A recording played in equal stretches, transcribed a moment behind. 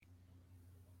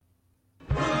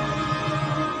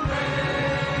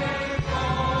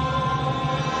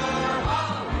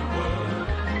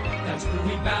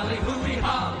Valley, hooey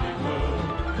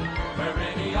Hollywood, where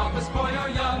any office boy or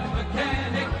young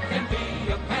mechanic can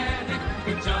be a panic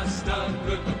with just a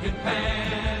good-looking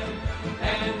pan.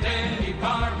 And any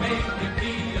barmaid can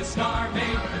be a star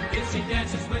maid if she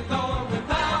dances with or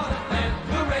without a plan.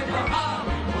 Hooray for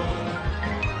Hollywood,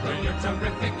 where you're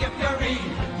terrific if you're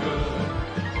even good.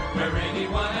 Where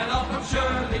anyone at all from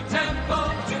Shirley Temple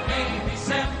to Amy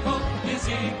Semple is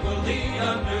equally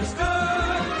understood.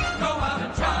 Go out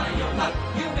and try your luck,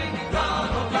 you may be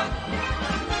Donald Duck.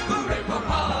 Hooray for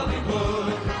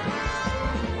Hollywood.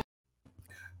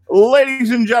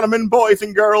 Ladies and gentlemen, boys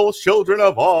and girls, children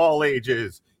of all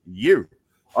ages, you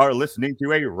are listening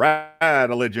to a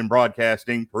Rad-a-Religion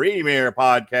Broadcasting premiere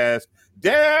podcast.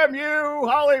 Damn you,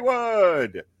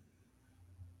 Hollywood!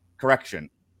 Correction,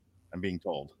 I'm being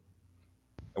told.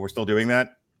 We're still doing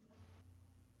that?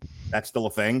 That's still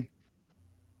a thing?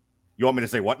 You want me to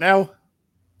say what now?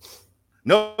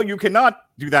 No, you cannot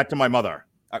do that to my mother.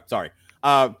 Sorry.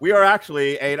 We are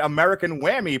actually an American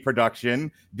Whammy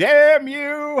production. Damn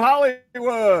you,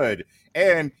 Hollywood!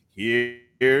 And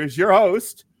here's your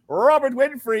host, Robert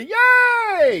Winfrey.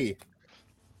 Yay!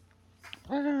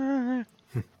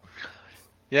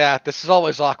 Yeah, this is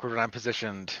always awkward when I'm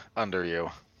positioned under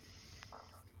you.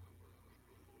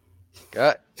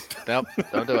 Good. Nope,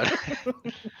 don't do it.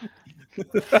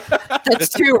 That's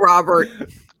two, Robert.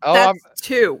 Oh, That's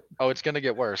two. Oh, it's gonna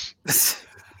get worse.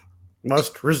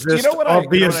 Must resist You know what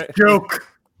obvious joke.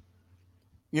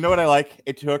 You know what I like?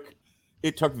 It took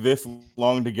this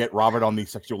long to get Robert on the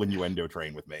sexual innuendo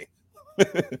train with me.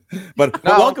 But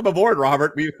welcome aboard,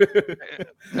 Robert.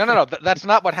 No. That's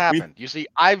not what happened. You see,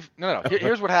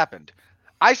 here's what happened.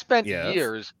 I spent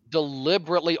years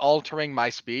deliberately altering my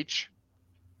speech.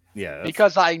 Yeah.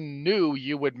 Because I knew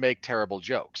you would make terrible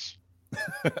jokes.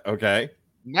 Okay.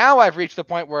 Now I've reached the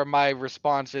point where my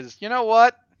response is, you know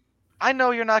what? I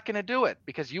know you're not going to do it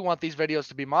because you want these videos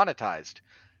to be monetized.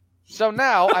 So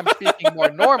now I'm speaking more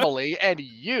normally, and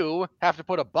you have to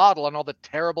put a bottle on all the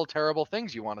terrible, terrible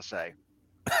things you want to say.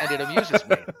 And it amuses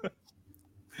me.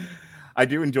 I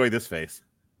do enjoy this face.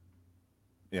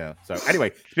 Yeah. So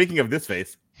anyway, speaking of this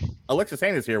face, Alexis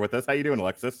Hain is here with us. How you doing,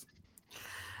 Alexis?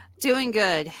 Doing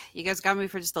good. You guys got me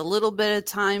for just a little bit of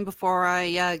time before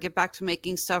I get back to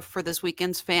making stuff for this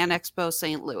weekend's Fan Expo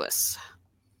St. Louis.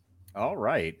 All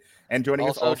right. And joining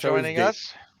us also joining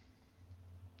us.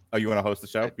 Oh, you want to host the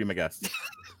show? Be my guest.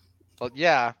 Well,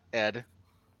 yeah, Ed.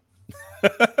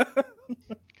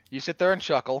 You sit there and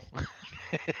chuckle.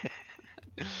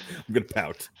 I'm going to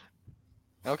pout.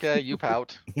 Okay, you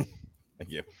pout. Thank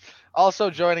you. Also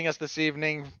joining us this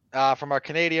evening from our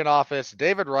Canadian office,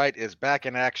 David Wright is back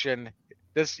in action.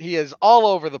 He is all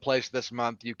over the place this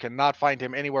month. You cannot find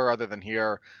him anywhere other than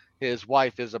here. His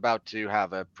wife is about to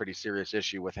have a pretty serious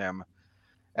issue with him,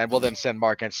 and will then send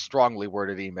Mark a strongly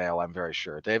worded email, I'm very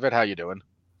sure. David, how you doing?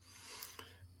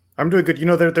 I'm doing good. You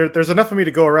know, there's enough of me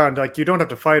to go around. Like, you don't have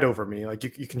to fight over me. Like,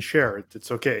 you can share it. It's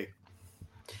okay.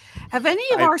 Have any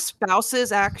of our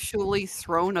spouses actually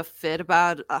thrown a fit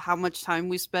about how much time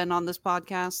we spend on this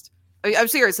podcast? I'm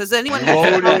serious. Has anyone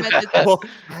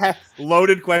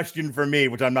loaded question for me,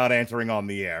 which I'm not answering on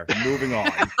the air. Moving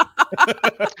on.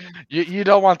 You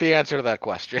don't want the answer to that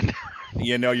question.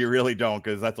 You know, you really don't,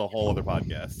 because that's a whole other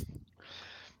podcast.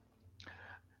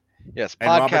 Yes, and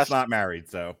Robert's not married,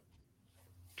 so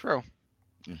true.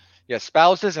 Yes,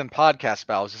 spouses and podcast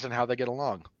spouses and how they get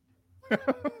along.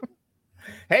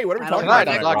 Hey, what are we talking about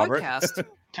tonight, Robert?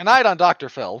 Tonight on Dr.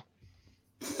 Phil.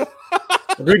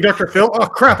 Read Dr. Phil? Oh,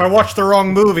 crap, I watched the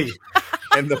wrong movie.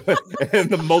 and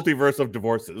the multiverse of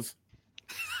divorces.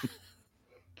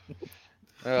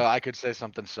 I could say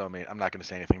something so mean. I'm not going to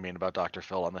say anything mean about Dr.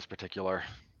 Phil on this particular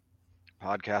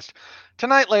podcast.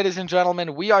 Tonight, ladies and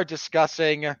gentlemen, we are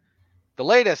discussing the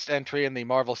latest entry in the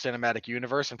Marvel Cinematic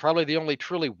Universe, and probably the only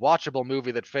truly watchable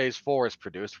movie that Phase 4 has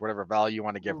produced, whatever value you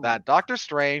want to give that, Doctor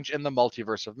Strange in the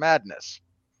Multiverse of Madness.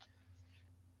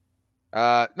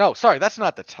 No, sorry, that's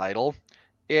not the title.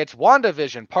 It's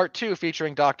WandaVision Part 2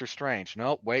 featuring Doctor Strange.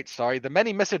 No, wait, sorry. The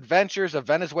Many Misadventures of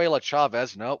Venezuela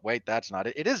Chavez. No, wait, that's not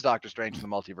it. It is Doctor Strange in the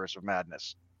Multiverse of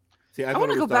Madness. See, I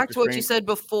want to go back to what you said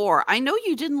before. I know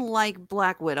you didn't like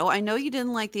Black Widow. I know you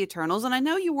didn't like the Eternals. And I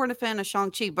know you weren't a fan of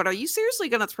Shang-Chi. But are you seriously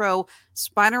going to throw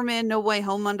Spider-Man No Way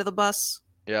Home under the bus?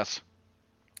 Yes.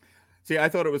 See, I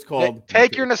thought it was called...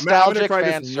 Take your nostalgic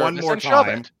fan service and shove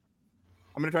it.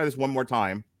 I'm going to try this one more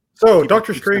time. So,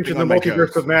 Doctor Strange in the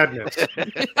Multiverse of Madness.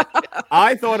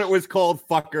 I thought it was called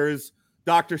fuckers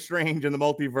Doctor Strange in the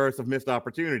Multiverse of Missed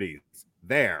Opportunities.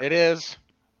 There. It is.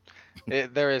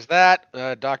 There is that,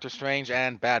 Doctor Strange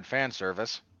and bad fan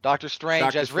service. Doctor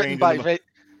Strange, as written by...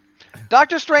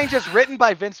 Doctor Strange is written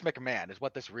by Vince McMahon, is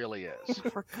what this really is.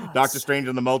 Doctor Strange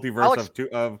in the multiverse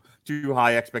of too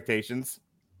high expectations.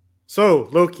 So,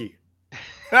 Loki. He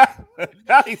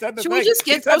said the should thing. we just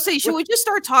get? Should we just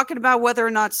start talking about whether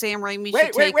or not Sam Raimi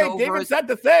should take over? David said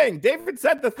the thing. David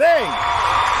said the thing.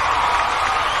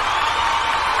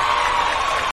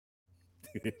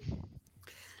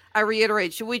 I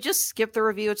reiterate, should we just skip the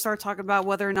review and start talking about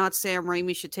whether or not Sam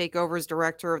Raimi should take over as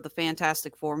director of the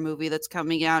Fantastic Four movie that's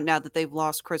coming out now that they've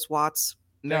lost Chris Watts?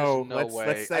 No, way.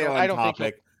 let's stay on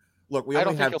topic. Look, we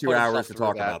only have 2 hours to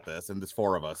talk about this, and there's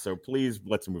 4 of us, so please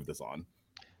let's move this on.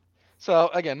 So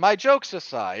again, my jokes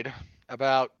aside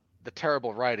about the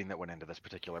terrible writing that went into this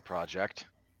particular project.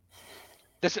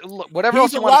 Whatever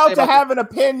else you want to say allowed to have an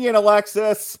opinion,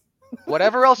 Alexis.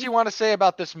 Whatever else you want to say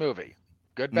about this movie,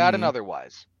 good, bad, and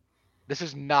otherwise, this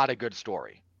is not a good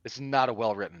story. This is not a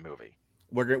well-written movie.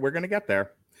 We're going to get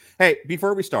there. Hey,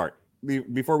 before we start the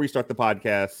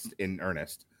podcast in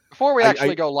earnest. Before we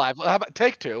actually go live, how about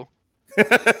take 2?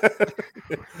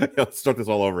 Let's start this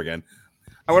all over again.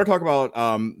 I want to talk about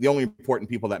the only important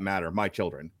people that matter, my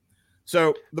children.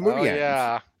 So the movie ends.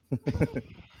 Yeah.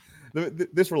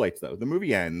 This relates, though. The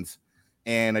movie ends,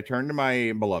 and I turn to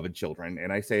my beloved children,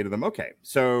 and I say to them, okay,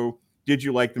 so did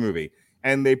you like the movie?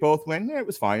 And they both went, yeah, it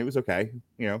was fine. It was okay.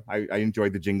 You know, I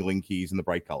enjoyed the jingling keys and the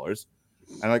bright colors.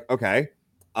 And I'm like, okay.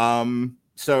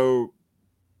 So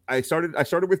I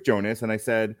started with Jonas, and I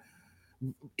said,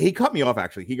 he cut me off,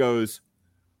 actually. He goes,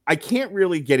 I can't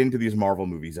really get into these Marvel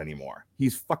movies anymore.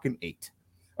 He's fucking 8.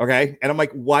 Okay. And I'm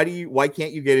like, why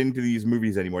can't you get into these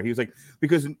movies anymore? He was like,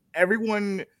 because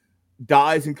everyone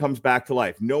dies and comes back to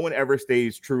life. No one ever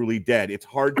stays truly dead. It's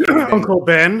hard to Uncle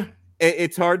Ben.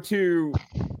 It's hard to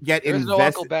get invested. There's no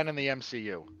Uncle Ben in the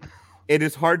MCU. It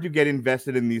is hard to get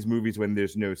invested in these movies when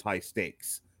there's no high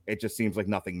stakes. It just seems like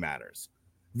nothing matters.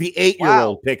 The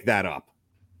 8-year-old picked that up.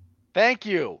 Thank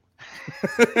you.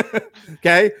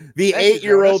 Okay, the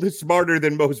 8-year-old is smarter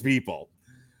than most people.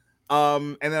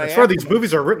 And then I swear these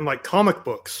movies are written like comic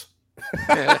books.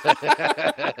 Where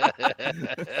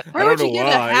would you get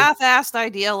a half-assed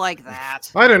idea like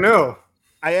that? I don't know.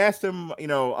 I asked him, you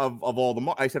know, of all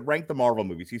the, I said, rank the Marvel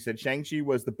movies. He said Shang-Chi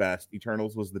was the best.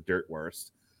 Eternals was the dirt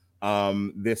worst.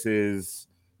 This is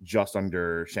just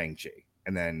under Shang-Chi.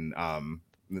 And then I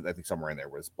think somewhere in there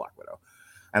was Black Widow.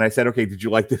 And I said, okay, did you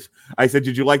like this? I said,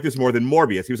 did you like this more than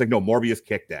Morbius? He was like, no, Morbius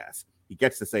kicked ass. He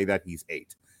gets to say that he's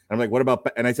 8. And I'm like, what about?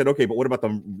 And I said, okay, but what about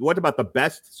the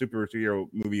best superhero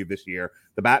movie of this year,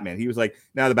 the Batman? He was like,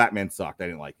 no, the Batman sucked. I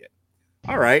didn't like it.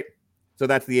 All right. So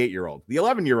that's the 8-year-old. The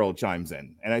 11-year-old chimes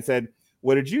in. And I said,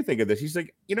 what did you think of this? He's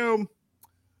like, you know,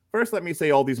 first let me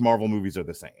say all these Marvel movies are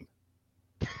the same.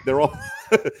 They're all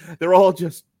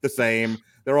just the same.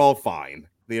 They're all fine.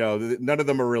 You know, none of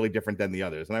them are really different than the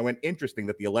others. And I went, interesting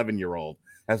that the 11-year-old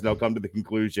has now come to the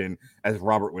conclusion as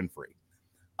Robert Winfrey.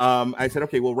 I said,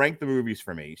 okay, well, rank the movies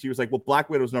for me. She was like, well, Black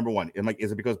Widow's number 1. I'm like,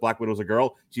 is it because Black Widow's a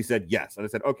girl? She said, yes. And I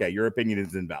said, okay, your opinion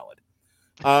is invalid.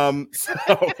 I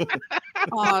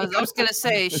was going to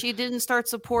say, she didn't start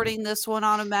supporting this one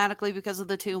automatically because of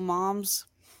the 2 moms.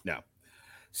 No.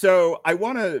 So I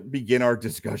want to begin our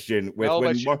discussion with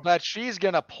but she's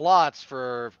gonna plots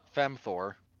for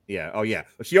Femthor. Yeah. Oh yeah.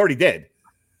 She already did.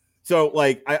 So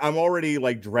like I'm already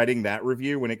like dreading that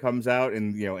review when it comes out,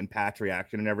 and you know, and Pat's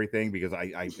reaction and everything, because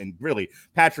and really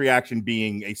Pat's reaction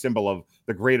being a symbol of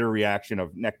the greater reaction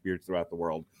of neckbeards throughout the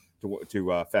world to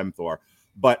Femthor.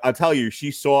 But I'll tell you, she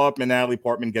saw Natalie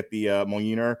Portman get the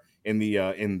Mjolnir in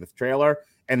the trailer,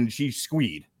 and she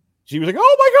squeed. She was like,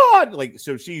 "Oh my god!" Like,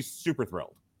 so she's super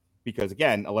thrilled because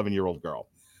again, 11-year-old girl.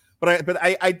 But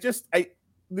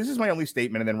this is my only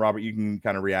statement, and then Robert, you can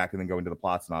kind of react and then go into the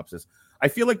plot synopsis. I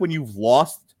feel like when you've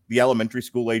lost the elementary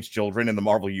school age children in the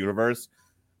Marvel universe,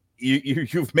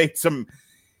 you've made some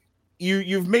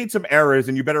errors,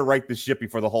 and you better right the ship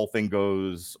before the whole thing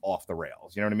goes off the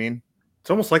rails. You know what I mean? It's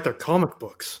almost like they're comic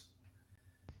books.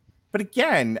 But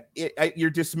again, you're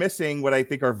dismissing what I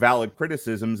think are valid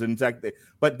criticisms,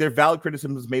 but they're valid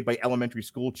criticisms made by elementary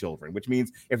school children, which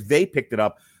means if they picked it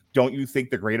up, don't you think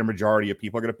the greater majority of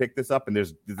people are going to pick this up? And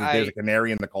there's a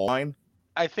canary in the coal mine.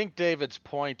 I think David's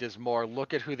point is more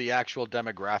look at who the actual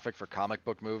demographic for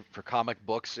comic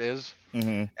books is,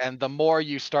 and the more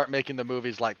you start making the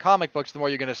movies like comic books, the more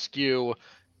you're going to skew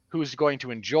who's going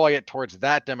to enjoy it towards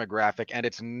that demographic, and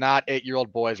it's not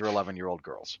 8-year-old boys or 11-year-old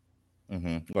girls.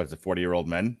 What is it, 40-year-old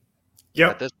men? Yeah.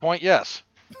 At this point, yes.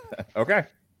 Okay.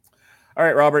 All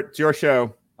right, Robert, it's your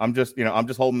show. I'm just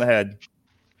holding the head.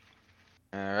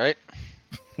 All right.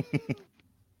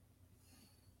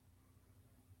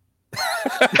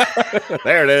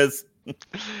 There it is.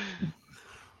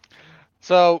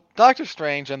 So, Doctor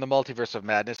Strange and the Multiverse of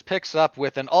Madness picks up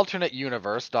with an alternate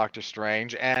universe, Doctor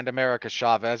Strange and America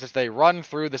Chavez, as they run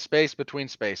through the space between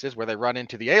spaces, where they run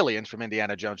into the aliens from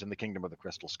Indiana Jones and the Kingdom of the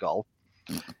Crystal Skull,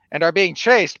 and are being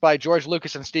chased by George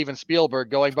Lucas and Steven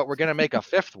Spielberg, going, but we're going to make a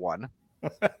fifth one.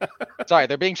 Sorry,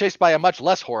 they're being chased by a much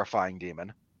less horrifying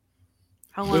demon.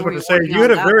 How I long was were about you to say, working you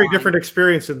had on a that very line? different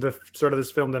experience in the start of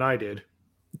this film than I did.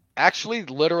 Actually,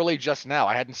 literally just now.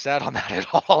 I hadn't sat on that at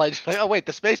all. I just like, oh wait,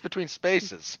 the space between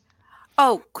spaces.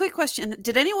 Oh, quick question.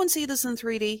 Did anyone see this in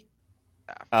 3D?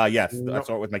 Yes, I No.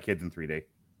 saw it with my kids in 3D.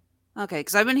 Okay,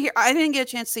 because I've been here. I didn't get a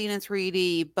chance to see it in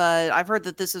 3D, but I've heard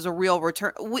that this is a real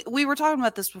return. We were talking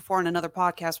about this before in another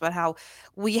podcast about how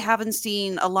we haven't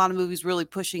seen a lot of movies really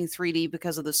pushing 3D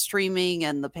because of the streaming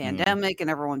and the pandemic and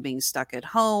everyone being stuck at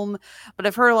home. But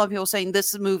I've heard a lot of people saying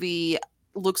this movie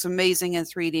looks amazing in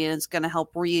 3D and it's going to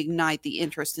help reignite the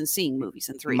interest in seeing movies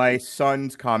in 3D. My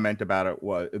son's comment about it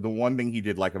was the one thing he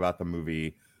did like about the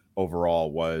movie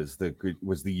overall was the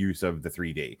use of the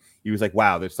 3D. He was like,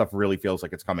 "Wow, this stuff really feels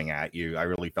like it's coming at you." I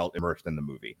really felt immersed in the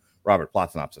movie. Robert,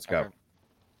 plot synopsis, go. Okay.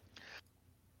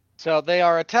 So they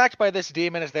are attacked by this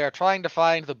demon as they are trying to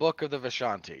find the Book of the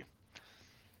Vishanti.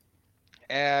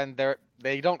 And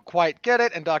they don't quite get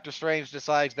it, and Doctor Strange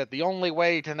decides that the only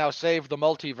way to now save the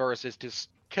multiverse is to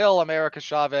kill America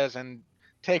Chavez and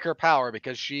take her power,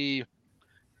 because she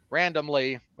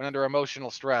randomly, when under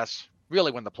emotional stress,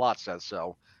 really when the plot says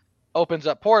so, opens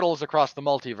up portals across the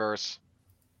multiverse.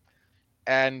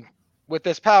 And with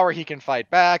this power, he can fight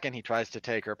back, and he tries to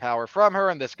take her power from her,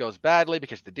 and this goes badly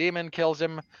because the demon kills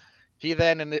him. He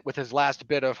then, with his last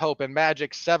bit of hope and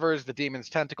magic, severs the demon's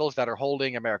tentacles that are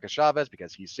holding America Chavez,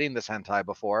 because he's seen this hentai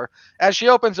before, as she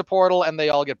opens a portal and they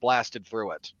all get blasted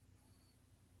through it.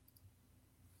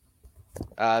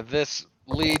 This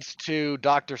leads to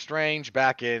Doctor Strange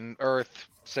back in Earth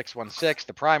 616,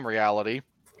 the Prime reality.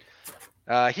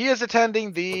 He is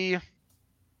attending the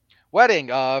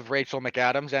wedding of Rachel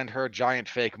McAdams and her giant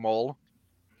fake mole.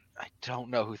 I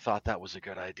don't know who thought that was a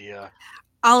good idea.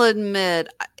 I'll admit,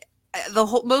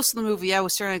 most of the movie I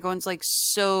was staring at going, it's like,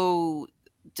 so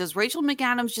does Rachel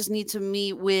McAdams just need to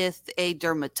meet with a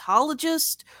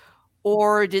dermatologist,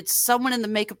 or did someone in the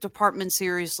makeup department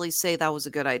seriously say that was a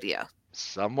good idea?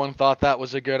 Someone thought that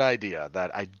was a good idea.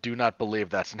 That I do not believe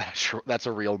that's natural. That's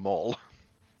a real mole.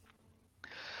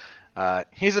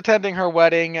 He's attending her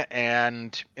wedding,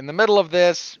 and in the middle of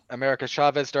this, America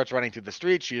Chavez starts running through the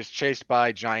street. She is chased by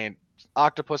a giant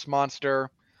octopus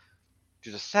monster, which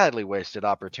is a sadly wasted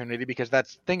opportunity because that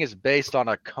thing is based on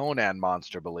a Conan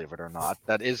monster, believe it or not.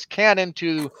 That is canon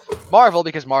to Marvel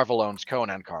because Marvel owns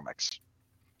Conan comics.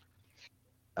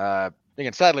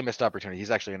 Again, sadly missed opportunity. He's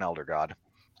actually an elder god.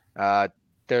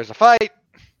 There's a fight.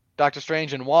 Doctor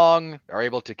Strange and Wong are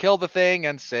able to kill the thing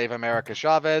and save America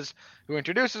Chavez, who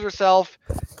introduces herself.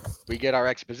 We get our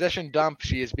exposition dump.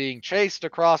 She is being chased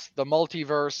across the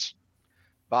multiverse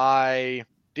by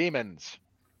demons,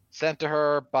 sent after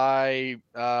her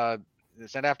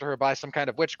by some kind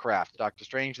of witchcraft. Doctor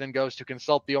Strange then goes to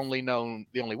consult the only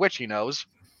witch he knows,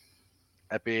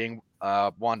 that being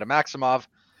Wanda Maximoff,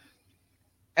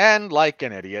 and like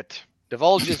an idiot,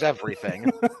 divulges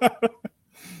everything.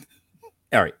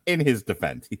 All right. In his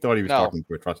defense, he thought he was talking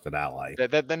to a trusted ally.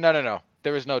 No.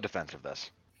 There is no defense of this.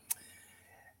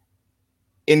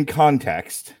 In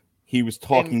context, he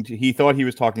thought he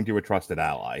was talking to a trusted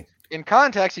ally. In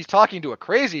context, he's talking to a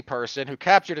crazy person who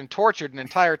captured and tortured an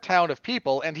entire town of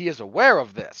people, and he is aware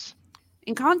of this.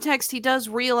 In context, he does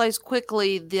realize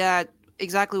quickly that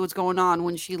exactly what's going on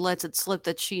when she lets it slip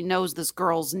that she knows this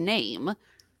girl's name.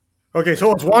 Okay,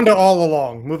 so it's Wanda all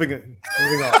along. Moving on.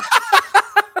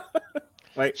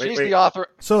 She's the author.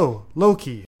 So,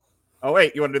 Loki. Oh,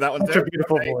 wait, you want to do that one Such too? a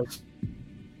beautiful Okay. voice.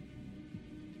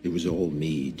 It was all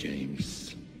me,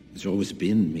 James. It's always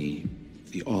been me,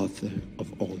 the author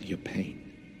of all your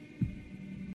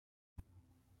pain.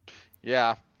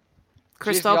 Yeah.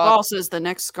 Christoph Waltz is the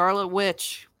next Scarlet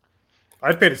Witch.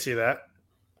 I'd pay to see that.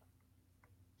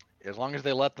 As long as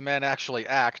they let the man actually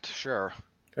act, sure.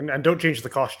 And don't change the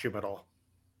costume at all.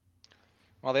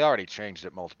 Well, they already changed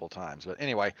it multiple times. But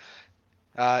anyway,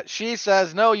 she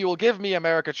says, no, you will give me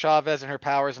America Chavez and her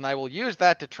powers, and I will use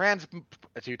that to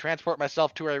transport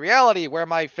myself to a reality where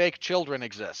my fake children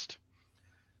exist.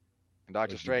 And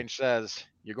Doctor Strange says,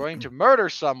 you're going to murder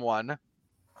someone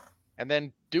and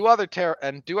then do other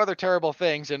terrible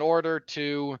things in order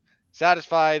to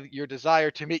satisfy your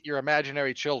desire to meet your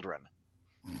imaginary children.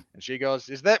 And she goes,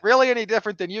 is that really any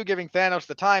different than you giving Thanos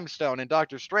the Time Stone? And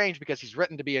Doctor Strange, because he's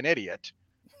written to be an idiot,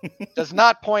 does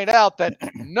not point out that,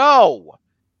 no,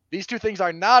 these two things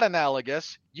are not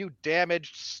analogous, you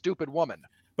damaged, stupid woman.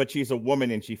 but she's a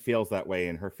woman and she feels that way,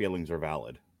 and her feelings are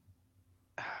valid.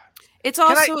 It's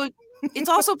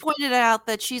also pointed out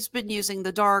that she's been using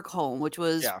the Darkhold, which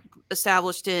was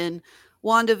established in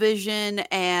WandaVision,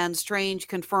 and Strange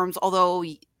confirms, although,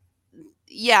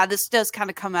 this does kind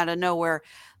of come out of nowhere.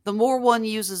 The more one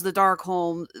uses the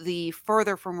Darkhold, the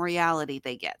further from reality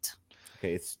they get.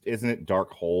 Okay, isn't it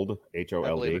Darkhold?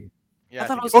 HOLD? Yeah, I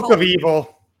thought it was Book of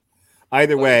Evil.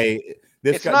 Either way,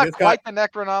 it's not quite the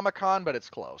Necronomicon, but it's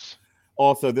close.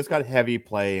 Also, this got heavy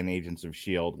play in Agents of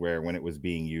S.H.I.E.L.D., where when it was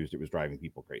being used, it was driving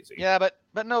people crazy. Yeah,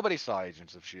 but nobody saw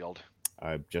Agents of S.H.I.E.L.D.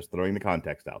 I'm just throwing the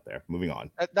context out there. Moving on.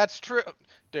 That's true.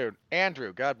 Dude,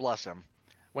 Andrew, God bless him.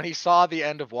 When he saw the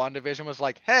end of WandaVision, was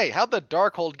like, hey, how'd the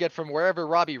Darkhold get from wherever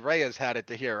Robbie Reyes had it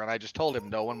to here? And I just told him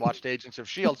no one watched Agents of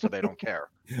S.H.I.E.L.D., so they don't care.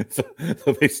 so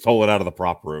they stole it out of the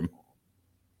prop room.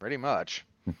 Pretty much.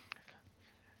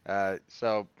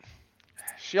 So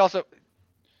she also...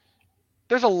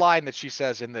 There's a line that she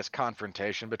says in this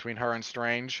confrontation between her and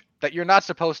Strange that you're not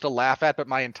supposed to laugh at, but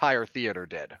my entire theater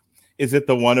did. Is it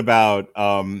the one about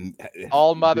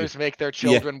all mothers make their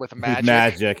children with magic? With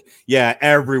magic. Yeah,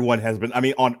 everyone has been,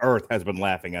 on Earth has been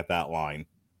laughing at that line.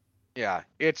 Yeah,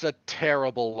 it's a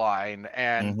terrible line,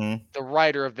 and the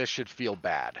writer of this should feel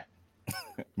bad.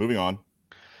 Moving on.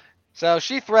 So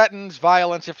she threatens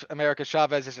violence if America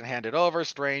Chavez isn't handed over.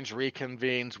 Strange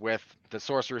reconvenes with the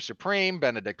Sorcerer Supreme,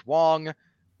 Benedict Wong,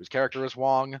 whose character is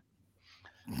Wong.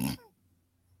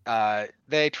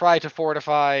 They try to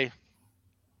fortify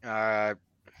Kathmandu.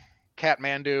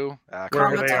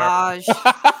 Karmatage.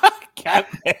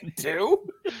 Kathmandu?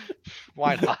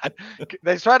 Why not?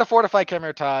 They try to fortify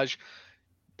Kathmandu,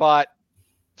 but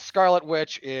Scarlet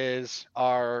Witch is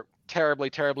our terribly,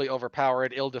 terribly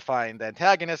overpowered, ill-defined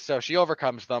antagonist, so she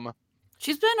overcomes them.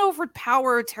 She's been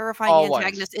overpowered, terrifying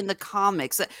antagonist in the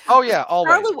comics. Oh, yeah,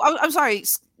 always. I'm sorry.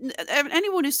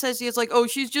 Anyone who says it's like, oh,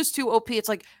 she's just too OP, it's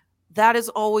like, that has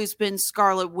always been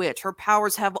Scarlet Witch. Her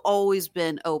powers have always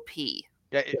been OP.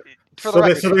 Yeah. So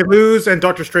they lose, and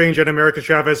Doctor Strange and America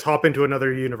Chavez hop into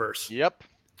another universe. Yep.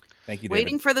 Thank you, David.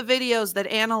 Waiting for the videos that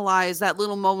analyze that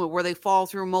little moment where they fall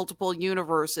through multiple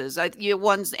universes.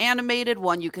 One's animated,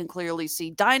 one you can clearly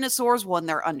see dinosaurs, one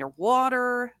they're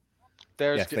underwater.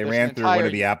 They ran through one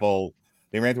of the Apple.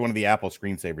 They ran through one of the Apple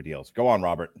screensaver deals. Go on,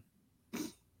 Robert.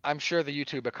 I'm sure the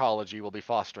YouTube ecology will be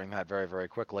fostering that very, very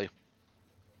quickly.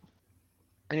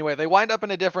 Anyway, they wind up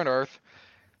in a different Earth.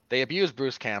 They abuse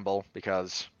Bruce Campbell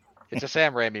because it's a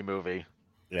Sam Raimi movie.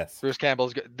 Yes. Bruce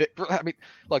Campbell's good. I mean,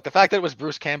 look, the fact that it was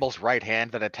Bruce Campbell's right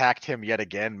hand that attacked him yet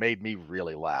again made me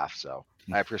really laugh. So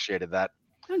I appreciated that.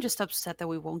 I'm just upset that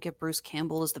we won't get Bruce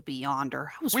Campbell as the Beyonder.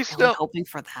 I was hoping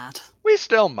for that. We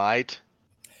still might.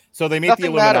 So they meet the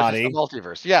Illuminati. The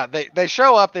multiverse. Yeah, they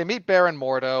show up. They meet Baron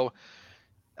Mordo.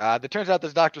 It turns out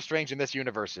this Doctor Strange in this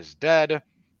universe is dead.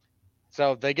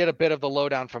 So they get a bit of the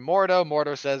lowdown from Mordo.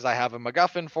 Mordo says, I have a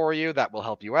MacGuffin for you that will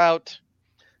help you out.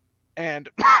 And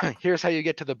here's how you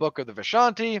get to the Book of the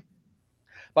Vishanti.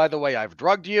 By the way, I've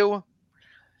drugged you.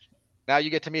 Now you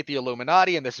get to meet the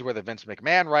Illuminati, and this is where the Vince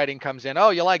McMahon writing comes in.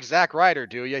 Oh, you like Zack Ryder,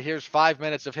 do you? Here's 5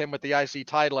 minutes of him with the IC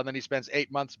title, and then he spends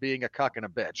 8 months being a cuck and a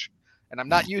bitch. And I'm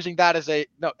not using that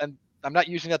I'm not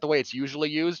using that the way it's usually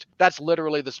used. That's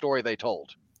literally the story they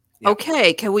told. Yeah.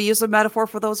 Okay, can we use a metaphor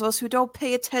for those of us who don't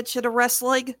pay attention to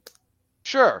wrestling?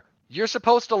 Sure. You're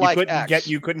supposed to like X.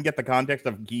 You couldn't get the context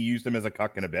of he used him as a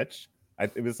cuck and a bitch.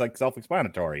 It was like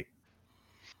self-explanatory.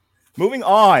 Moving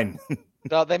on.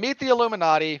 So they meet the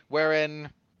Illuminati, wherein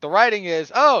the writing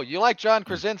is, oh, you like John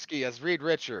Krasinski as Reed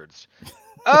Richards.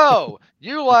 Oh,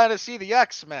 you want to see the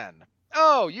X-Men.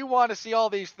 Oh, you want to see all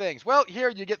these things. Well, here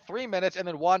you get 3 minutes, and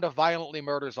then Wanda violently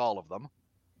murders all of them.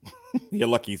 You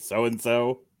lucky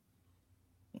so-and-so.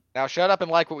 Now shut up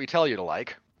and like what we tell you to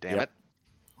like. Damn it.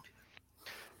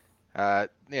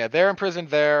 Yeah, they're imprisoned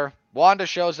there. Wanda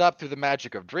shows up through the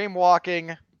magic of dream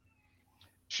walking.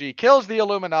 She kills the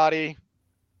Illuminati.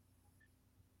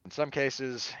 In some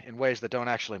cases, in ways that don't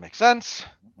actually make sense.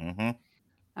 Mm-hmm.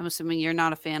 I'm assuming you're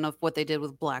not a fan of what they did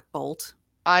with Black Bolt.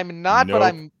 I'm not, nope. But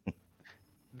I'm...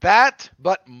 That,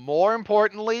 but more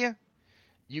importantly,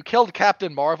 you killed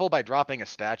Captain Marvel by dropping a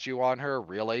statue on her,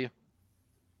 really?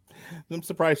 I'm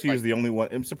surprised she was the only one.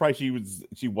 I'm surprised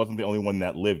she wasn't the only one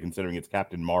that lived, considering it's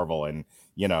Captain Marvel and,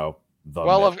 the...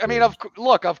 Well,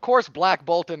 of course Black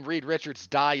Bolt and Reed Richards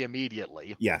die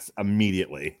immediately. Yes,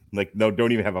 immediately. No,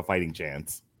 don't even have a fighting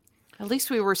chance. At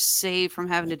least we were saved from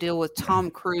having to deal with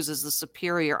Tom Cruise as the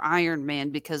superior Iron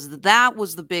Man, because that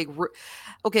was the big...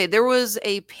 Okay, there was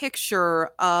a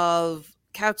picture of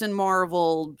Captain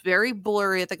Marvel, very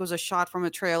blurry. I think it was a shot from a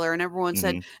trailer, and everyone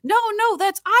said, Mhm. no,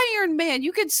 that's Iron Man.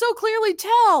 You can so clearly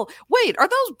tell. Wait, are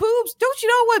those boobs? Don't you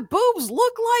know what boobs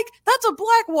look like? That's a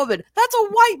black woman. That's a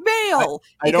white male.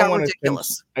 I don't got want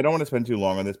ridiculous. I don't want to spend too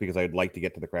long on this because I'd like to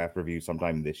get to the craft review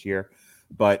sometime this year.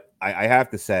 But I have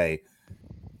to say,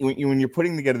 when you're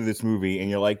putting together this movie and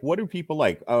you're like, what do people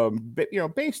like?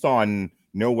 Based on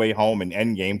No Way Home and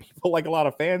Endgame, people like a lot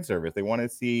of fan service. They want to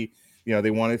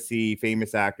see,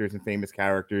 famous actors and famous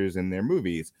characters in their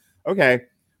movies. Okay,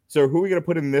 so who are we gonna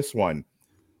put in this one?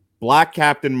 Black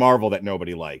Captain Marvel that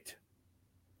nobody liked.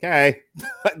 Okay,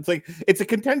 it's a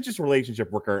contentious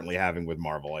relationship we're currently having with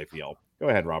Marvel. I feel. Go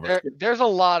ahead, Robert. There's a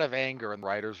lot of anger in the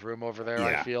writers' room over there.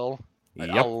 Yeah. I feel a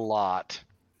Yep. lot.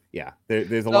 Yeah,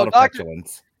 there's a So lot of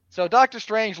petulance. So Doctor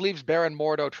Strange leaves Baron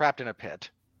Mordo trapped in a pit.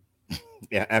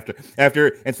 Yeah, after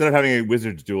instead of having a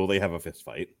wizard's duel, they have a fist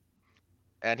fight.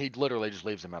 And he literally just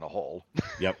leaves him in a hole.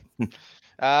 Yep.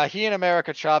 He and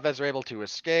America Chavez are able to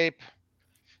escape.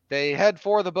 They head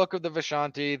for the Book of the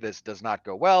Vishanti. This does not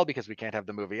go well because we can't have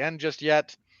the movie end just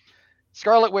yet.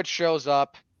 Scarlet Witch shows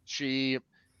up. She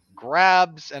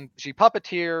grabs and she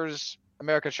puppeteers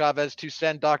America Chavez to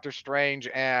send Doctor Strange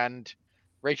and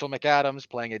Rachel McAdams,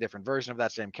 playing a different version of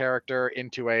that same character,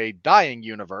 into a dying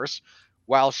universe,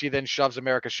 while she then shoves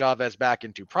America Chavez back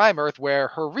into Prime Earth, where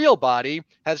her real body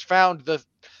has found the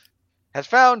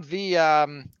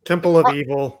Temple of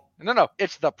Evil. No,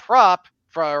 it's the prop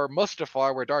for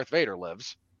Mustafar, where Darth Vader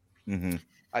lives. Mm-hmm.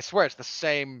 I swear it's the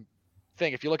same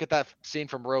thing. If you look at that scene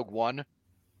from Rogue One.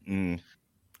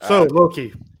 So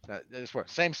Loki.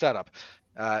 Same setup.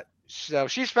 So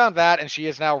she's found that, and she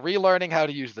is now relearning how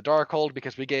to use the Darkhold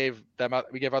because we gave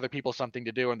other people something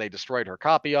to do, and they destroyed her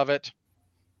copy of it.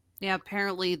 Yeah,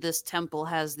 apparently this temple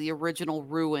has the original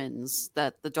ruins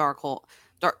that the Darkhold,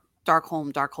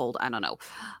 I don't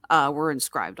know, were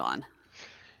inscribed on.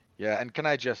 Yeah, and can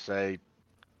I just say,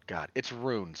 God, it's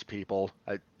runes, people.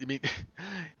 I mean,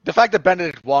 the fact that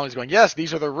Benedict Wong is going, yes,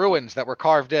 these are the ruins that were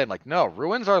carved in. Like, no,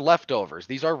 ruins are leftovers.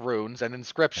 These are runes and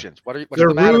inscriptions. What's They're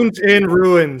the matter runes in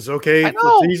ruins, okay? I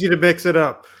know. It's easy to mix it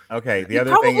up. Okay, He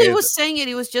probably was saying it.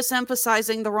 He was just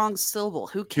emphasizing the wrong syllable.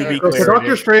 Who cares? be clear, So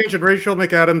Doctor Strange and Rachel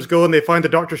McAdams go and they find the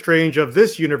Doctor Strange of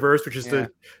this universe, which is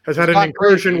has had an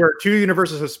incursion where two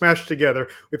universes have smashed together.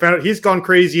 We found out he's gone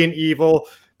crazy and evil.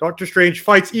 Doctor Strange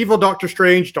fights evil Doctor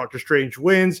Strange. Doctor Strange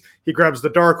wins. He grabs the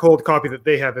Darkhold copy that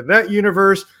they have in that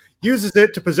universe, uses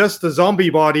it to possess the zombie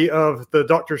body of the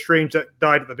Doctor Strange that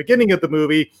died at the beginning of the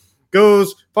movie,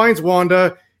 goes, finds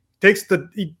Wanda, takes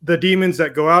the demons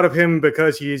that go out of him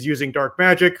because he is using dark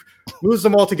magic, moves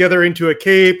them all together into a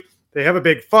cape. They have a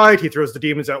big fight. He throws the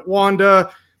demons at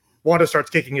Wanda. Wanda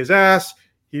starts kicking his ass.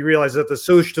 He realizes that the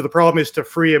solution to the problem is to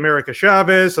free America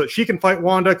Chavez so that she can fight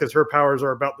Wanda because her powers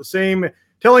are about the same,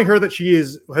 telling her that she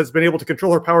has been able to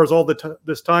control her powers all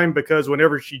this time because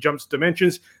whenever she jumps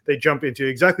dimensions, they jump into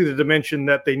exactly the dimension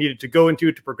that they needed to go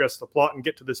into to progress the plot and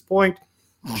get to this point.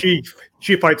 She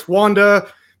fights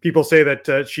Wanda. People say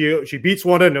that she beats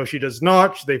Wanda. No, she does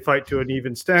not. They fight to an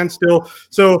even standstill.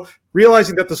 So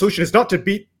realizing that the solution is not to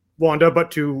beat Wanda, but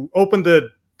to open the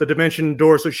dimension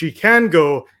door so she can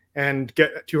go and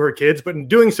get to her kids. But in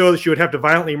doing so, she would have to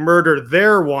violently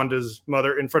murder Wanda's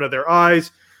mother in front of their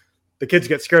eyes. The kids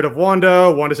get scared of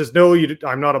Wanda. Wanda says, no,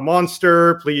 I'm not a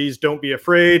monster. Please don't be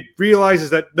afraid. Realizes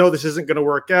that, no, this isn't going to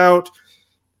work out.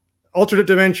 Alternate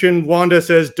dimension, Wanda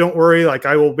says, don't worry,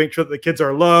 I will make sure that the kids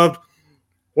are loved.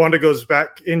 Wanda goes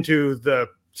back into the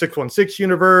 616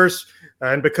 universe.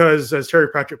 And because, as Terry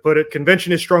Pratchett put it,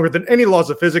 convention is stronger than any laws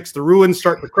of physics, the ruins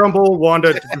start to crumble.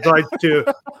 Wanda decides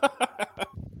to...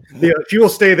 she will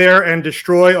stay there and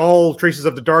destroy all traces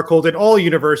of the Darkhold in all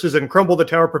universes and crumble the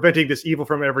tower, preventing this evil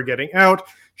from ever getting out.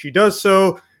 She does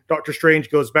so. Doctor Strange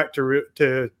goes back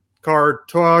to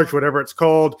Carthage, whatever it's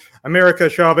called. America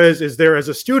Chavez is there as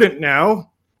a student now,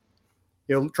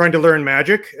 trying to learn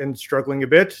magic and struggling a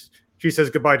bit. She says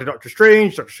goodbye to Doctor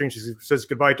Strange. Doctor Strange says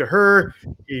goodbye to her.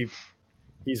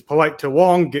 He's polite to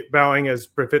Wong, bowing as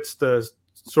befits the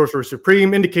Sorcerer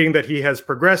Supreme, indicating that he has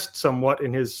progressed somewhat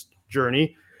in his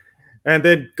journey. And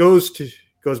then goes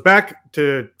back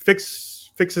to fix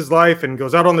his life and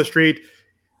goes out on the street.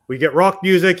 We get rock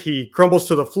music. He crumbles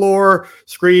to the floor,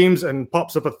 screams, and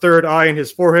pops up a third eye in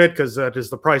his forehead because that is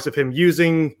the price of him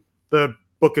using the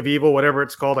Book of Evil, whatever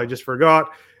it's called. I just forgot.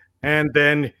 And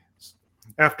then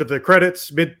after the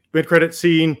credits, mid-credit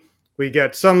scene, we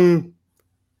get some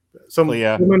some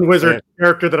woman wizard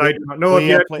character that I do not know of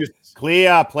yet.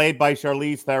 Clea, played by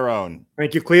Charlize Theron.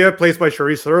 Thank you, Clea, played by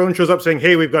Charlize Theron, shows up saying,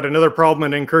 "Hey, we've got another problem,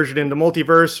 an incursion in the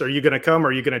multiverse. Are you going to come? Or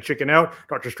are you going to chicken out?"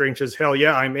 Doctor Strange says, "Hell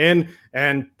yeah, I'm in."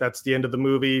 And that's the end of the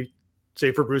movie,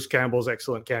 save for Bruce Campbell's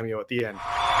excellent cameo at the end.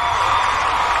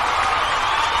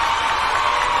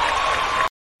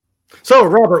 So,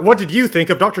 Robert, what did you think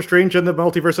of Doctor Strange and the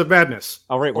Multiverse of Madness?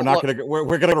 All right, we're gonna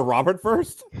go to Robert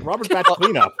first. Robert's batch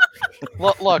cleanup.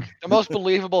 Look, the most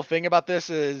believable thing about this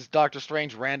is Doctor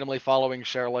Strange randomly following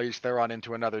Charlize Theron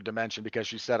into another dimension because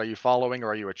she said, "Are you following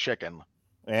or are you a chicken?"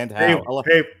 And how?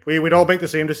 Hey, we'd all make the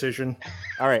same decision.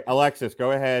 All right, Alexis,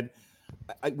 go ahead.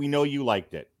 We know you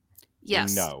liked it.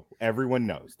 Yes. No, everyone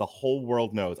knows. The whole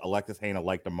world knows Alexis Hana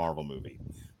liked a Marvel movie.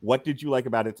 What did you like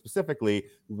about it specifically?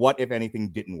 What, if anything,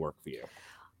 didn't work for you?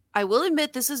 I will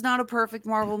admit this is not a perfect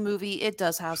Marvel movie. It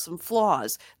does have some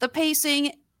flaws. The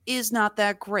pacing is not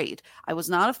that great. I was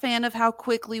not a fan of how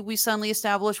quickly we suddenly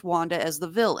established Wanda as the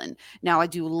villain. Now, I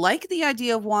do like the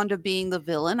idea of Wanda being the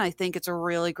villain. I think it's a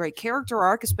really great character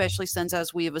arc, especially since,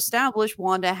 as we have established,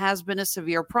 Wanda has been a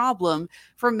severe problem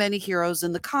for many heroes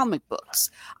in the comic books.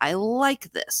 I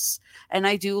like this. And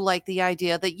I do like the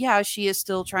idea that, yeah, she is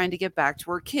still trying to get back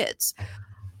to her kids.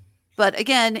 But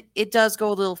again, it does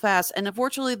go a little fast. And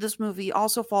unfortunately, this movie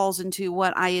also falls into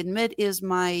what I admit is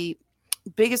my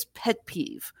biggest pet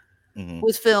peeve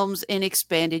with films in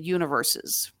expanded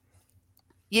universes.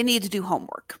 You need to do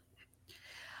homework.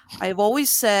 I've always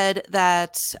said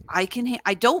that I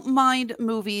don't mind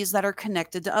movies that are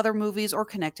connected to other movies or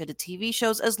connected to TV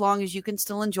shows as long as you can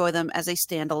still enjoy them as a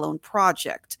standalone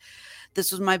project.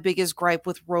 This was my biggest gripe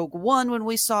with Rogue One when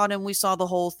we saw it, and we saw the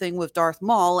whole thing with Darth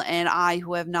Maul, and I,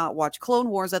 who have not watched Clone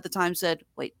Wars at the time, said,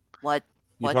 "Wait, what?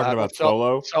 You're talking about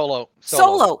Solo?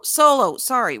 Solo.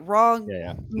 Sorry, wrong.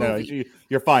 Yeah. Movie. No,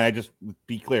 you're fine. I just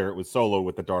be clear. It was Solo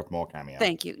with the Darth Maul cameo.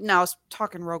 Thank you. Now, I was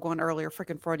talking Rogue One earlier.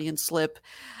 Freaking Freudian slip.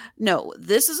 No,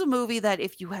 this is a movie that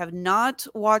if you have not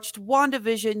watched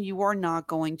WandaVision, you are not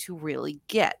going to really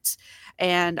get.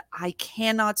 And I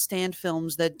cannot stand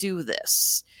films that do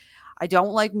this. I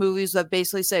don't like movies that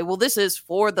basically say, well, this is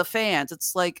for the fans.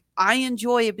 It's like, I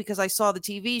enjoy it because I saw the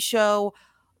TV show,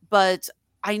 but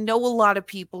I know a lot of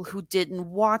people who didn't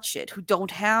watch it, who don't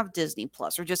have Disney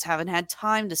Plus, or just haven't had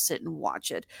time to sit and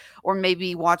watch it, or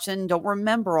maybe watch it and don't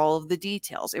remember all of the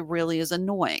details. It really is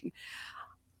annoying.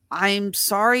 I'm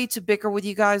sorry to bicker with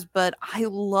you guys, but I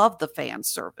love the fan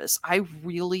service. I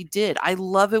really did. I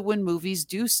love it when movies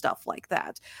do stuff like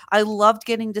that. I loved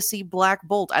getting to see Black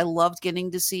Bolt. I loved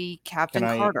getting to see Captain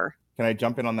Carter. Can I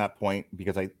jump in on that point?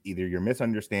 Because either you're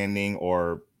misunderstanding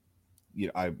or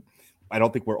I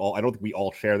don't think we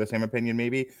all share the same opinion.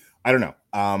 Maybe I don't know.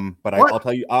 But I'll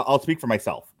tell you. I'll speak for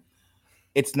myself.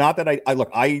 It's not that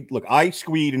I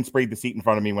squeed and sprayed the seat in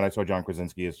front of me when I saw John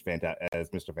Krasinski as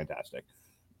Mr. Fantastic.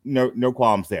 No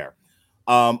qualms there.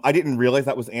 I didn't realize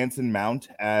that was Anson Mount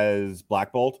as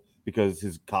Black Bolt because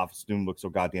his costume looks so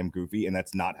goddamn goofy, and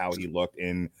that's not how he looked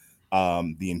in the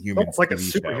Inhumans. It's like a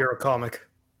superhero comic.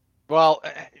 Well,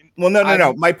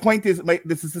 no. My point is,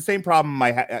 this is the same problem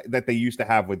that they used to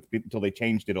have until they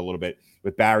changed it a little bit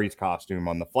with Barry's costume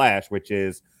on The Flash, which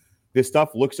is this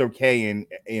stuff looks okay in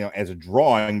as a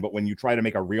drawing, but when you try to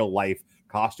make a real life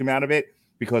costume out of it,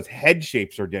 because head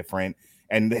shapes are different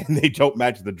and then they don't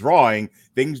match the drawing,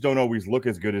 things don't always look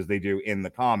as good as they do in the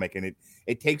comic, and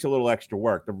it takes a little extra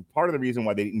work. Part of the reason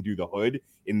why they didn't do the hood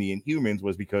in the Inhumans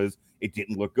was because it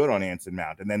didn't look good on Anson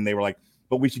Mount, and then they were like,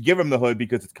 but we should give him the hood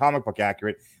because it's comic book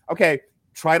accurate. Okay,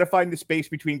 try to find the space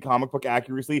between comic book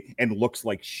accuracy and looks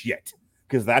like shit,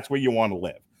 because that's where you want to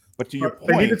live. But to your point,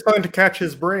 they needed time to catch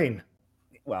his brain.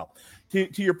 Well, to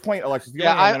your point, Alexis.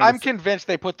 I'm convinced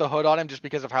they put the hood on him just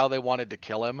because of how they wanted to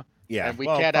kill him. Yeah, and we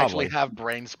can't actually have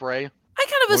brain spray. I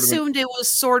kind of assumed it was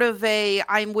sort of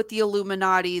I'm with the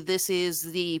Illuminati. This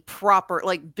is the proper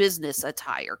business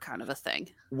attire kind of a thing.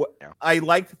 I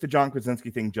liked the John Krasinski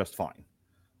thing just fine.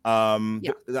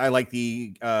 I like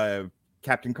the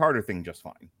Captain Carter thing just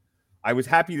fine. I was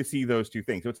happy to see those two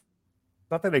things. So it's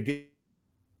not that I did.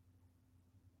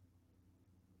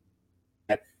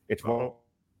 It's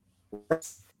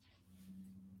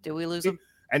Did we lose him?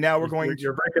 And now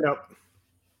you're breaking up.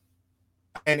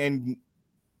 And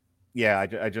yeah,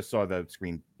 I just saw the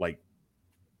screen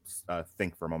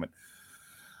think for a moment.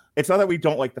 It's not that we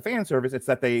don't like the fan service. It's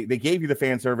that they gave you the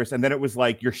fan service, and then it was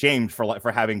like you're shamed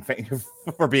for having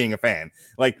for being a fan.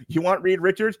 Like, you want Reed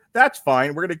Richards? That's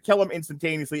fine. We're gonna kill him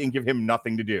instantaneously and give him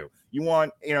nothing to do. You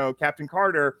want Captain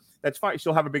Carter? That's fine.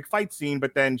 She'll have a big fight scene,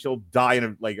 but then she'll die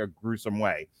in a gruesome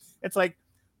way. It's like,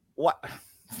 what?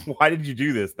 Why did you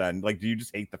do this then? Do you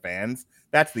just hate the fans?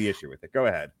 That's the issue with it. Go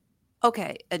ahead.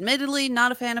 Okay, admittedly,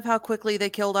 not a fan of how quickly they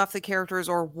killed off the characters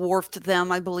or wharfed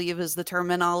them, I believe is the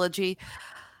terminology.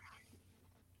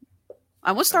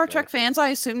 I'm with Star Trek fans. I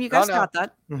assume you guys got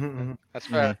that. That's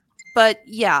fair. But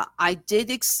yeah, I did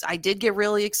get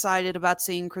really excited about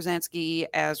seeing Krasinski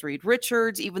as Reed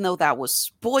Richards, even though that was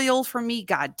spoiled for me.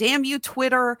 God damn you,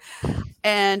 Twitter.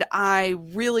 And I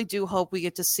really do hope we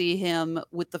get to see him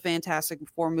with the Fantastic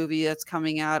Four movie that's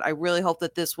coming out. I really hope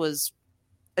that this was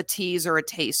a tease or a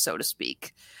taste, so to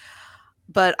speak.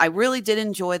 But I really did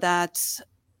enjoy that.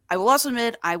 I will also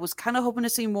admit I was kind of hoping to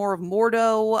see more of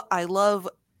Mordo.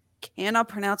 Cannot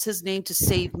pronounce his name to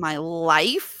save my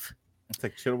life. It's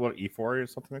like Chillable E4 or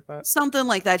something like that. Something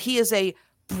like that. He is a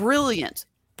brilliant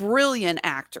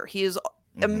actor. He is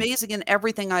amazing in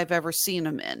everything I've ever seen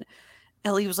him in.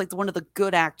 Hell, he was like one of the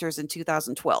good actors in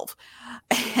 2012.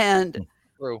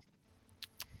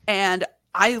 And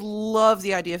I love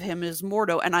the idea of him as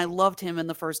Mordo, and I loved him in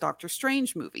the first Doctor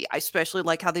Strange movie. I especially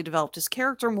like how they developed his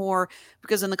character more,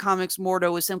 because in the comics,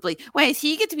 Mordo was simply, why does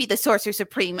he get to be the Sorcerer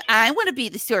Supreme? I want to be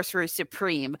the Sorcerer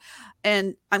Supreme.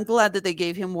 And I'm glad that they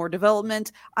gave him more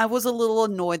development. I was a little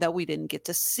annoyed that we didn't get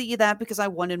to see that, because I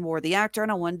wanted more of the actor,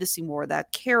 and I wanted to see more of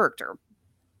that character.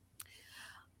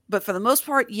 But for the most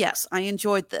part, yes, I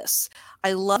enjoyed this.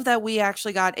 I love that we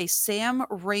actually got a Sam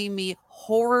Raimi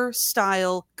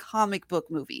horror-style comic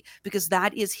book movie, because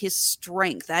that is his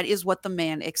strength. That is what the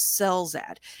man excels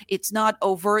at. It's not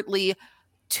overtly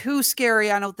too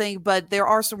scary, I don't think, but there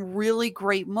are some really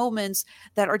great moments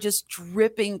that are just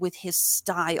dripping with his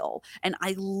style, and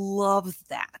I love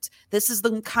that. This is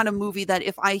the kind of movie that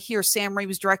if I hear Sam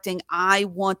Raimi's directing, I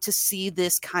want to see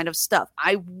this kind of stuff.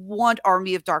 I want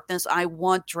Army of Darkness. I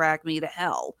want Drag Me to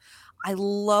Hell. I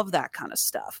love that kind of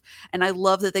stuff, and I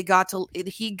love that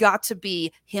he got to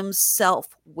be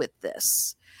himself with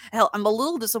this. Hell, I'm a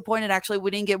little disappointed, actually, we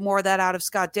didn't get more of that out of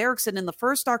Scott Derrickson in the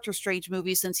first Doctor Strange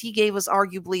movie, since he gave us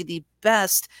arguably the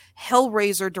best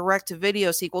Hellraiser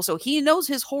direct-to-video sequel, so he knows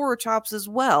his horror chops as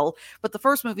well. But the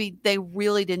first movie, they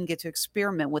really didn't get to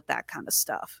experiment with that kind of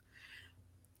stuff.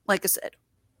 Like I said,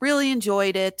 really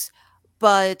enjoyed it,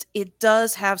 but it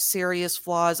does have serious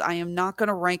flaws. I am not going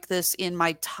to rank this in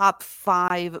my top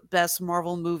 5 best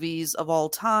Marvel movies of all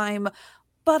time,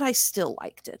 but I still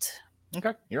liked it.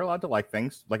 Okay, you're allowed to like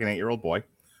things like an 8-year-old boy.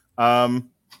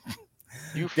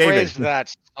 You phrased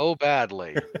that so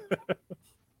badly.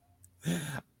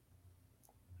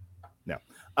 No.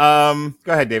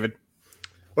 Go ahead, David.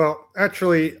 Well,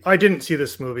 actually, I didn't see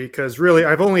this movie because really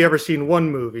I've only ever seen one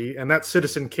movie, and that's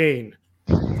Citizen Kane.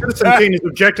 Citizen Kane is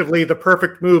objectively the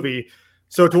perfect movie.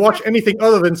 So to watch anything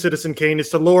other than Citizen Kane is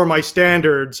to lower my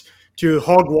standards to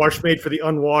hogwash made for the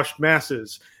unwashed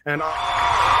masses. And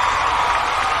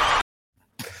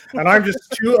I'm just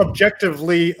too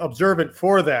objectively observant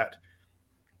for that.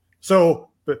 So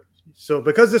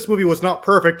because this movie was not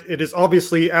perfect, it is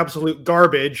obviously absolute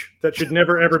garbage that should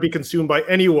never, ever be consumed by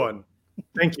anyone.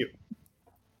 Thank you.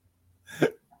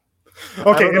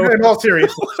 Okay, in all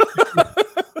seriousness.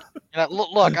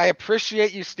 Look, I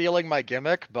appreciate you stealing my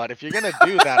gimmick, but if you're going to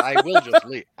do that, I will just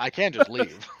leave. I can't just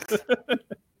leave.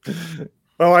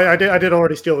 Well, I did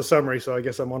already steal the summary, so I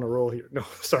guess I'm on a roll here. No,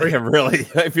 sorry. Yeah, really.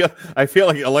 I feel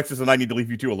like Alexis and I need to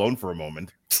leave you two alone for a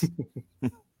moment. I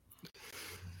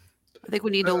think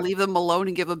we need to leave them alone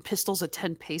and give them pistols at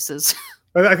 10 paces.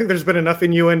 I think there's been enough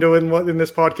innuendo in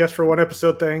this podcast for one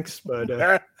episode, thanks. But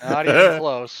not even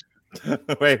close.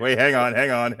 Wait, hang on.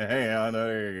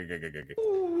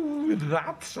 Ooh,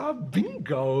 that's a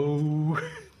bingo.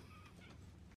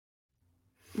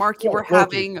 Mark, you were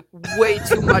having way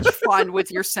too much fun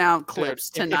with your sound clips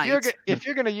tonight. If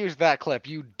you're going to use that clip,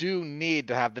 you do need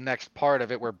to have the next part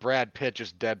of it where Brad Pitt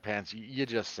just deadpans. You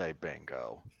just say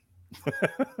bingo.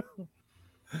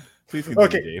 Please continue,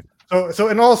 okay. Dave. So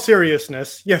in all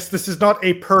seriousness, yes, this is not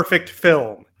a perfect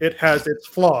film. It has its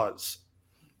flaws,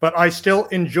 but I still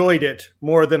enjoyed it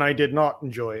more than I did not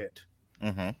enjoy it.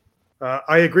 Mm-hmm.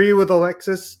 I agree with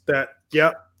Alexis that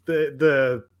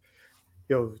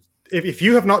if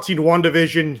you have not seen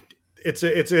WandaVision,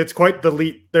 it's quite the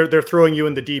leap. They're throwing you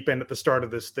in the deep end at the start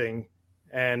of this thing,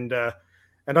 and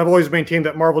I've always maintained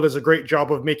that Marvel does a great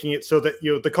job of making it so that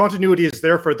the continuity is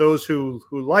there for those who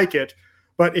like it,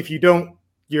 but if you don't,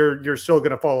 you're still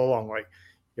going to follow along. Like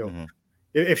Mm-hmm.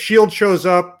 If SHIELD shows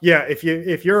up, yeah, if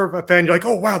you're a fan, you're like,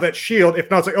 oh wow, that's SHIELD.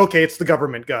 If not, it's like, okay, it's the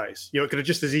government guys. It could have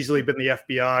just as easily been the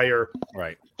FBI or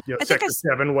right. Sector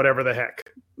 7, whatever the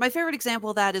heck. My favorite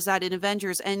example of that is that in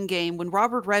Avengers Endgame, when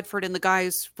Robert Redford and the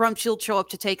guys from SHIELD show up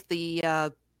to take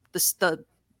the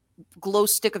glow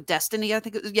stick of destiny, I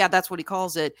think, that's what he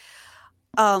calls it.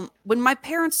 When my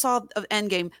parents saw of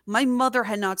Endgame, my mother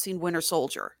had not seen Winter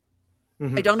Soldier.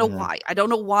 Mhm. I don't know why. I don't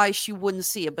know why she wouldn't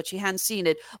see it, but she hadn't seen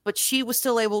it. But she was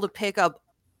still able to pick up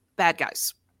bad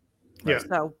guys. Yeah.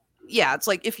 So, yeah, it's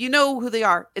like if you know who they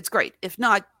are, it's great. If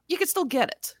not, you can still get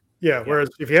it. Yeah, whereas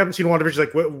if you haven't seen WandaVision,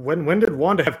 like when did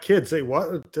Wanda have kids? Say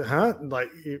what? Huh? Like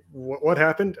what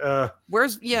happened?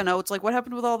 Where's it's like what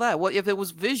happened with all that? What if it was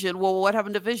Vision? Well, what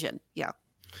happened to Vision? Yeah.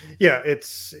 Yeah,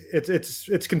 it's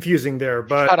confusing there,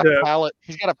 but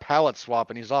he's got a palette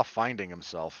swap and he's off finding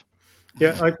himself.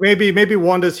 Yeah, like maybe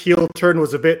Wanda's heel turn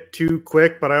was a bit too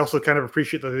quick, but I also kind of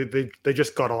appreciate that they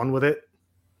just got on with it.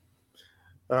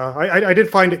 I did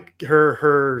find it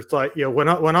her like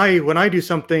when I do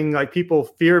something, like people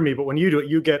fear me, but when you do it,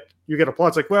 you get applause.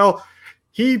 It's like, well,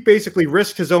 he basically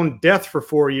risked his own death for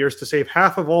 4 years to save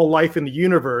half of all life in the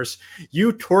universe.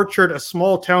 You tortured a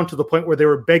small town to the point where they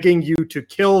were begging you to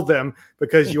kill them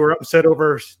because you were upset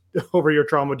over your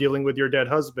trauma dealing with your dead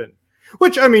husband.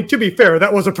 Which, I mean, to be fair,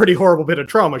 that was a pretty horrible bit of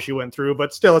trauma she went through.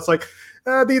 But still, it's like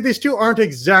these two aren't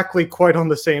exactly quite on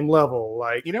the same level.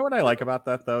 Like, you know what I like about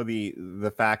that, though?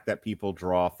 The fact that people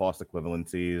draw false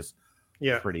equivalencies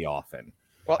pretty often.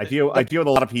 Well, I deal with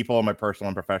a lot of people in my personal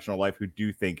and professional life who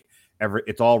do think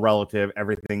it's all relative.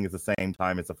 Everything is the same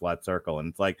time. It's a flat circle. And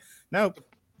it's like, no,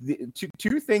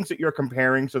 two things that you're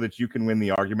comparing so that you can win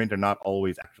the argument are not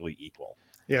always actually equal.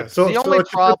 Yeah, so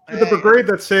the brigade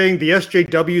that's saying the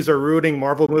SJWs are ruining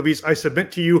Marvel movies, I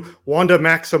submit to you Wanda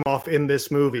Maximoff in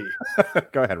this movie.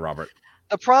 Go ahead, Robert.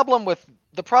 The problem with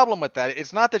that,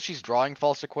 it's not that she's drawing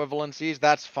false equivalencies.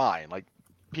 That's fine. Like,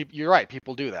 you're right.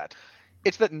 People do that.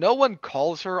 It's that no one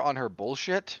calls her on her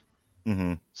bullshit.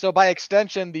 Mm-hmm. So by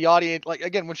extension, the audience, like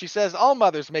again, when she says all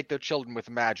mothers make their children with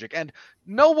magic, and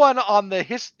no one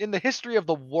in the history of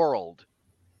the world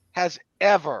has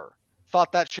ever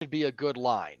thought that should be a good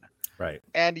line. Right.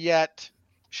 And yet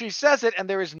she says it and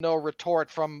there is no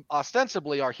retort from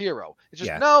ostensibly our hero. It's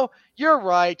just, no, you're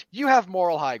right. You have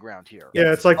moral high ground here.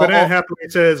 Yeah, it's like when Anne Hathaway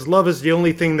says, love is the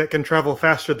only thing that can travel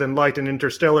faster than light in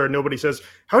Interstellar, and nobody says,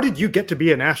 how did you get to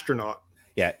be an astronaut?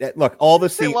 Yeah, look, all the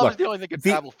scenes. Love is the only thing that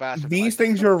can travel faster. These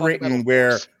things are written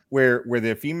where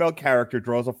the female character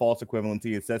draws a false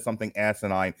equivalency, it says something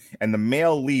asinine, and the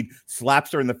male lead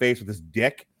slaps her in the face with his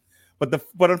dick.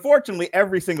 But unfortunately,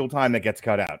 every single time that gets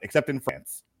cut out, except in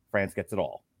France. France gets it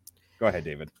all. Go ahead,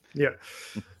 David. Yeah.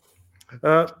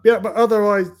 But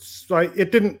otherwise, like,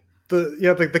 it didn't.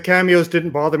 The cameos didn't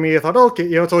bother me. I thought, okay,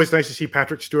 it's always nice to see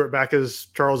Patrick Stewart back as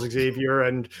Charles Xavier,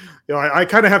 and I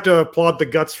kind of have to applaud the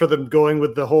guts for them going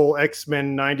with the whole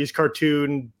X-Men '90s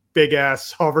cartoon big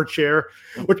ass hover chair,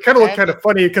 which kind of looked kind of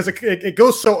funny because it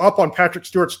goes so up on Patrick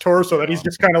Stewart's torso that he's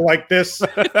just kind of like this,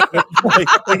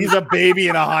 like he's a baby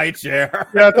in a high chair.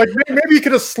 Yeah, it's like maybe you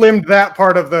could have slimmed that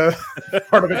part of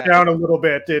it down a little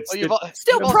bit.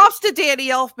 Still props to Danny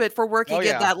Elfman for working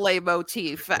in that lay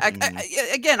motif.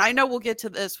 Again, I know we'll get to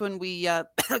this when we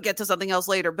get to something else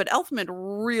later, but Elfman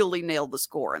really nailed the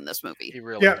score in this movie. He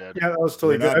really did. Yeah, that was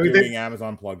totally good. Not doing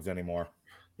Amazon plugs anymore.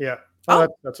 Yeah,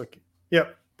 that's okay. Yeah.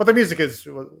 But the music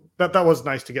that was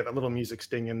nice to get that little music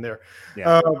sting in there.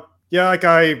 Yeah. Like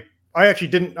I actually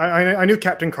didn't. I knew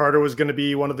Captain Carter was going to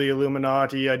be one of the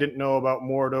Illuminati. I didn't know about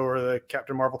Mordo or the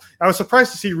Captain Marvel. I was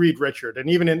surprised to see Reed Richard, and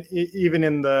even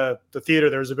in the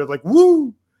theater, there was a bit like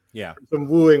woo. Yeah. Some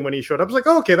wooing when he showed up. I was like,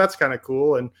 oh, okay, that's kind of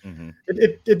cool. And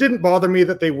it didn't bother me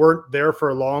that they weren't there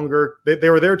for longer.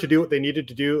 They were there to do what they needed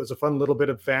to do. It was a fun little bit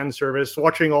of fan service.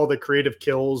 Watching all the creative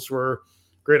kills were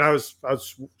great. I was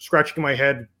scratching my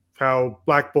head how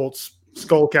Black Bolt's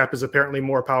skull cap is apparently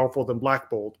more powerful than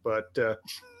Black Bolt, but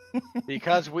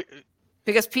because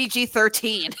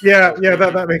PG-13. Yeah,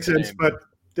 that makes sense. But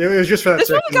it was just for that. This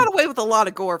movie got away with a lot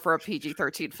of gore for a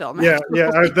PG-13 film. Yeah.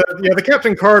 The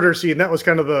Captain Carter scene, that was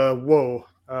kind of the whoa.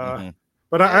 But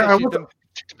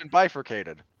she's been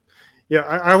bifurcated. Yeah,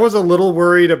 I was a little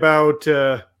worried about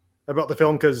the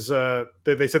film because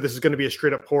they said this is going to be a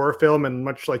straight up horror film, and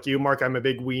much like you, Mark, I'm a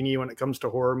big weenie when it comes to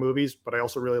horror movies, but I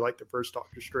also really like the first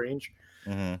Doctor Strange.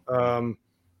 But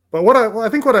what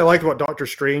I liked about Doctor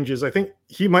Strange is I think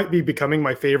he might be becoming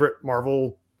my favorite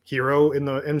Marvel hero in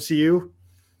the MCU,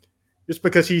 just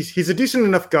because he's a decent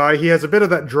enough guy. He has a bit of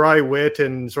that dry wit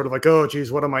and sort of like, oh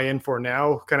geez, what am I in for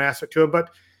now kind of aspect to him, but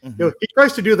he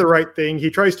tries to do the right thing. He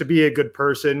tries to be a good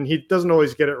person. He doesn't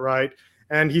always get it right.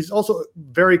 And he's also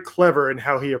very clever in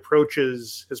how he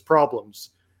approaches his problems.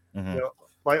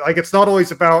 Like it's not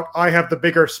always about, I have the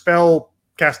bigger spell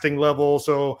casting level,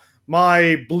 so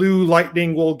my blue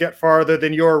lightning will get farther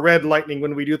than your red lightning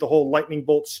when we do the whole lightning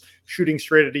bolts shooting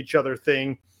straight at each other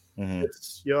thing.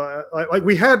 It's, like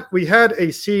we had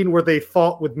a scene where they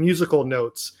fought with musical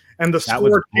notes, and the That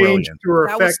was score changed brilliant. to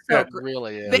That was reflect so that. It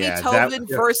really is. Yeah, Beethoven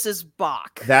versus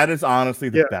Bach. That is honestly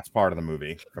the Yeah. best part of the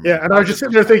movie. For me. Yeah, and I was just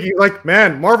sitting there thinking, like,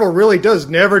 man, Marvel really does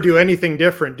never do anything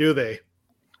different, do they?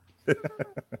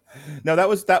 No, that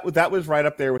was right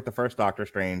up there with the first Doctor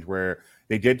Strange, where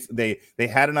they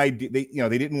had an idea.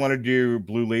 They didn't want to do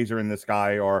blue laser in the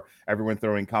sky or everyone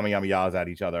throwing kamehamehas at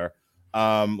each other,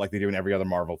 like they do in every other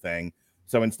Marvel thing.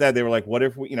 So instead, they were like, what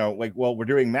if we, we're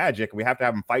doing magic, we have to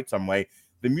have them fight some way.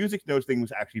 The music notes thing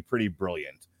was actually pretty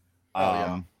brilliant.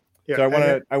 Yeah,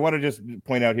 So I want to just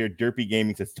point out here, Derpy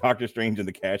Gaming says Doctor Strange and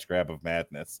the cash grab of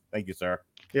madness. Thank you, sir.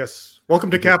 Yes.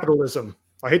 Welcome to capitalism.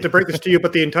 I hate to break this to you,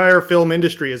 but the entire film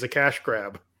industry is a cash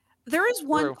grab. There is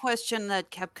one question that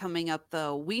kept coming up,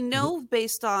 though. We know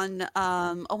based on,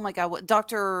 oh my God, what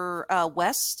Dr.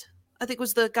 West, I think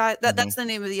was the guy, that's the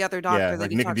name of the other doctor. Yeah, that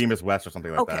like he Nicodemus West or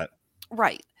something like that.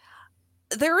 Right.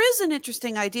 There is an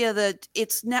interesting idea that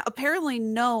it's now apparently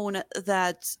known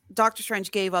that Doctor Strange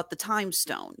gave up the Time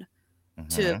Stone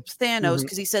to Thanos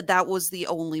because he said that was the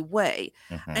only way.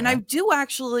 And I do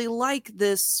actually like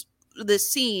this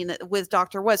scene with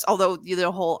Dr. West, although the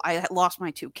whole I lost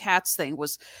my 2 cats thing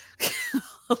was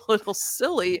a little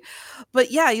silly.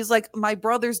 But yeah, he's like, my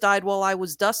brothers died while I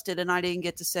was dusted and I didn't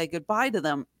get to say goodbye to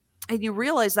them. And you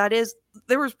realize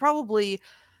there was probably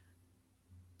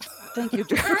thank you.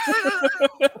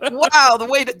 Wow, the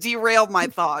way to derail my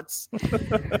thoughts.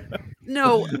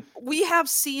 No, we have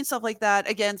seen stuff like that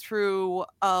again through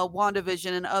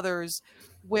WandaVision and others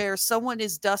where someone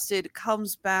is dusted,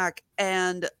 comes back,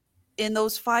 and in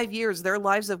those 5 years, their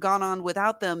lives have gone on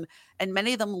without them, and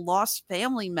many of them lost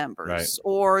family members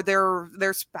or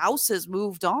their spouses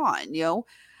moved on,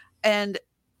 and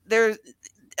there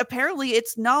apparently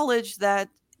it's knowledge that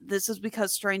this is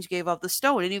because Strange gave up the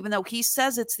stone. And even though he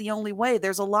says it's the only way,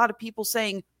 there's a lot of people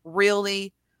saying,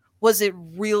 really? Was it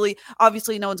really?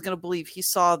 Obviously, no one's going to believe he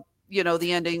saw,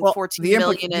 the ending, 14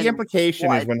 million. The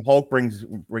implication is when Hulk brings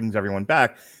everyone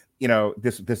back,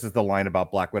 this is the line about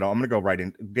Black Widow. I'm going to go right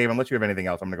in. Dave, unless you have anything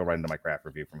else, I'm going to go right into my craft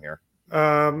review from here.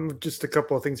 Just a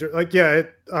couple of things here.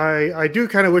 I do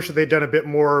kind of wish that they'd done a bit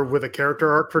more with a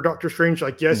character arc for Doctor Strange.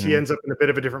 Like, yes, he ends up in a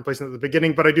bit of a different place than at the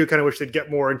beginning, but I do kind of wish they'd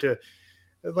get more into.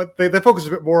 Like they focus a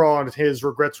bit more on his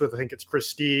regrets with, I think it's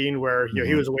Christine, where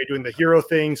he was away doing the hero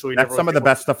thing. So that's some of the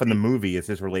best stuff in the movie is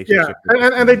his relationship.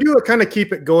 Yeah, and they do kind of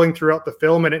keep it going throughout the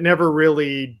film, and it never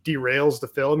really derails the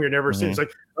film. You're never seeing it's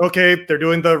like, okay, they're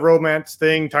doing the romance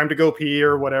thing, time to go pee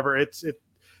or whatever.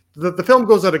 The film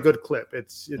goes at a good clip.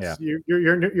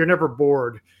 You're never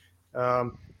bored.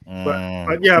 But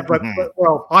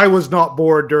I was not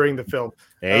bored during the film.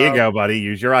 There you go, buddy.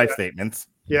 Use your I statements.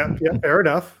 Yeah, fair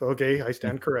enough. Okay, I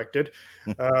stand corrected.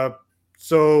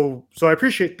 So I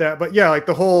appreciate that. But yeah, like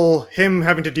the whole him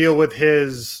having to deal with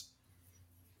his.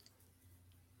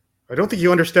 I don't think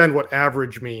you understand what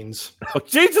average means. Oh,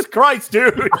 Jesus Christ,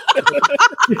 dude! This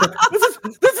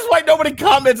is why nobody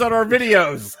comments on our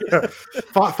videos. Yeah.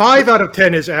 5 out of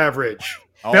 10 is average.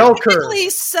 Bell curve. Technically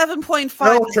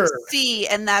 7.5 is C,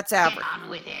 and that's average. Get on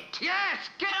with it. Yes,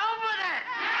 get on with it.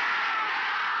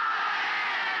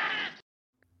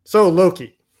 So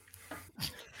Loki.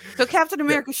 So Captain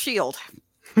America's shield.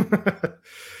 So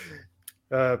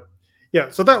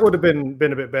that would have been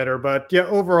a bit better. But yeah,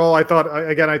 overall, I thought,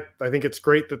 I think it's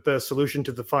great that the solution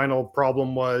to the final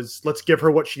problem was let's give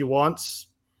her what she wants.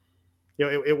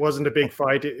 It wasn't a big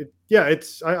fight.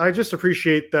 I just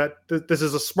appreciate that this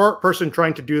is a smart person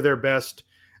trying to do their best.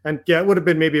 And yeah, it would have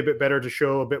been maybe a bit better to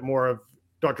show a bit more of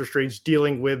Doctor Strange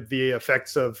dealing with the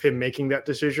effects of him making that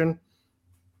decision.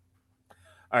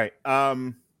 All right.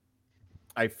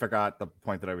 I forgot the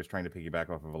point that I was trying to piggyback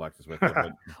off of Alexis with.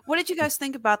 What did you guys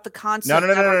think about the concept?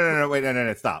 No. Wait,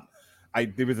 no. Stop.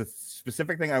 There was a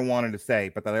specific thing I wanted to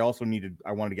say, but that I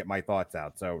wanted to get my thoughts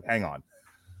out. So hang on.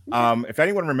 If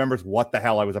anyone remembers what the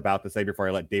hell I was about to say before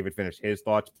I let David finish his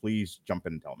thoughts, please jump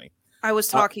in and tell me. I was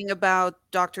talking about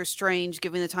Doctor Strange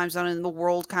giving the time zone in the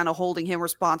world, kind of holding him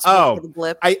responsible for the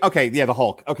blip. The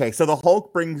Hulk. Okay, so the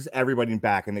Hulk brings everybody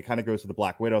back, and it kind of goes to the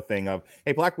Black Widow thing of,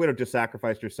 hey, Black Widow just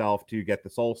sacrificed herself to get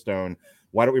the Soul Stone.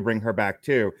 Why don't we bring her back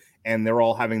too? And they're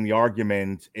all having the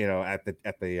argument, at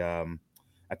the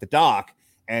dock,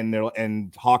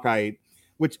 and Hawkeye,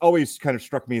 which always kind of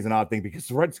struck me as an odd thing because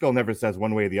Red Skull never says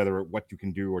one way or the other what you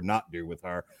can do or not do with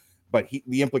her, but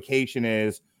the implication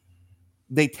is.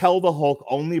 They tell the Hulk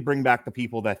only bring back the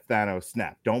people that Thanos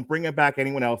snapped. Don't bring back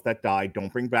anyone else that died.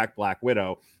 Don't bring back Black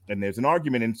Widow. And there's an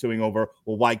argument ensuing over,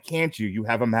 well, why can't you? You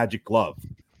have a magic glove.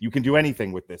 You can do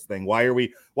anything with this thing. Why are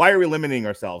we limiting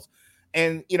ourselves?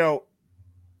 And, the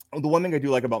one thing I do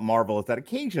like about Marvel is that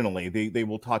occasionally they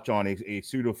will touch on a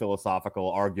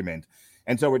pseudo-philosophical argument.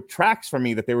 And so it tracks for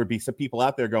me that there would be some people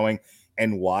out there going,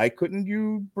 and why couldn't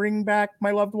you bring back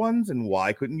my loved ones? And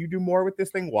why couldn't you do more with this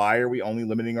thing? Why are we only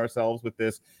limiting ourselves with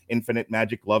this infinite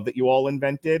magic love that you all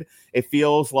invented? It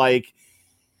feels like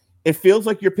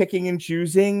you're picking and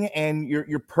choosing, and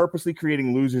you're purposely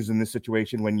creating losers in this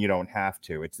situation when you don't have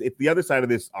to. It's the other side of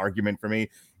this argument for me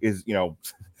is,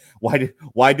 why did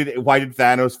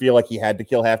Thanos feel like he had to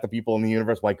kill half the people in the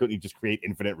universe? Why couldn't he just create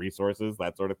infinite resources,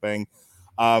 that sort of thing?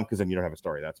 Because then you don't have a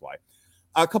story. That's why.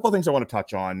 A couple of things I want to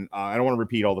touch on. I don't want to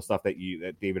repeat all the stuff that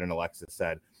David and Alexis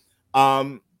said.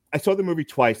 I saw the movie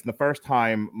twice, and the first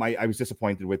time I was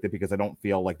disappointed with it because I don't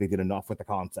feel like they did enough with the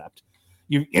concept.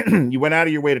 You went out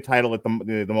of your way to title it the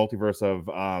multiverse of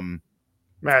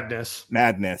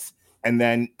madness, and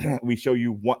then we show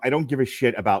you what I don't give a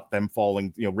shit about them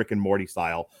falling, Rick and Morty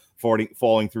style,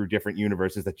 falling through different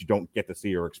universes that you don't get to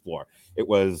see or explore. It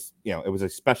was a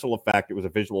special effect. It was a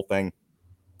visual thing.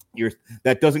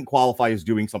 That doesn't qualify as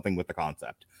doing something with the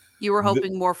concept. You were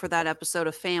hoping more for that episode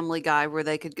of Family Guy where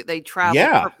they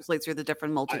travel purposely through the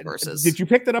different multiverses. Did you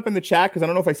pick that up in the chat? Because I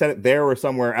don't know if I said it there or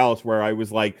somewhere else where I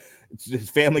was like,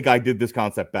 Family Guy did this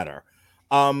concept better.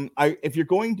 If you're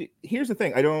going to, here's the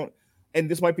thing, and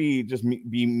this might be just me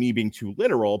being too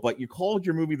literal, but you called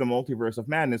your movie The Multiverse of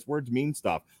Madness. Words mean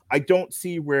stuff. I don't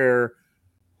see where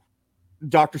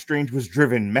Doctor Strange was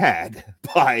driven mad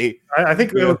by. I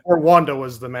think it was where Wanda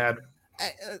was the mad.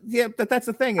 Yeah, but that's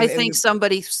the thing. I think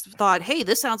somebody thought, hey,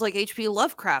 this sounds like H.P.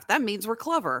 Lovecraft. That means we're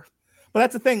clever. But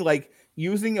that's the thing, like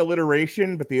using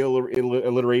alliteration, but the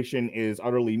alliteration is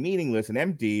utterly meaningless and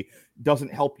empty,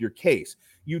 doesn't help your case.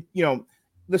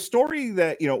 The story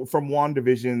that, from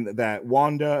WandaVision, that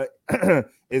Wanda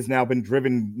has now been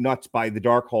driven nuts by the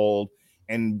Darkhold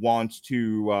and wants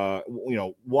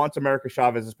America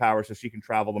Chavez's power so she can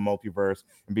travel the multiverse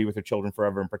and be with her children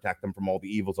forever and protect them from all the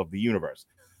evils of the universe.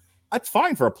 That's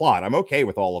fine for a plot. I'm okay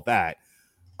with all of that.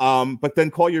 But then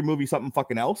call your movie something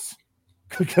fucking else.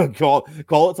 call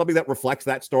it something that reflects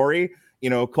that story.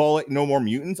 Call it No More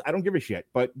Mutants. I don't give a shit.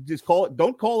 But just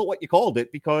don't call it what you called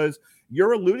it, because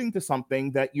you're alluding to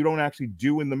something that you don't actually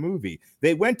do in the movie.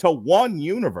 They went to one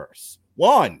universe.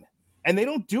 And they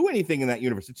don't do anything in that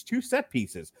universe. It's two set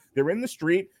pieces. They're in the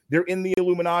street. They're in the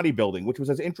Illuminati building, which was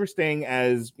as interesting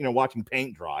as, watching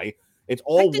paint dry. It's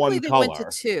all one color. Went to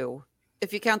two,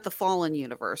 if you count the Fallen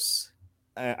universe.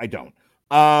 I don't.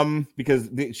 Because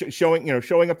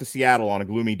showing up to Seattle on a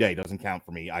gloomy day doesn't count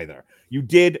for me either. You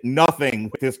did nothing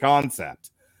with this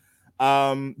concept.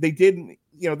 They did,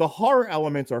 the horror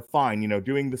elements are fine.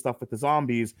 Doing the stuff with the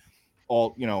zombies,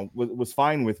 all was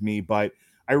fine with me, but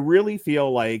I really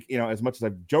feel like, as much as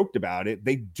I've joked about it,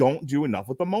 they don't do enough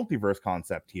with the multiverse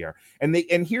concept here. And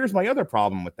here's my other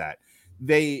problem with that.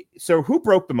 So who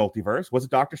broke the multiverse? Was it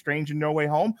Doctor Strange in No Way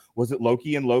Home? Was it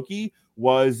Loki and Loki?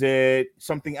 Was it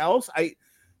something else?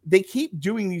 They keep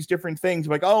doing these different things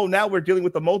like, oh, now we're dealing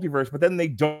with the multiverse, but then they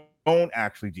don't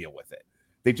actually deal with it.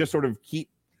 They just sort of keep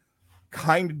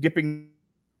kind of dipping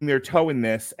their toe in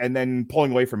this and then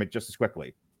pulling away from it just as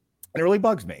quickly. And it really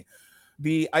bugs me.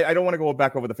 I don't want to go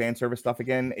back over the fan service stuff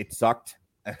again. It sucked.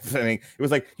 I mean, it was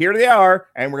like, here they are,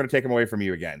 and we're going to take them away from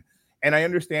you again. And I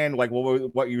understand, like,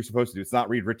 what you're supposed to do. It's not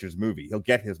Reed Richards' movie. He'll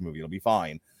get his movie. It'll be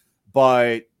fine.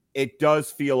 But it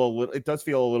does feel a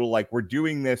little like we're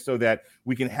doing this so that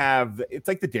we can have. It's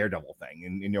like the Daredevil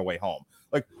thing in No Way Home.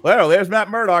 Like, well, there's Matt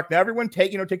Murdock. Now everyone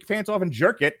take your pants off and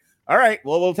jerk it. All right.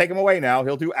 Well, we'll take him away now.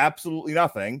 He'll do absolutely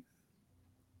nothing.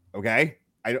 Okay.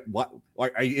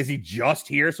 Is he just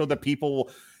here so that people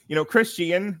will, Chris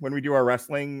Sheehan, when we do our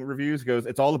wrestling reviews, goes,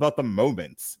 it's all about the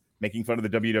moments, making fun of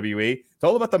the WWE. It's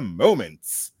all about the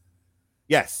moments.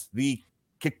 Yes, the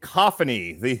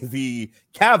cacophony, the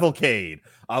cavalcade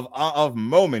of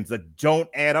moments that don't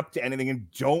add up to anything and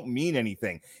don't mean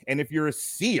anything. And if you're a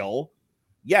seal,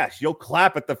 yes, you'll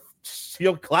clap at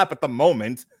the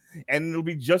moment, and it'll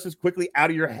be just as quickly out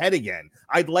of your head again.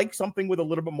 I'd like something with a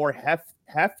little bit more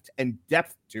heft and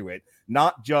depth to it,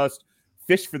 not just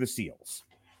fish for the seals.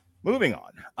 Moving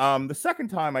on. The second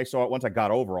time I saw it, once I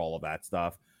got over all of that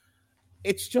stuff,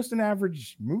 it's just an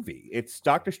average movie. It's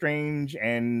Doctor Strange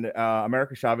and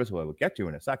America Chavez, who I will get to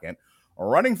in a second,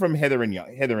 running from hither and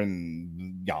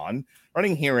yon,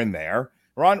 running here and there.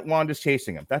 Wanda's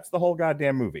chasing him. That's the whole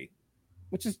goddamn movie,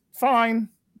 which is fine.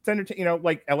 It's entertaining.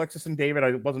 Like Alexis and David,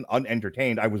 I wasn't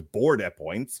unentertained. I was bored at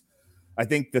points. I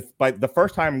think by the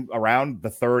first time around,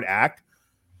 the third act,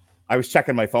 I was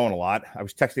checking my phone a lot. I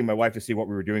was texting my wife to see what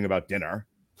we were doing about dinner,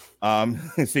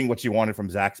 seeing what she wanted from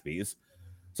Zaxby's.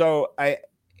 So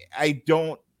I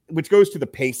don't, which goes to the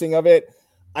pacing of it.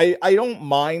 I don't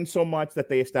mind so much that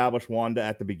they established Wanda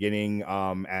at the beginning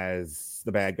as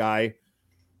the bad guy.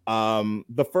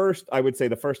 I would say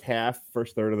the first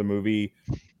third of the movie,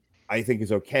 I think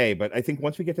is okay. But I think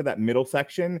once we get to that middle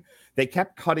section, they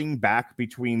kept cutting back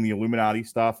between the Illuminati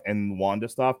stuff and Wanda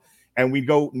stuff, and we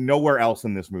go nowhere else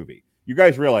in this movie. You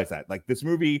guys realize that? Like, this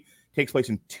movie takes place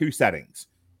in two settings: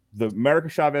 the America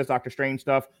Chavez, Doctor Strange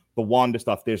stuff, the Wanda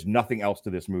stuff. There's nothing else to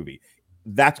this movie.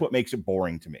 That's what makes it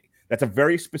boring to me. That's a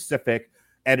very specific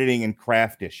editing and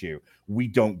craft issue. We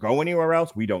don't go anywhere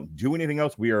else. We don't do anything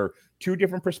else. We are two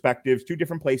different perspectives, two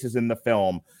different places in the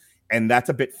film. And that's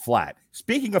a bit flat.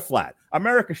 Speaking of flat,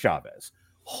 America Chavez.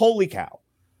 Holy cow.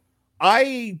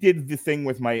 I did the thing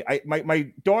with my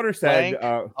daughter said...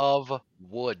 of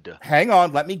wood. Hang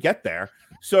on, let me get there.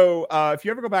 So if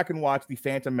you ever go back and watch the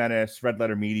Phantom Menace Red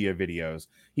Letter Media videos,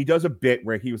 he does a bit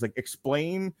where he was like,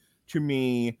 explain to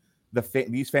me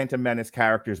these Phantom Menace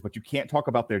characters, but you can't talk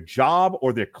about their job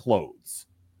or their clothes.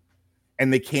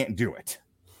 And they can't do it.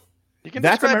 You can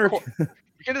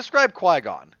describe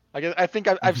Qui-Gon. I think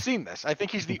I've seen this. I think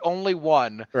he's the only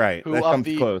one right who of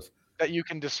the close that you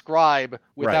can describe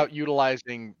without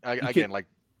utilizing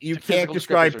you can't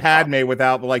describe Padme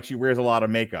without like she wears a lot of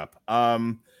makeup.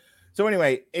 So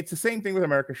anyway, it's the same thing with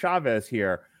America Chavez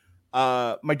here.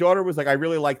 My daughter was like, I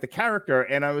really like the character,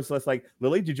 and I was just like,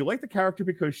 Lily, did you like the character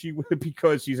because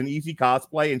she's an easy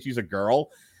cosplay and she's a girl?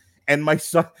 And my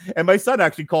son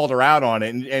actually called her out on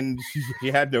it, and she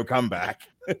had no comeback.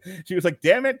 She was like,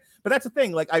 damn it. But that's the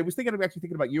thing. Like, I was thinking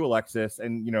about you, Alexis,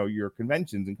 and your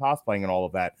conventions and cosplaying and all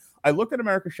of that. I looked at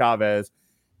America Chavez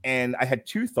and I had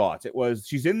two thoughts. It was,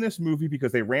 she's in this movie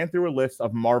because they ran through a list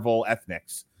of Marvel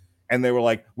ethnics, and they were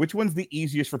like, which one's the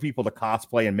easiest for people to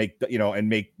cosplay and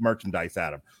make merchandise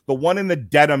out of? The one in the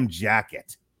denim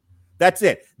jacket. That's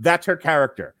it. That's her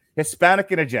character.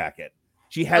 Hispanic in a jacket.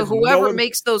 She has whoever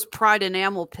makes those Pride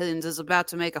enamel pins is about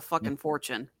to make a fucking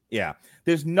fortune. Yeah.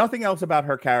 There's nothing else about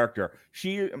her character.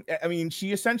 She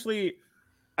essentially,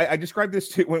 I described this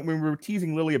to when we were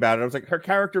teasing Lily about it. I was like, her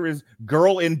character is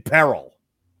girl in peril.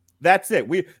 That's it.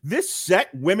 This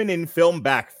set women in film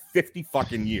back 50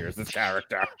 fucking years, this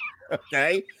character.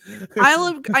 Okay.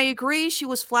 I agree. She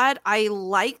was flat. I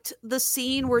liked the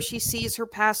scene where she sees her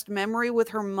past memory with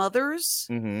her mother's.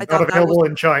 Mm-hmm. Not available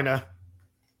in China.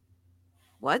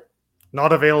 What?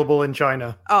 Not available in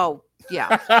China. Oh,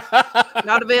 yeah.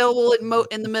 Not available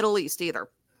in the Middle East either.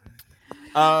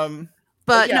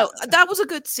 But yeah. No, that was a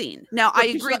good scene. Now, I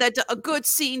agree that a good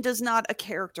scene does not a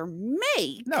character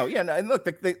make. No, yeah. No, and look,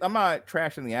 I'm not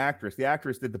trashing the actress. The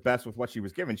actress did the best with what she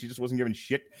was given. She just wasn't given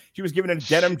shit. She was given a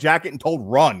denim jacket and told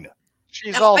run.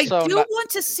 She's also I do want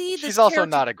to see this. She's also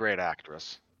not a great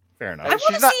actress. Fair enough. I want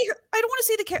to see her. I don't want to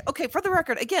see the character. Okay, for the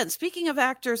record, again, speaking of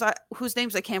actors whose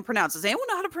names I can't pronounce, does anyone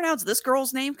know how to pronounce this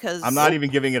girl's name? Because I'm not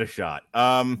even giving it a shot.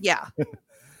 Yeah.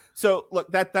 So look,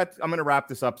 I'm going to wrap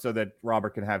this up so that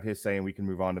Robert can have his say and we can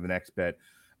move on to the next bit.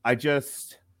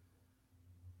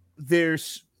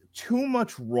 There's too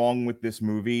much wrong with this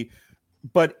movie,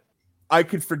 but I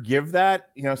could forgive that.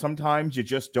 Sometimes you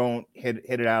just don't hit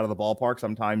it out of the ballpark.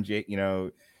 Sometimes you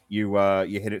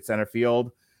hit it center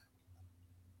field.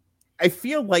 I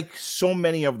feel like so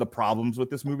many of the problems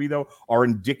with this movie, though, are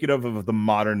indicative of the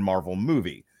modern Marvel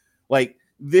movie. Like,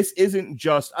 this isn't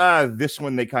just, this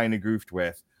one they kind of goofed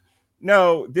with.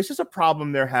 No, this is a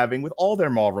problem they're having with all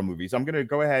their Marvel movies. I'm going to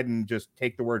go ahead and just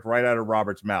take the words right out of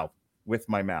Robert's mouth with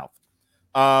my mouth.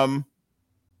 No,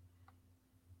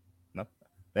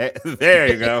 there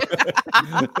you go.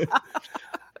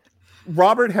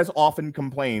 Robert has often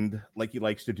complained, like he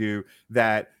likes to do,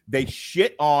 that they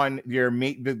shit on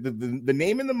the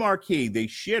name in the marquee. They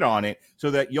shit on it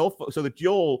so that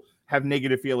you'll have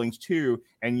negative feelings too,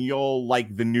 and you'll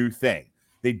like the new thing.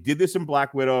 They did this in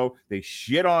Black Widow. They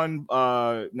shit on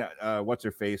what's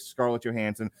her face, Scarlett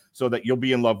Johansson, so that you'll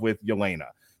be in love with Yelena.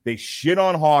 They shit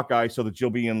on Hawkeye so that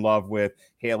you'll be in love with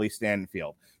Haley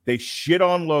Stanfield. They shit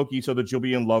on Loki so that you'll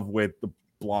be in love with the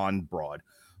blonde broad.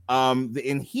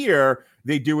 In here,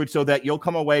 they do it so that you'll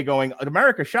come away going,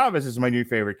 America Chavez is my new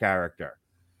favorite character.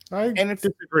 I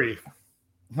disagree.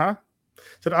 Huh?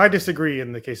 So I disagree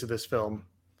in the case of this film.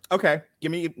 Okay.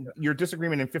 Give me your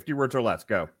disagreement in 50 words or less.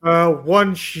 Go.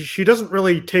 One, she doesn't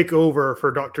really take over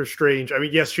for Doctor Strange. I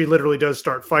mean, yes, she literally does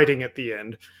start fighting at the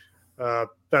end.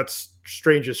 That's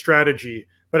Strange's strategy.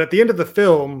 But at the end of the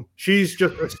film, she's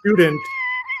just a student.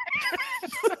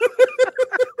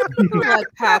 Let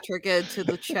Patrick into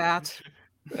the chat.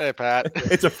 Hey, Pat.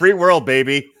 It's a free world,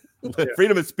 baby. Yeah.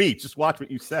 Freedom of speech. Just watch what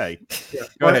you say. Yeah.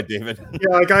 Go ahead, David.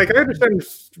 Yeah, like I understand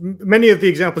many of the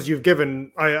examples you've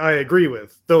given. I agree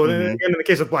with. Though, again, in the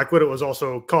case of Black Widow, it was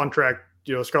also contract.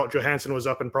 Scarlett Johansson was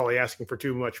up and probably asking for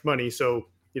too much money. So,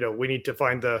 we need to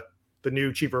find the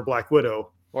new, cheaper Black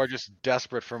Widow. Or just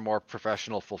desperate for more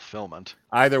professional fulfillment.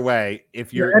 Either way,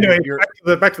 if you're anyway, you're,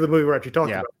 back to the movie we're actually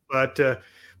talking Yeah. about.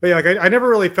 But yeah, like, I never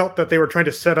really felt that they were trying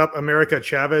to set up America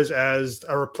Chavez as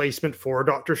a replacement for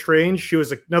Doctor Strange. She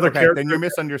was another okay, character then you're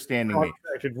misunderstanding me.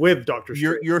 contracted with Doctor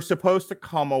Strange. You're supposed to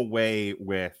come away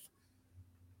with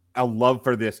a love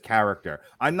for this character.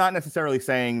 I'm not necessarily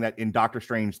saying that in Doctor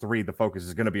Strange 3 the focus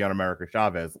is going to be on America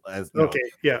Chavez Okay,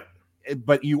 yeah.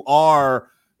 But you are,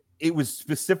 it was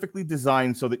specifically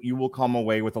designed so that you will come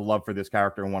away with a love for this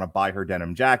character and want to buy her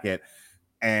denim jacket,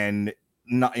 and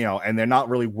not, and they're not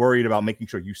really worried about making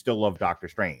sure you still love Doctor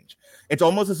Strange. It's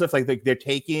almost as if like they're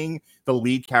taking the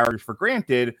lead characters for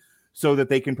granted so that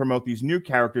they can promote these new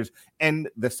characters. And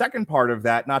the second part of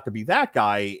that, not to be that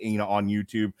guy, on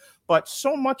YouTube, but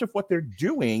so much of what they're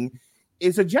doing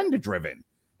is agenda driven.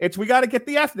 It's, we got to get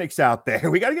the ethnics out there.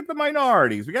 We got to get the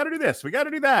minorities. We got to do this. We got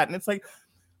to do that. And it's like,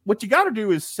 what you got to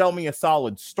do is sell me a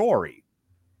solid story,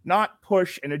 not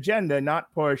push an agenda,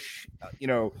 not push,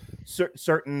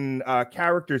 certain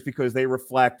characters because they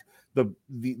reflect the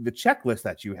checklist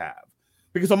that you have.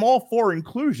 Because I'm all for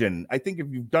inclusion. I think if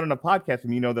you've done enough podcasts,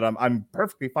 and you know that I'm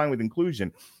perfectly fine with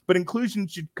inclusion, but inclusion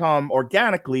should come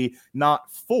organically,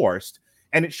 not forced.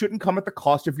 And it shouldn't come at the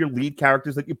cost of your lead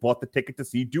characters that you bought the ticket to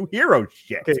see do hero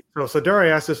shit. Okay, so Dari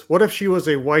asked us, what if she was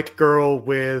a white girl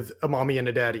with a mommy and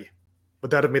a daddy?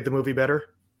 Would that have made the movie better?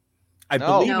 I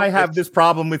believe I have this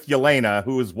problem with Yelena,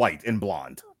 who is white and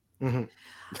blonde. Mm-hmm.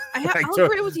 I'll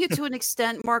agree with you to an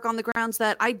extent, Mark, on the grounds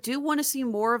that I do want to see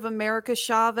more of America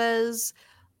Chavez,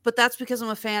 but that's because I'm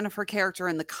a fan of her character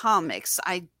in the comics.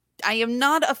 I am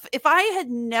not if I had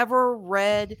never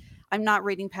read, I'm not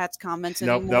reading Pat's comments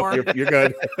anymore. Nope, you're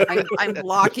good. I'm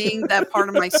blocking that part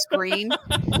of my screen.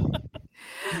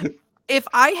 If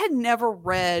I had never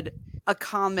read a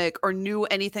comic or knew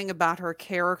anything about her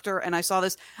character and I saw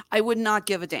this, I would not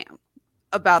give a damn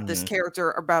about this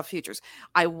character, about futures.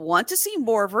 I want to see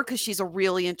more of her because she's a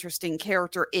really interesting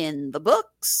character in the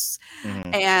books.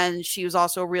 And she was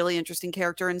also a really interesting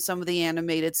character in some of the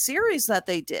animated series that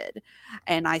they did.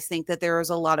 And I think that there is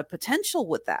a lot of potential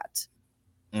with that.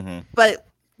 But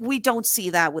we don't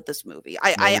see that with this movie.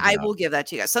 I will give that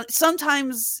to you guys.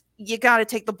 Sometimes you got to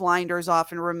take the blinders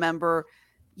off and remember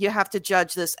you have to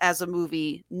judge this as a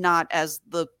movie, not as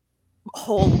the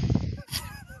whole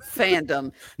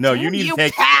fandom. No, Damn you need to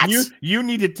take you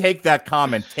need to take that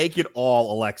comment. Take it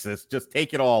all, Alexis. Just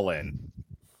take it all in.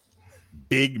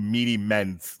 Big meaty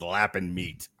men slapping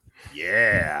meat.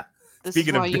 Yeah. This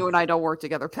is why you and I don't work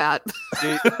together, Pat.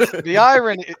 The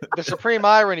irony, the supreme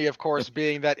irony, of course,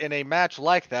 being that in a match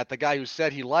like that, the guy who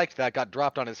said he liked that got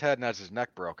dropped on his head and has his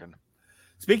neck broken.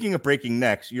 Speaking of breaking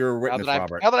necks, you're a witness,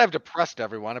 Robert. Now that I've depressed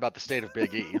everyone about the state of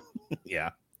Big E. Yeah.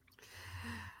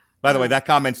 By the way, that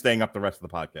comment's staying up the rest of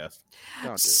the podcast.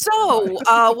 So,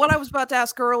 what I was about to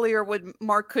ask earlier, when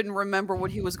Mark couldn't remember what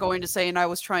he was going to say, and I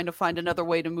was trying to find another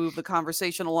way to move the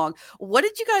conversation along. What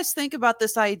did you guys think about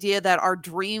this idea that our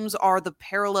dreams are the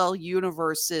parallel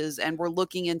universes and we're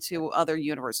looking into other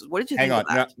universes? What did you think of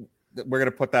that? No, we're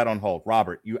going to put that on hold.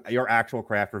 Robert, your actual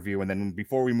craft review, and then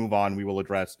before we move on, we will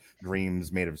address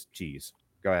dreams made of cheese.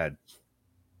 Go ahead.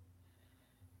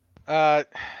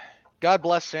 God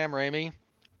bless Sam Raimi.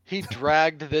 He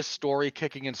dragged this story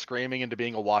kicking and screaming into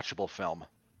being a watchable film.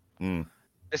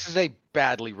 This is a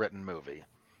badly written movie.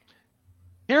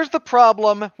 Here's the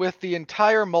problem with the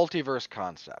entire multiverse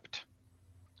concept.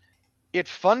 It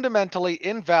fundamentally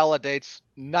invalidates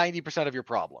 90% of your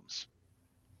problems.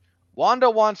 Wanda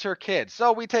wants her kid.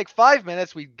 So we take 5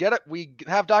 minutes, we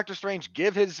have Doctor Strange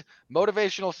give his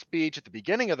motivational speech at the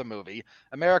beginning of the movie.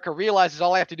 America realizes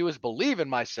all I have to do is believe in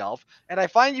myself, and I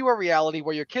find you a reality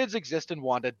where your kids exist and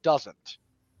Wanda doesn't.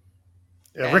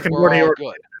 Yeah, Rick and Morty are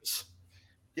good.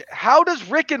 How does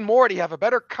Rick and Morty have a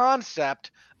better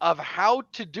concept of how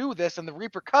to do this and the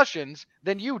repercussions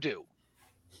than you do?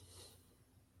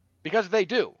 Because they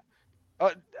do.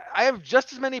 I have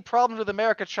just as many problems with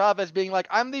America Chavez being like,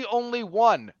 I'm the only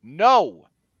one. No,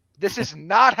 this is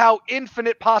not how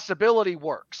infinite possibility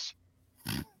works.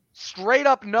 Straight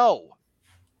up, no.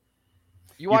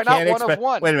 You are not one of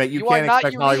one. Wait a minute, you can't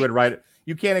expect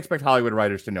Hollywood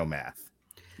writers to know math.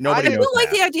 Nobody knows like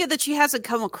the idea that she hasn't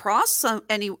come across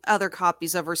any other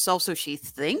copies of herself, so she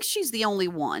thinks she's the only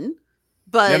one.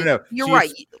 But no. You're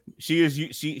right. She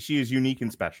is unique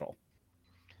and special.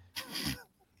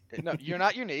 No, you're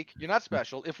not unique. You're not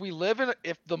special. If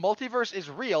the multiverse is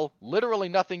real, literally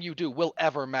nothing you do will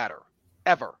ever matter.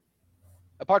 Ever.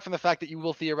 Apart from the fact that you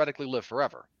will theoretically live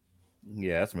forever.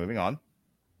 Yes, moving on.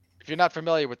 If you're not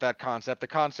familiar with that concept, the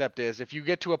concept is if you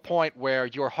get to a point where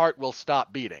your heart will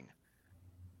stop beating,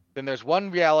 Then there's one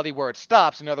reality where it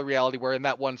stops, another reality where in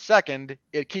that 1 second,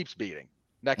 it keeps beating.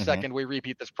 Next second, we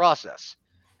repeat this process.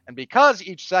 And because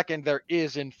each second there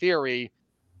is, in theory,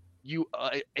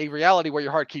 a reality where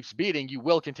your heart keeps beating, you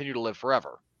will continue to live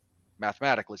forever,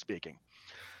 mathematically speaking.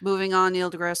 Moving on, Neil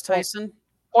deGrasse Tyson.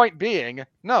 Point being,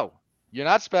 no, you're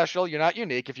not special, you're not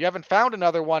unique. If you haven't found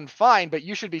another one, fine, but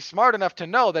you should be smart enough to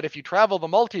know that if you travel the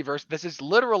multiverse, this is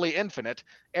literally infinite.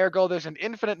 Ergo, there's an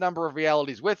infinite number of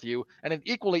realities with you and an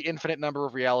equally infinite number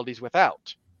of realities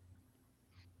without.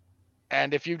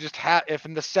 And if you just if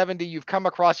in the 70 you've come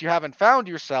across you haven't found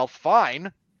yourself,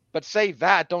 fine. But say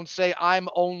that, don't say I'm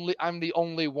the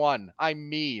only one. I'm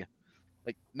me.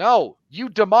 Like, no, you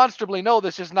demonstrably know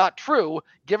this is not true,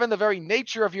 given the very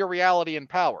nature of your reality and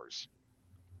powers.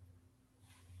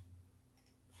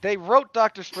 They wrote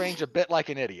Doctor Strange a bit like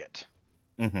an idiot.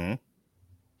 Mm-hmm.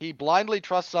 He blindly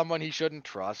trusts someone he shouldn't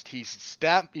trust. He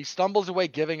stumbles away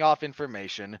giving off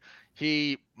information.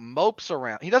 He mopes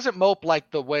around. He doesn't mope like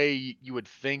the way you would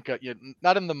think.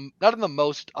 Not in the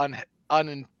most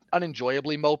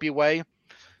unenjoyably mopey way.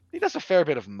 He does a fair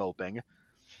bit of moping.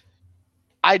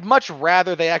 I'd much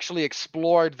rather they actually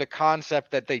explored the concept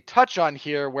that they touch on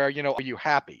here where, are you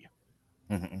happy?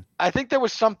 Mm-hmm. I think there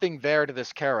was something there to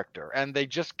this character, and they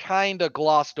just kind of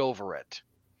glossed over it.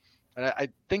 And I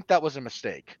think that was a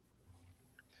mistake.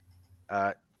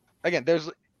 Again,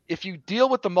 if you deal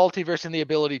with the multiverse and the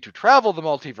ability to travel the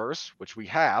multiverse, which we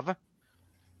have,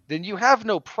 then you have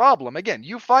no problem. Again,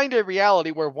 you find a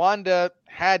reality where Wanda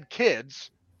had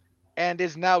kids and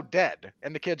is now dead,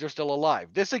 and the kids are still alive.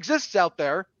 This exists out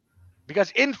there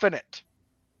because infinite.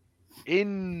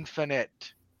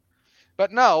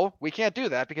 But no, we can't do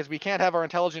that because we can't have our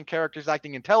intelligent characters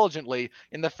acting intelligently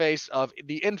in the face of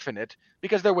the infinite,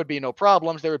 because there would be no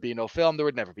problems, there would be no film, there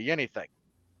would never be anything.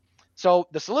 So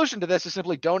the solution to this is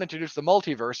simply don't introduce the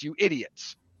multiverse, you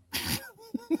idiots.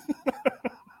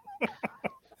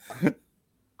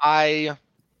 The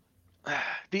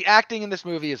acting in this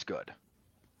movie is good.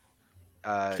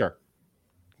 Sure.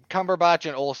 Cumberbatch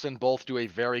and Olsen both do a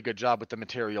very good job with the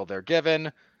material they're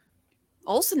given.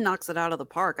 Olsen knocks it out of the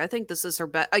park. I think this is her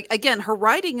best. Again, her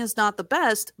writing is not the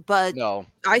best, but no,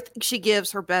 I think she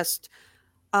gives her best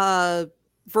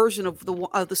version of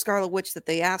the Scarlet Witch that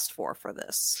they asked for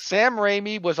this. Sam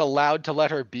Raimi was allowed to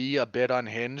let her be a bit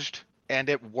unhinged, and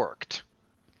it worked.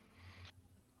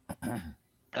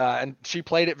 And she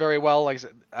played it very well. Like I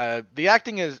said, the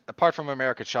acting is, apart from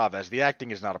America Chavez, the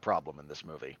acting is not a problem in this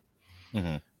movie.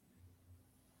 Mm-hmm.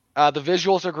 The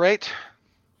visuals are great.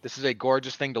 This is a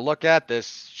gorgeous thing to look at.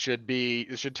 This should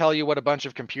tell you what a bunch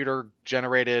of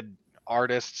computer-generated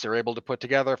artists are able to put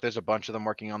together if there's a bunch of them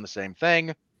working on the same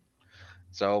thing.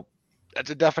 So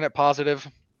that's a definite positive.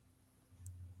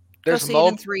 Go see it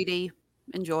in 3D.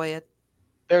 Enjoy it.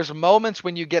 There's moments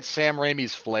when you get Sam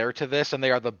Raimi's flair to this, and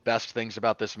they are the best things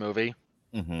about this movie.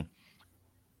 Mm-hmm.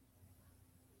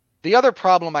 The other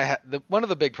problem one of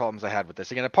the big problems I had with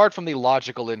this, again, apart from the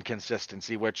logical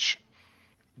inconsistency, which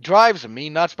drives me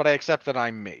nuts, but I accept that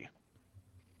I'm me.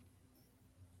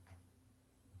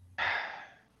 How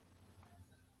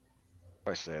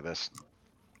do I say this?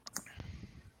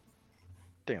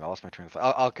 Dang it, I lost my train of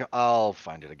thought. I'll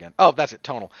find it again. Oh, that's it,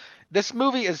 tonal. This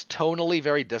movie is tonally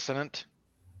very dissonant.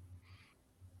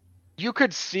 You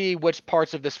could see which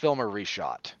parts of this film are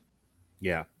reshot.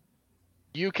 Yeah.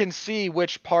 You can see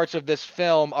which parts of this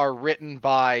film are written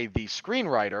by the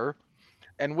screenwriter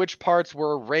and which parts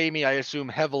were Raimi, I assume,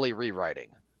 heavily rewriting.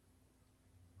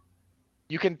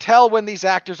 You can tell when these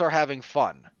actors are having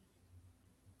fun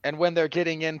and when they're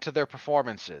getting into their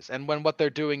performances and when what they're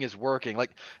doing is working.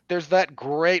 Like, there's that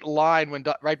great line when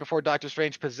right before Doctor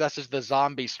Strange possesses the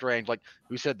zombie Strange, like,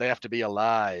 who said they have to be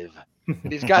alive?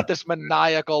 And he's got this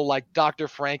maniacal, like, Dr.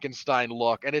 Frankenstein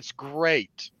look, and it's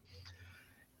great.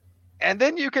 And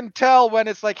then you can tell when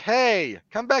it's like, hey,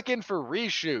 come back in for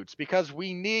reshoots because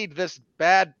we need this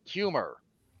bad humor.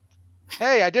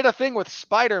 Hey, I did a thing with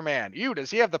Spider-Man. Does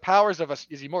he have the powers of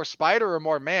is he more spider or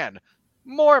more man?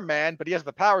 More man, but he has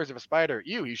the powers of a spider.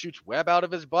 He shoots web out of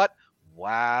his butt.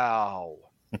 Wow.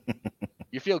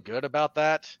 You feel good about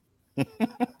that?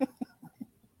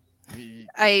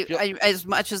 As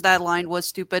much as that line was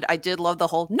stupid, I did love the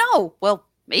whole, no, well,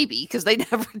 maybe, because they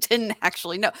didn't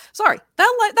actually know. Sorry,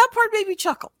 that part made me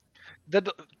chuckle. The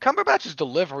Cumberbatch's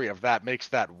delivery of that makes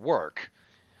that work.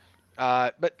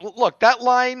 But look, that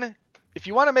line, if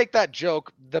you want to make that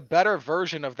joke, the better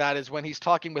version of that is when he's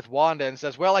talking with Wanda and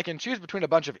says, well, I can choose between a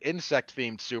bunch of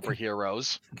insect-themed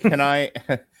superheroes. Can I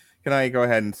go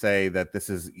ahead and say that this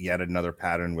is yet another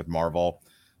pattern with Marvel,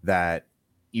 that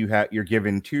you're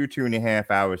given 2.5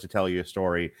 hours to tell you a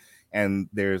story. and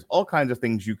there's all kinds of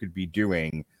things you could be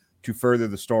doing to further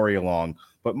the story along.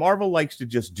 But Marvel likes to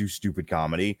just do stupid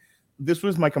comedy. This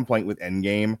was my complaint with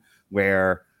Endgame,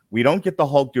 where we don't get the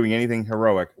Hulk doing anything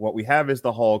heroic. What we have is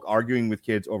the Hulk arguing with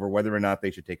kids over whether or not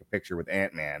they should take a picture with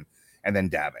Ant-Man and then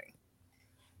dabbing.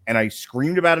 And I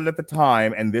screamed about it at the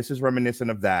time, and this is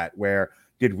reminiscent of that, where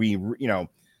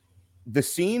the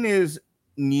scene is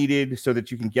needed so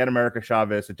that you can get America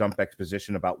Chavez to dump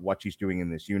exposition about what she's doing in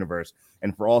this universe,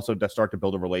 and for also to start to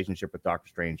build a relationship with Doctor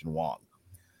Strange and Wong.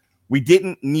 We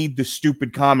didn't need the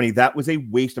stupid comedy. That was a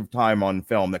waste of time on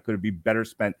film that could be better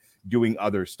spent doing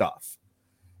other stuff.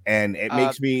 And it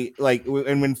makes me like,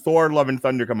 and when Thor Love and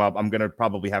Thunder come up, I'm going to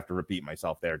probably have to repeat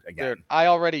myself there again. Dude, I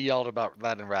already yelled about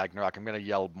that in Ragnarok. I'm going to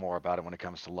yell more about it when it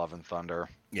comes to Love and Thunder.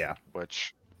 Yeah.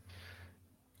 Which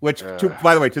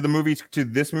by the way, to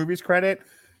this movie's credit,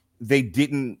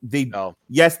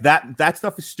 yes, that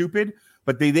stuff is stupid,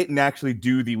 but they didn't actually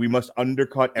do we must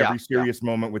undercut every serious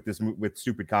moment with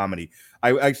stupid comedy.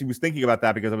 I actually was thinking about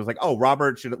that because I was like, oh,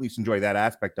 Robert should at least enjoy that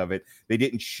aspect of it. They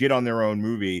didn't shit on their own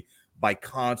movie by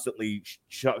constantly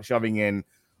shoving in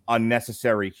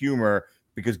unnecessary humor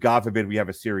because, God forbid, we have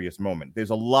a serious moment.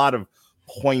 There's a lot of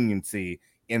poignancy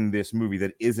in this movie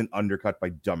that isn't undercut by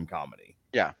dumb comedy.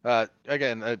 Yeah.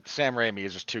 Again, Sam Raimi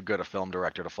is just too good a film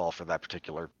director to fall for that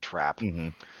particular trap. Mm-hmm.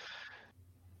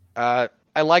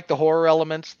 I like the horror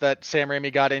elements that Sam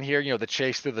Raimi got in here. You know, the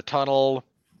chase through the tunnel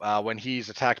when he's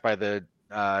attacked by the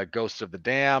ghosts of the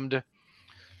damned.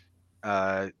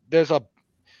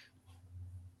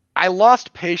 I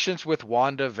lost patience with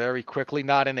Wanda very quickly,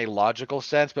 not in a logical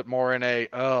sense, but more in a,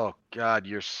 oh God,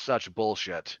 you're such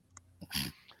bullshit.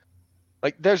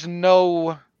 Like there's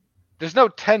no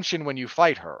tension when you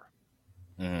fight her.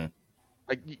 Mm-hmm.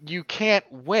 Like you can't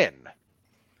win.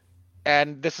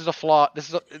 And this is a flaw.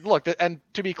 Look, and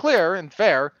to be clear and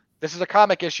fair, this is a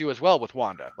comic issue as well with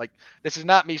Wanda. Like this is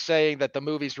not me saying that the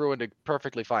movie's ruined a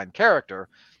perfectly fine character.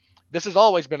 This has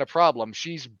always been a problem.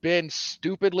 She's been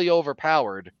stupidly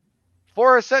overpowered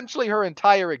for essentially her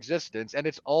entire existence, and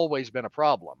it's always been a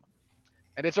problem.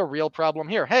 And it's a real problem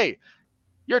here. Hey,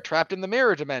 you're trapped in the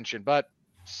mirror dimension, but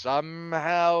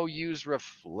somehow use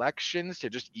reflections to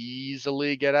just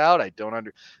easily get out. I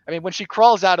mean, when she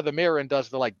crawls out of the mirror and does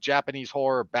the like Japanese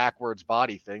horror backwards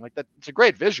body thing, like that, it's a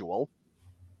great visual.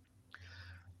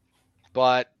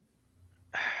 But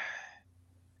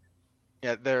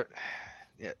yeah,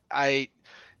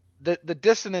 the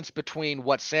dissonance between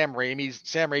what Sam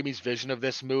Raimi's vision of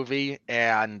this movie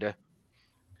and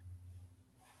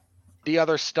the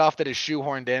other stuff that is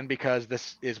shoehorned in because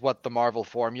this is what the Marvel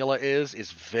formula is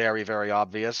very, very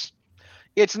obvious.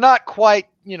 It's not quite,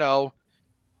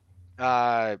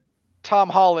 Tom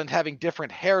Holland having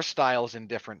different hairstyles in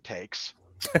different takes,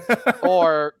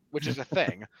 which is a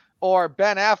thing, or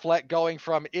Ben Affleck going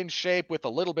from in shape with a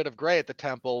little bit of gray at the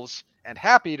temples and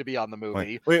happy to be on the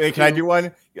movie. Wait, can I do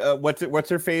one? What's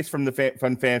her face from the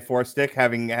Fan Four Stick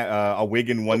having a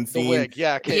wig in one scene? The wig,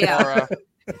 yeah, Kate Mara.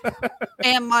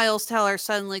 And Miles Teller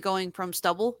suddenly going from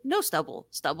stubble, no stubble,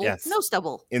 yes. no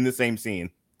stubble. In the same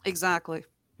scene. Exactly.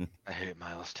 I hate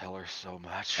Miles Teller so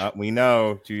much. We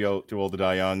know. Too old to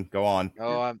die young. Go on.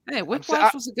 Oh, hey,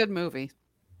 Whiplash was a good movie.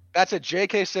 That's a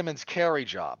J.K. Simmons carry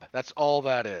job. That's all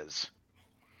that is.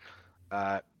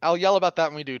 I'll yell about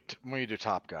that when we do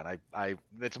Top Gun.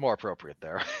 It's more appropriate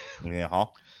there. Yeah. Huh?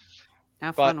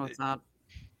 Have fun with that.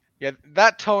 Yeah,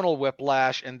 that tonal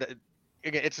whiplash, and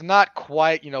again, it's not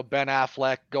quite Ben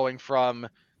Affleck going from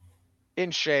in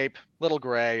shape, little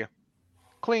gray,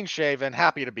 clean shaven,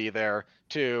 happy to be there,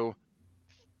 to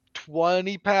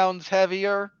 20 pounds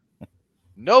heavier,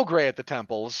 no gray at the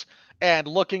temples, and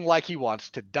looking like he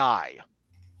wants to die.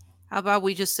 How about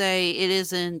we just say it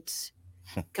isn't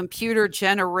computer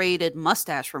generated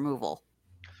mustache removal?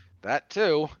 That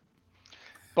too.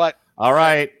 But all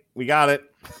right, we got it.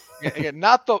 Again,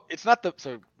 it's not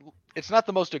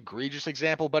the most egregious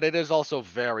example, but it is also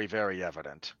very, very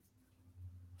evident.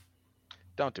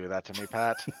 Don't do that to me,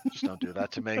 Pat. Just don't do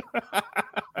that to me.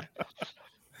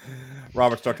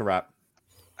 Robert, start to wrap.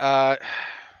 I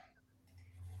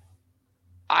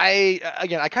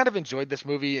kind of enjoyed this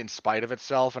movie in spite of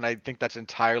itself, and I think that's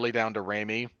entirely down to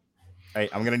Raimi. Hey,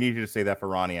 I'm going to need you to say that for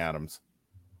Ronnie Adams.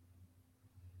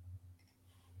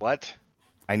 What?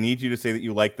 I need you to say that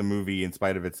you like the movie in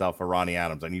spite of itself for Ronnie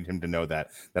Adams. I need him to know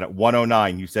that at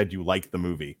 1:09 you said you liked the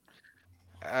movie.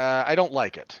 I don't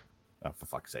like it. Oh, for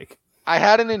fuck's sake. I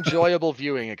had an enjoyable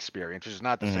viewing experience, which is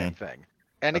not the same thing.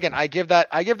 And again, I give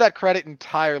that credit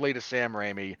entirely to Sam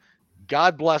Raimi.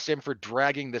 God bless him for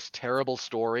dragging this terrible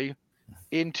story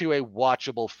into a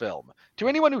watchable film. To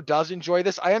anyone who does enjoy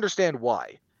this, I understand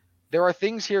why. There are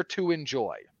things here to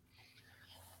enjoy.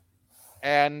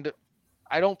 And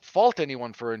I don't fault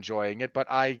anyone for enjoying it, but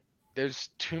there's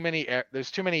too many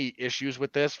issues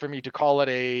with this for me to call it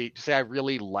to say I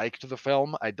really liked the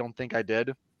film. I don't think I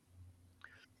did.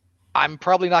 I'm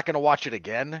probably not going to watch it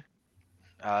again.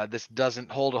 This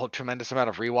doesn't hold a tremendous amount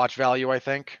of rewatch value, I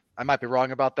think. I might be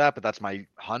wrong about that, but that's my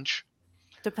hunch.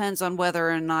 Depends on whether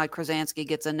or not Krasinski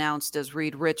gets announced as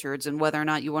Reed Richards and whether or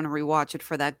not you want to rewatch it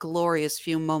for that glorious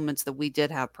few moments that we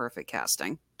did have perfect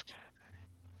casting.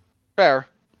 Fair.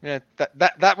 Yeah,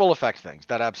 that will affect things.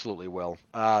 That absolutely will.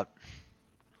 Yeah,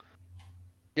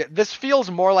 this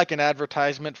feels more like an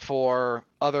advertisement for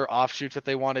other offshoots that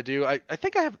they want to do. I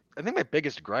think my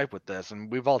biggest gripe with this,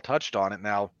 and we've all touched on it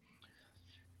now,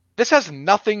 this has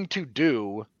nothing to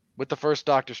do with the first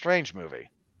Doctor Strange movie.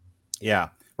 Yeah,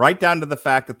 right down to the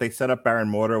fact that they set up Baron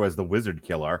Mordo as the wizard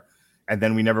killer, and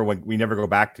then we never go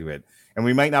back to it. And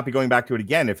we might not be going back to it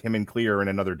again if him and Clea are in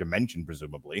another dimension,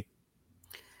 presumably.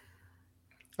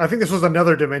 I think this was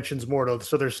another dimension's Mordo,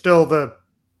 so there's still the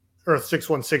Earth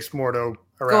 616 Mordo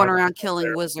going around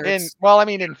killing wizards.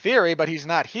 In theory, but he's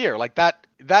not here. Like that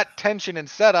tension and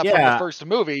setup of the first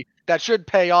movie that should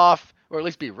pay off or at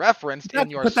least be referenced in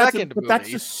your second movie. But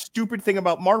that's the stupid thing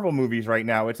about Marvel movies right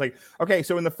now. It's like, okay,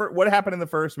 so in the what happened in the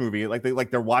first movie? Like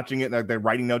they're watching it and they're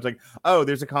writing notes like, oh,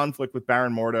 there's a conflict with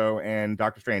Baron Mordo and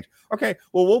Doctor Strange. Okay,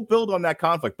 well, we'll build on that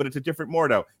conflict, but it's a different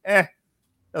Mordo.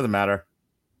 Doesn't matter.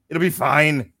 It'll be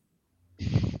fine.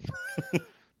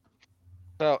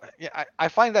 So yeah, I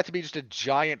find that to be just a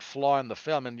giant flaw in the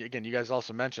film. And again, you guys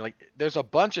also mentioned like there's a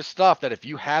bunch of stuff that if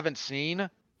you haven't seen,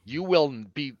 you will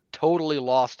be totally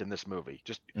lost in this movie.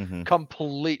 Just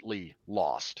completely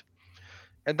lost.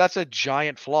 And that's a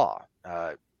giant flaw.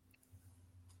 I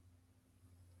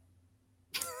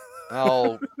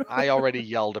already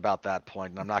yelled about that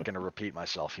point, and I'm not going to repeat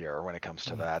myself here when it comes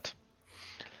to that.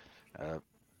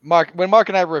 When Mark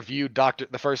and I reviewed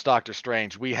the first Doctor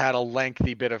Strange, we had a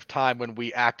lengthy bit of time when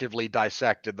we actively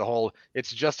dissected the whole,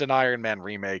 it's just an Iron Man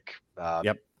remake.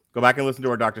 Yep. Go back and listen to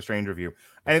our Doctor Strange review.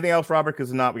 Anything else, Robert? Because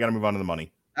if not, we got to move on to the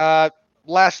money.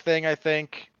 Last thing, I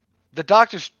think,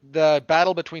 the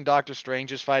battle between Doctor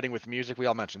Strange's fighting with music, we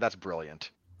all mentioned, that's brilliant.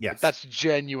 Yes. That's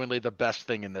genuinely the best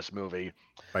thing in this movie.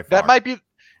 By far. That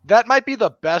might be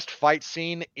the best fight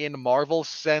scene in Marvel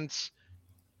since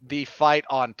the fight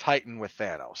on Titan with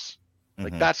Thanos.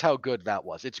 Like that's how good that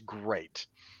was. It's great.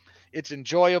 It's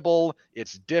enjoyable.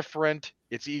 It's different.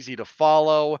 It's easy to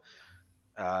follow.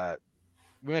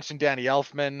 We mentioned Danny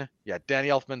Elfman. Yeah, Danny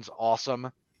Elfman's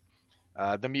awesome.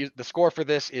 The score for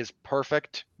this is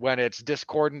perfect when it's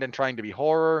discordant and trying to be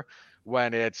horror,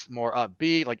 when it's more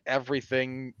upbeat. Like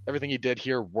everything he did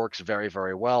here works very,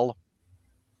 very well.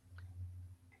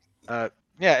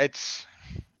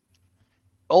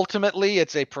 Ultimately,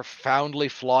 it's a profoundly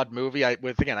flawed movie. I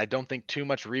don't think too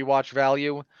much rewatch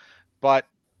value, but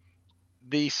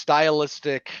the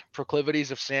stylistic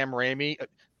proclivities of Sam Raimi.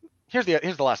 Here's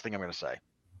the last thing I'm going to say.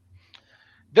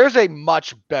 There's a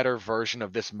much better version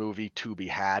of this movie to be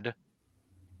had,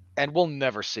 and we'll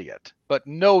never see it. But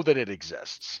know that it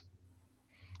exists.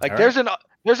 Like there's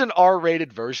an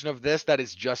R-rated version of this that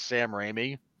is just Sam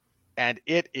Raimi, and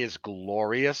it is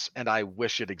glorious, and I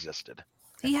wish it existed.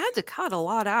 He had to cut a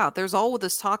lot out. There's all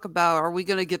this talk about, are we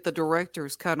going to get the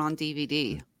director's cut on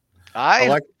DVD?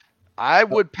 I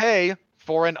would pay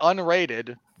for an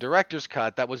unrated director's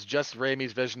cut that was just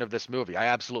Raimi's vision of this movie. I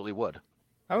absolutely would.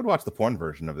 I would watch the porn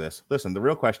version of this. Listen, the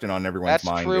real question on everyone's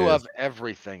mind is... That's true of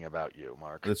everything about you,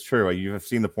 Mark. That's true. You have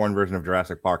seen the porn version of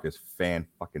Jurassic Park. Is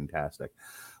fan-fucking-tastic.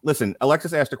 Listen,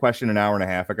 Alexis asked a question an hour and a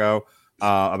half ago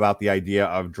about the idea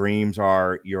of dreams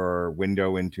are your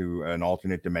window into an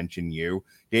alternate dimension you.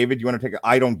 David, you want to take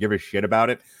I don't give a shit about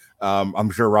it. I'm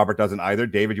sure Robert doesn't either.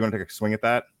 David, you want to take a swing at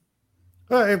that?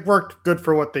 It worked good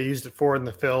for what they used it for in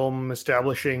the film,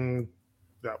 establishing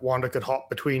that Wanda could hop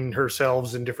between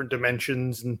herselves in different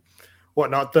dimensions and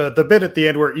whatnot. The bit at the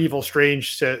end where Evil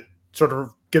Strange sort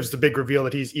of gives the big reveal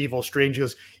that he's Evil Strange. He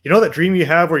goes, you know that dream you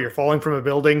have where you're falling from a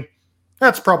building?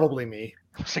 That's probably me.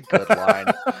 That's a good line.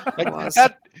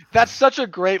 That's such a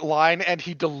great line, and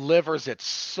he delivers it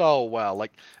so well.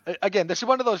 Like, again, this is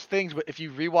one of those things, if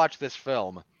you rewatch this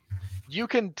film, you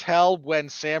can tell when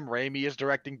Sam Raimi is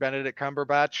directing Benedict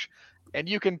Cumberbatch, and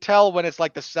you can tell when it's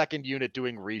like the second unit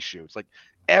doing reshoots. Like,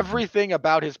 everything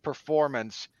about his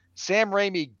performance, Sam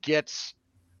Raimi gets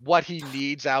what he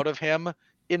needs out of him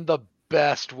in the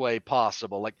best way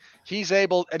possible. Like, he's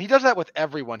able, and he does that with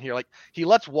everyone here. Like, he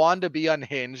lets Wanda be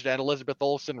unhinged, and Elizabeth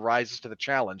Olsen rises to the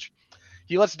challenge.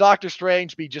 He lets Doctor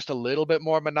Strange be just a little bit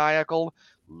more maniacal,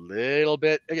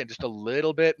 just a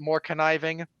little bit more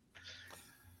conniving.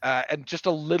 and just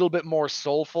a little bit more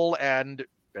soulful, and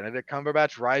Benedict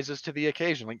Cumberbatch rises to the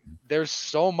occasion. Like, there's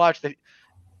so much that.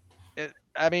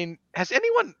 I mean,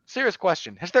 serious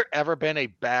question, has there ever been a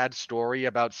bad story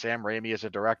about Sam Raimi as a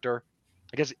director?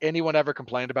 Like, has anyone ever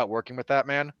complained about working with that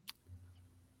man?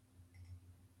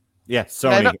 Yeah,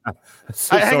 Sony. Hang on.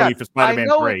 Sony for Spider-Man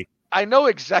 3. I know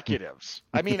executives.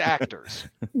 I mean actors.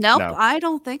 Nope, No. I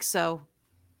don't think so.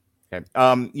 Okay.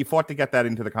 You fought to get that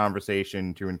into the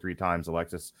conversation 2 and 3 times,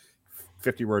 Alexis.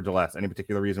 50 words or less. Any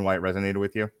particular reason why it resonated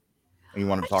with you? And you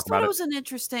wanted to talk about it? It was an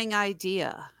interesting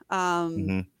idea.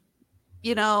 Mhm.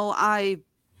 You know, I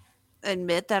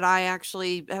admit that I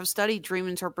actually have studied dream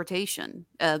interpretation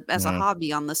as a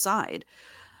hobby on the side.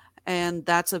 And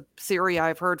that's a theory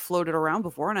I've heard floated around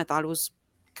before, and I thought it was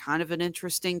kind of an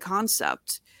interesting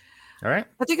concept. All right.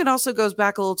 I think it also goes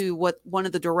back a little to what one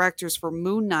of the directors for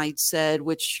Moon Knight said,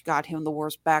 which got him the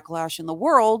worst backlash in the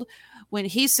world, when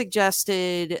he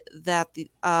suggested that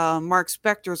the Mark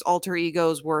Spector's alter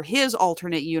egos were his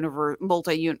alternate universe,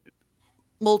 multiverse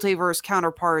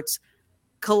counterparts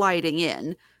colliding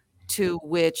in, to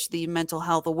which the mental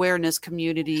health awareness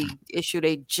community issued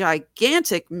a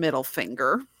gigantic middle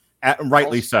finger.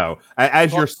 Rightly so.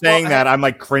 As you're saying that, I'm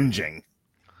like cringing.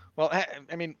 Well,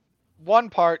 I mean, one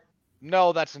part,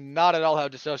 no, that's not at all how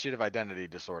dissociative identity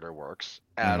disorder works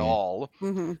at all.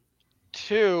 Mm-hmm.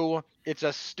 2, it's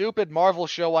a stupid Marvel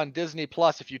show on Disney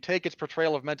Plus. If you take its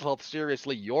portrayal of mental health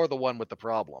seriously, you're the one with the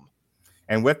problem.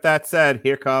 And with that said,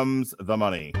 here comes the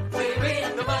money. We're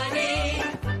in the money.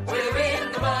 We're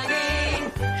in the money.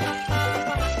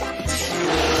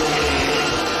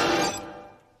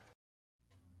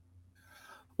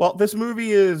 Well, this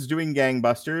movie is doing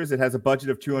gangbusters. It has a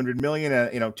budget of $200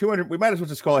 million. 200. We might as well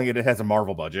just call it has a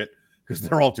Marvel budget, because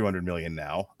they're all $200 million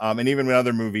now. And even when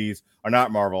other movies are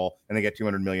not Marvel and they get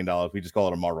 $200 million, we just call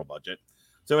it a Marvel budget.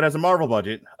 So it has a Marvel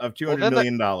budget of $200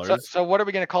 million. So what are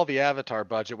we going to call the Avatar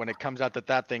budget when it comes out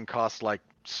that thing costs like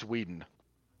Sweden?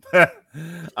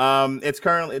 Its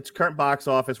current box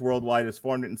office worldwide is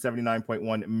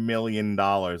 $479.1 million.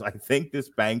 I think this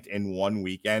banked in one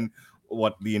weekend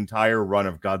what the entire run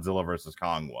of Godzilla vs.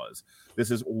 Kong was.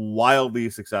 This is wildly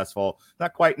successful.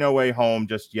 Not quite No Way Home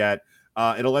just yet.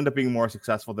 It'll end up being more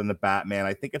successful than the Batman.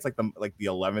 I think it's like the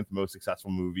 11th most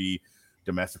successful movie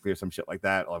domestically or some shit like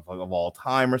that of all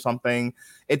time or something.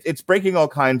 It's breaking all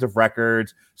kinds of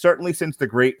records. Certainly since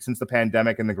the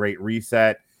pandemic and the Great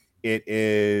Reset, it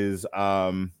is.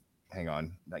 Hang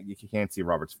on, you can't see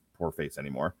Robert's poor face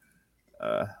anymore.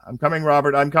 I'm coming,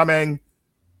 Robert. I'm coming.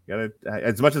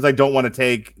 As much as I don't want to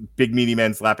take big meaty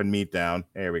men slapping meat down.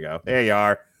 There we go. There you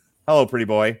are. Hello, pretty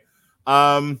boy.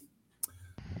 As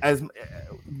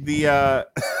the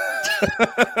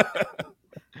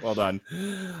well done.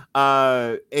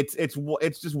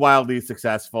 It's just wildly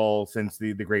successful since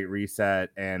the Great Reset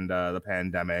and the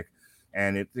pandemic,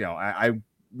 and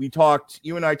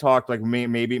you and I talked like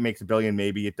maybe it makes $1 billion,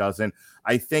 maybe it doesn't.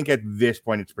 I think at this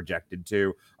point it's projected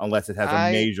to, unless it has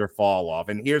a major fall off.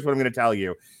 And here's what I'm going to tell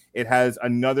you: it has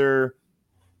another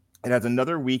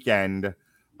weekend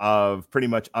of pretty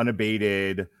much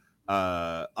unabated.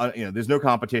 There's no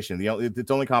competition. Its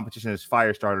only competition is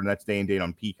Firestarter, and that's day and date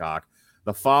on Peacock.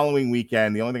 The following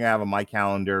weekend, the only thing I have on my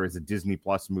calendar is a Disney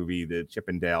Plus movie, the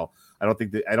Chippendale. I don't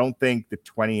think the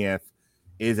 20th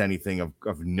is anything of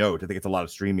note. I think it's a lot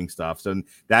of streaming stuff. So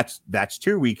that's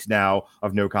 2 weeks now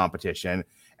of no competition.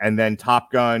 And then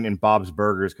Top Gun and Bob's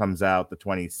Burgers comes out the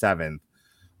 27th.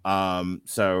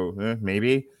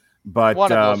 Maybe. But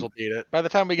one of those will beat it. By the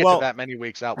time we get to that many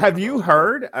weeks out. Have you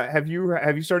heard? Have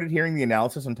you started hearing the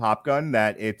analysis on Top Gun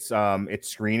that it's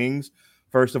screenings?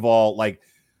 First of all, like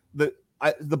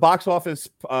the box office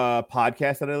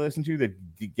podcast that I listen to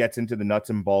that gets into the nuts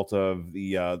and bolts of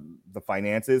the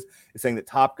finances is saying that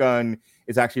Top Gun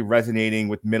is actually resonating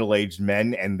with middle-aged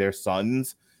men and their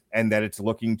sons, and that it's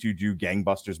looking to do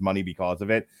gangbusters money because of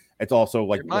it. It's also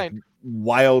like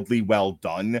wildly well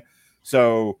done.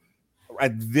 So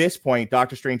at this point,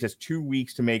 Doctor Strange has 2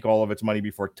 weeks to make all of its money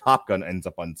before Top Gun ends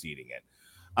up unseating it.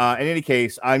 In any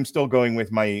case, I'm still going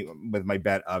with my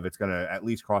bet of it's going to at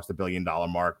least cross the $1 billion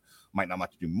mark. Might not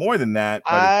much do more than that,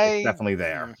 but it's definitely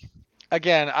there.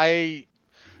 Again, I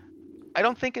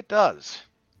don't think it does.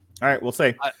 All right, we'll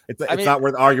see. It's not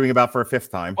worth arguing about for a fifth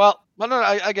time. Well,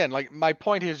 again, like my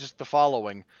point is just the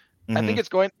following. Mm-hmm. I think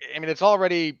it's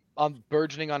already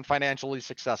burgeoning on financially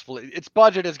successful. Its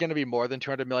budget is going to be more than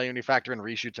 $200 million when you factor in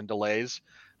reshoots and delays,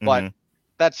 but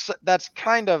that's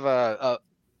kind of a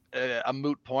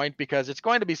moot point because it's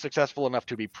going to be successful enough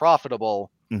to be profitable.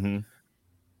 Mm-hmm.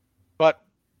 But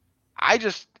I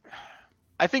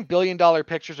think $1 billion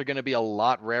pictures are going to be a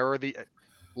lot rarer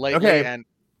lately. Okay. And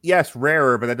yes,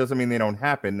 rarer, but that doesn't mean they don't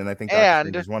happen. And I think Doctor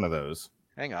Strange is one of those.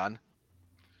 Hang on.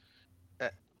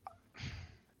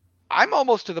 I'm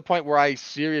almost to the point where I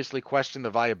seriously question the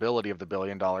viability of the $1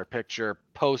 billion picture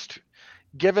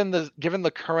given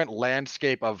the current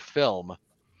landscape of film,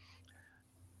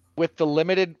 with the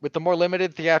more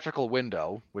limited theatrical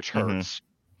window, which hurts,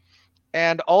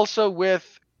 and also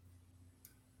with.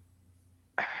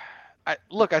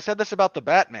 I said this about the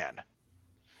Batman.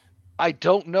 I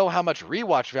don't know how much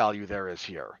rewatch value there is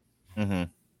here.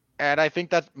 And I think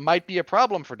that might be a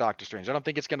problem for Doctor Strange. I don't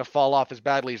think it's going to fall off as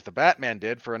badly as the Batman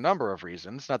did for a number of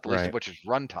reasons, not the least of which is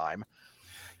runtime.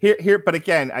 But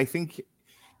again, I think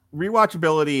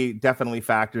rewatchability definitely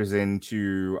factors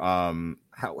into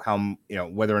how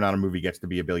whether or not a movie gets to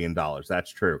be $1 billion.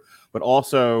 That's true. But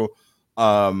also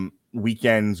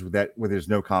weekends where there's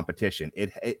no competition.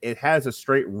 It has a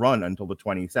straight run until the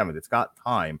 27th. It's got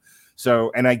time.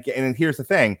 So and here's the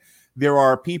thing. There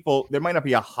might not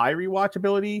be a high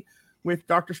rewatchability with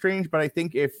Doctor Strange, but I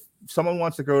think if someone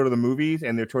wants to go to the movies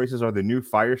and their choices are the new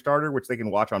Firestarter, which they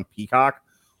can watch on Peacock,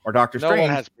 or Doctor Strange. No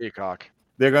one has Peacock.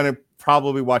 They're going to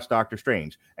probably watch Doctor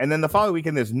Strange. And then the following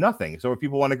weekend, there's nothing. So if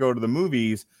people want to go to the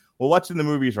movies, well, what's in the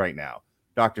movies right now?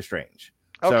 Doctor Strange.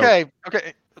 Okay.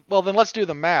 Well, then let's do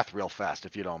the math real fast,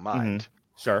 if you don't mind.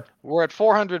 Sure. We're at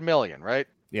 400 million, right?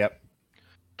 Yep.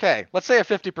 Okay. Let's say a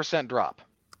 50% drop.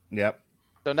 Yep.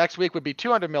 So next week would be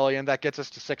 200 million. That gets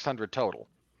us to 600 total.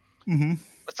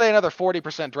 Let's say another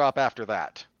 40% drop after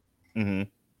that.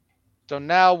 So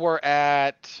now we're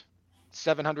at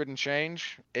 700 and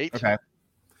change. 8. Okay.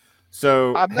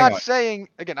 So I'm not saying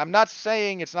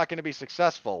it's not going to be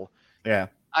successful. Yeah.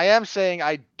 I am saying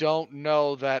I don't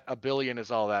know that $1 billion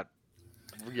is all that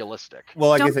realistic.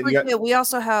 Well, Don't forget, we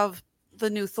also have the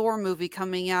new Thor movie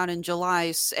coming out in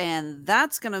July, and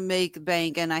that's going to make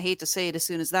bank. And I hate to say it, as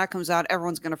soon as that comes out,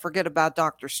 everyone's going to forget about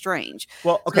Doctor Strange.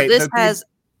 Well, okay. So this has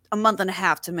a month and a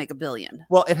half to make $1 billion.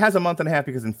 Well, it has a month and a half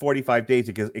because in 45 days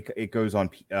it goes on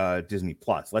Disney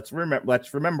Plus. Let's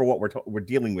remember what we're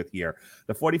dealing with here.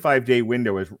 The 45-day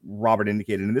window, as Robert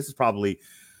indicated, and this is probably,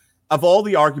 of all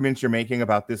the arguments you're making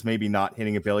about this maybe not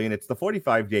hitting $1 billion, it's the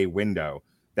 45-day window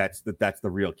that's the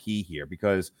real key here,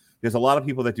 because there's a lot of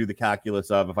people that do the calculus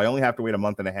of, if I only have to wait a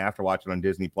month and a half to watch it on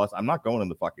Disney Plus, I'm not going in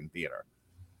the fucking theater.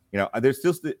 There's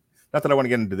still not that I want to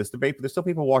get into this debate, but there's still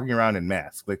people walking around in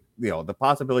masks. Like, the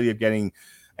possibility of getting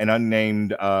an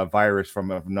unnamed virus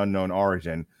from an unknown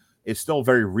origin is still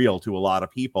very real to a lot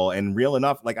of people, and real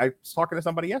enough. Like, I was talking to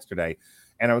somebody yesterday,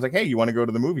 and I was like, "Hey, you want to go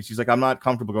to the movies?" She's like, "I'm not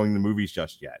comfortable going to the movies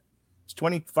just yet. It's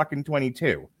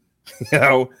 2022."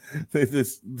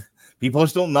 People are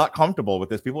still not comfortable with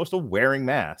this. People are still wearing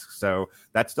masks, so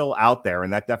that's still out there,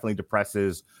 and that definitely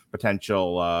depresses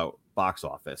potential box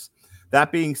office.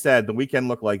 That being said, the weekend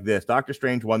looked like this. Doctor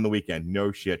Strange won the weekend.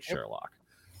 No shit, Sherlock.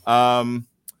 The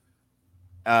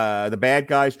bad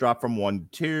guys dropped from 1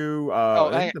 to 2.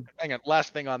 Hang on.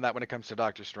 Last thing on that when it comes to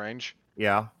Doctor Strange.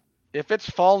 Yeah. If its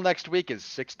fall next week is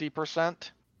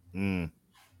 60%,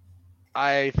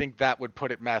 I think that would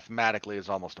put it mathematically as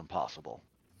almost impossible.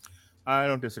 I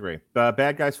don't disagree. The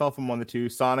bad guys fell from 1 to 2.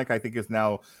 Sonic, I think, is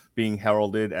now being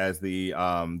heralded as the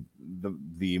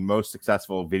most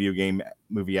successful video game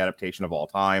movie adaptation of all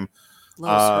time.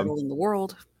 Lowest hurdle in the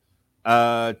world.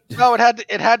 No, it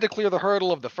had to clear the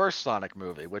hurdle of the first Sonic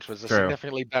movie, which was a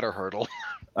significantly better hurdle.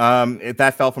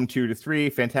 That fell from 2 to 3.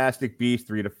 Fantastic Beasts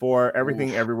 3 to 4.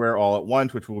 Everything Everywhere All at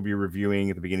Once, which we'll be reviewing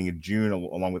at the beginning of June,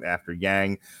 along with After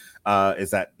Yang,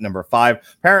 is at number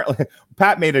 5. Apparently,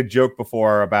 Pat made a joke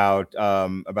before about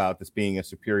this being a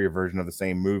superior version of the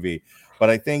same movie, but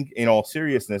I think, in all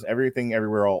seriousness, Everything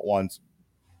Everywhere All at Once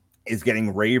is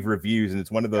getting rave reviews, and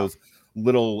it's one of those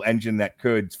little engine that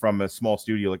coulds from a small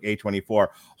studio like A24,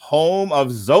 home of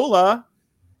Zola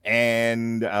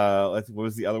and what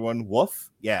was the other one? Wolf?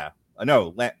 Yeah.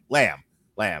 No, Lamb.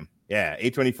 Yeah,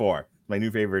 A24, my new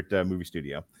favorite movie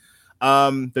studio.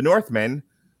 The Northman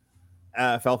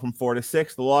fell from 4 to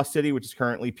 6. The Lost City, which is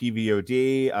currently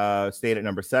PVOD, stayed at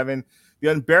number 7. The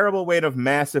Unbearable Weight of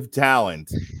Massive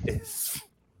Talent is.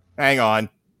 Hang on,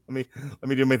 let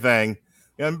me do my thing.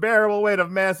 The Unbearable Weight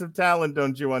of Massive Talent.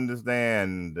 Don't you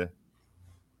understand? Did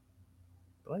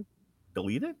I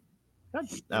delete it?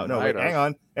 No, wait, hang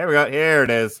on. There we go. Here it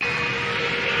is.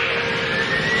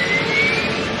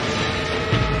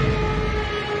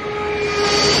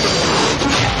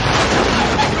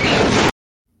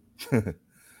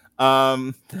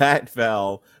 That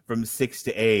fell from 6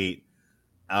 to 8.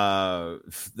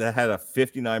 That had a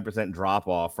 59% drop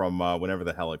off from whenever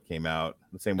the hell it came out.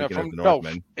 The same weekend as the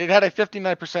Northman. It had a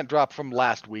 59% drop from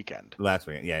last weekend.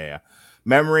 Yeah.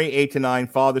 Memory 8 to 9.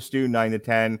 Father Stew 9 to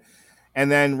 10. And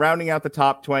then rounding out the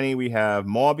top 20, we have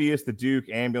Morbius, The Duke,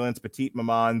 Ambulance, Petite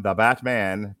Maman, The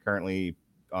Batman, currently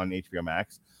on HBO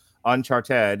Max,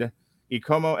 Uncharted,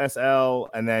 Icomo SL,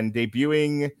 and then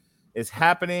debuting is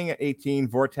Happening at 18,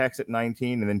 Vortex at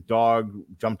 19, and then Dog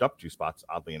jumped up 2 spots,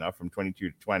 oddly enough, from 22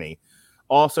 to 20.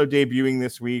 Also debuting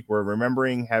this week, we're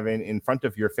Remembering Heaven, In Front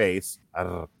of Your Face,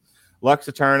 Lux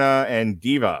Eterna, and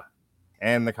Diva,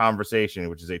 and The Conversation,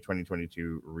 which is a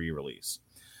 2022 re-release.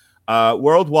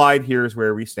 Worldwide, here's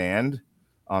where we stand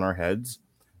on our heads.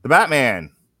 The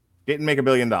Batman didn't make $1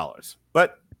 billion,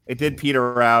 but it did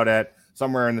peter out at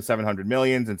somewhere in the 700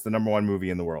 millions. It's the number 1 movie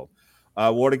in the world.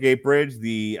 Watergate Bridge,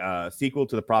 the sequel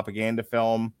to the propaganda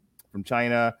film from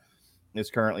China, is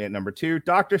currently at number 2.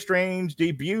 Doctor Strange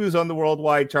debuts on the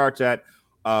worldwide charts at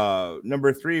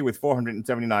number 3 with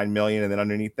 479 million, and then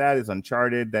underneath that is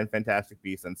Uncharted, then Fantastic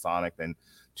Beasts, and Sonic, then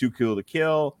Too Cool to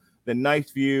Kill, The Night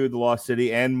View, The Lost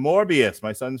City, and Morbius,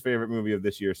 my son's favorite movie of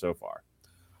this year so far.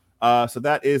 So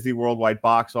that is the worldwide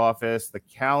box office. The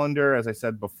calendar, as I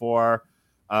said before,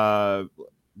 like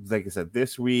I said,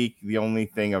 this week, the only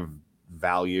thing of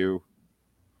value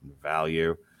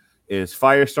is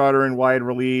Firestarter in wide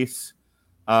release.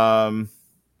 The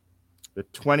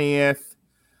 20th,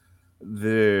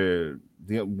 the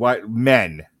what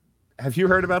Men. Have you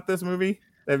heard about this movie?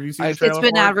 Have you seen the trailer? It's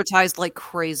been advertised like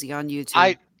crazy on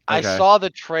YouTube. I saw the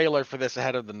trailer for this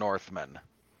ahead of The Northman.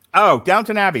 Oh,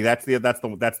 Downton Abbey. That's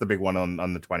the big one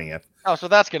on the 20th. Oh, so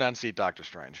that's gonna unseat Doctor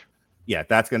Strange. Yeah,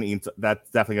 that's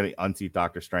definitely gonna unseat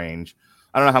Doctor Strange.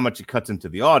 I don't know how much it cuts into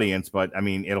the audience, but I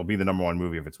mean, it'll be the number 1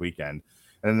 movie of its weekend.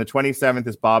 And then the 27th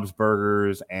is Bob's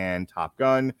Burgers and Top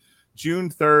Gun. June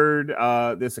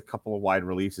 3rd, there's a couple of wide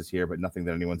releases here, but nothing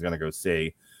that anyone's gonna go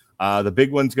see. The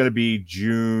big one's going to be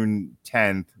June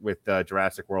 10th with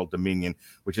Jurassic World Dominion,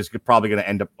 which is probably going to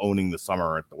end up owning the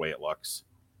summer the way it looks.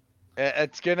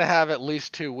 It's going to have at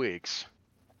least 2 weeks.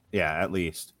 Yeah, at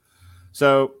least.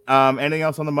 So anything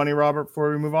else on the money, Robert, before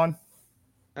we move on?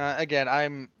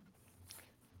 Again,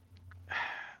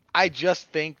 I just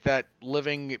think that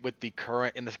living with the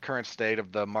current state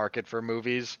of the market for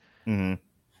movies,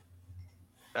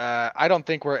 I don't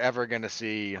think we're ever going to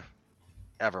see...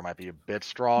 Ever might be a bit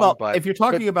strong, but if you're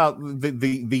talking about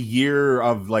the year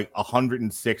of like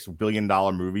 $106 billion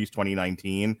movies,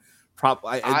 2019,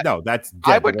 no, that's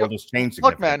dead. The world has changed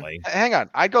significantly. Look, man, hang on.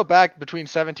 I'd go back between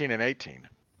 17 and 18.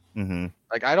 Mm-hmm.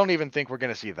 Like, I don't even think we're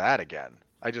going to see that again.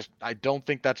 I don't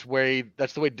think that's the way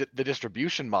the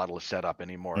distribution model is set up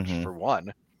anymore. For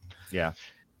one, yeah,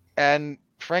 and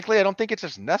frankly, I don't think it's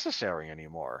as necessary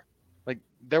anymore. Like,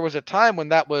 there was a time when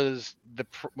that was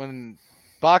when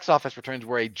box office returns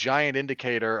were a giant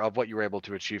indicator of what you were able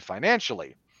to achieve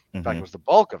financially. In fact, it was the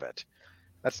bulk of it.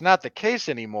 That's not the case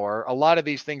anymore. A lot of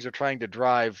these things are trying to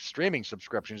drive streaming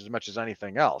subscriptions as much as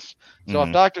anything else. So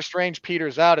if Doctor Strange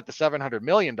peters out at the $700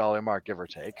 million mark, give or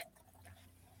take,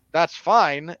 that's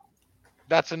fine.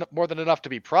 That's more than enough to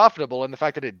be profitable. And the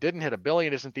fact that it didn't hit $1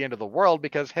 billion isn't the end of the world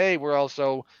because, hey, we're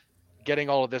also getting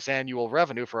all of this annual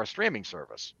revenue for our streaming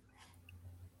service.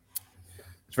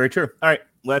 It's very true. All right,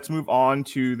 let's move on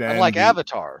to then. Unlike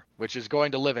Avatar, which is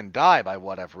going to live and die by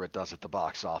whatever it does at the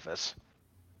box office.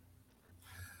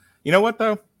 You know what,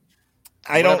 though?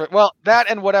 Well, that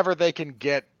and whatever they can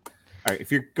get. All right,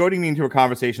 if you're goading me into a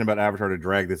conversation about Avatar to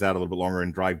drag this out a little bit longer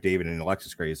and drive David and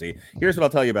Alexis crazy, here's what I'll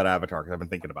tell you about Avatar, because I've been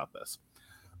thinking about this.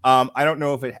 I don't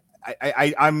know if it...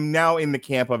 I'm now in the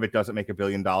camp of it doesn't make $1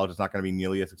 billion. It's not going to be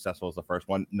nearly as successful as the first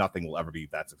one. Nothing will ever be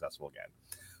that successful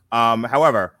again.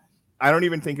 However, I don't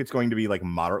even think it's going to be like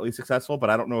moderately successful,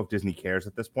 but I don't know if Disney cares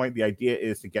at this point. The idea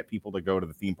is to get people to go to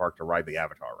the theme park to ride the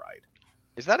Avatar ride.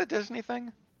 Is that a Disney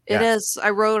thing? It is. I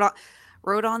wrote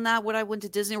on that when I went to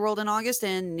Disney World in August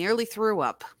and nearly threw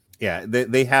up. Yeah,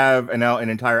 they have an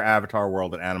entire Avatar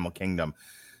world at Animal Kingdom.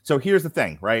 So here's the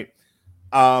thing, right?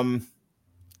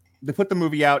 They put the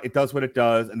movie out, it does what it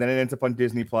does, and then it ends up on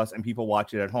Disney Plus, and people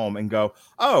watch it at home and go,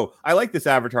 oh, I like this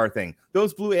Avatar thing.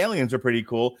 Those blue aliens are pretty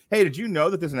cool. Hey, did you know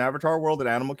that there's an Avatar world at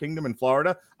Animal Kingdom in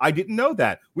Florida? I didn't know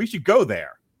that. We should go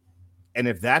there. And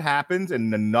if that happens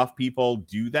and enough people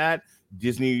do that,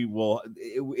 Disney will,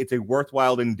 it's a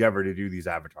worthwhile endeavor to do these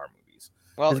Avatar movies.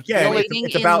 Well, again,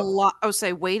 it's about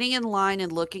waiting in line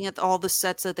and looking at all the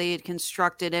sets that they had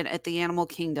constructed at the Animal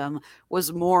Kingdom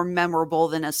was more memorable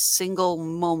than a single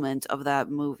moment of that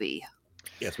movie.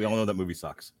 Yes, we all know that movie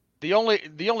sucks. The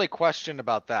only question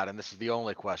about that, and this is the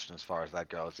only question as far as that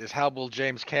goes, is how will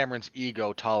James Cameron's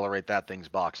ego tolerate that thing's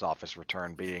box office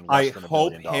return being less than $1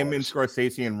 billion? I hope him and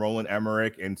Scorsese and Roland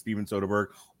Emmerich and Steven Soderbergh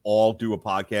all do a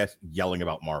podcast yelling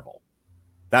about Marvel.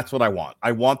 That's what I want.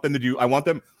 I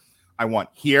want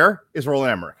here is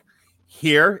Roland Emmerich.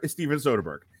 Here is Steven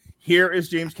Soderbergh. Here is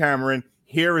James Cameron.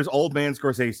 Here is old man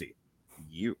Scorsese.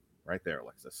 You, right there,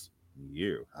 Alexis.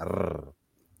 You.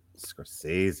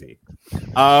 Scorsese.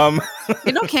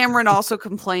 Cameron also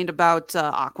complained about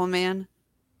Aquaman.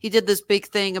 He did this big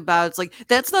thing about, it's like,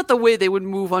 that's not the way they would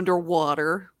move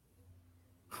underwater.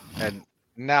 And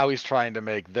now he's trying to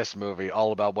make this movie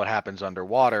all about what happens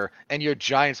underwater, and your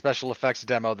giant special effects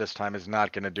demo this time is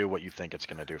not going to do what you think it's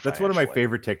going to do. That's one of my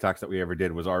favorite TikToks that we ever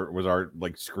did was our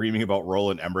like screaming about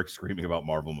Roland Emmerich screaming about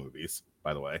Marvel movies,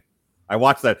 by the way. I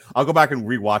watched that. I'll go back and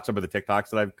rewatch some of the TikToks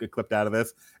that I've clipped out of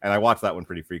this, and I watch that one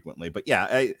pretty frequently. But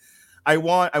yeah, I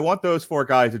want those four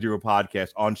guys to do a podcast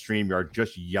on StreamYard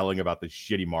just yelling about the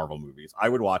shitty Marvel movies. I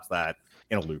would watch that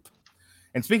in a loop.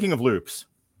 And speaking of loops,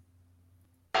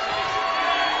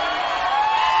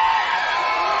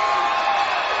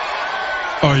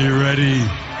 are you ready?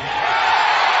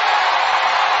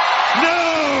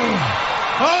 No!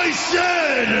 I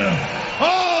said,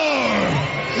 are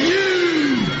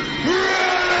you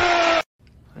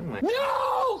ready?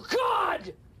 No,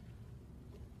 God!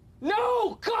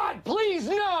 No, God, please,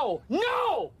 no!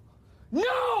 No!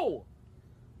 No!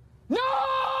 No!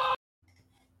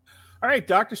 all right,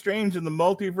 Doctor Strange in the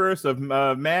Multiverse of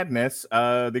Madness.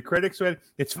 The critics said,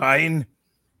 it's fine.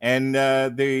 And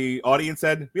the audience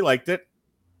said, we liked it.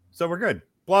 So we're good.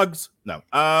 Plugs? No.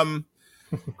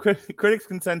 Critics'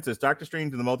 consensus. Doctor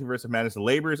Strange in the Multiverse of Madness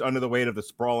labors under the weight of the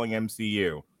sprawling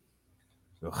MCU.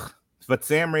 Ugh. But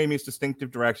Sam Raimi's distinctive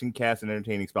direction, cast, and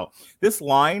entertaining spell. This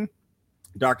line,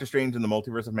 Doctor Strange in the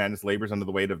Multiverse of Madness labors under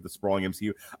the weight of the sprawling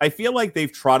MCU. I feel like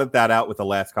they've trotted that out with the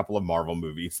last couple of Marvel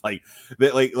movies. Like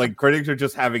critics are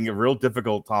just having a real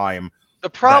difficult time. The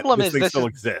problem this is thing this still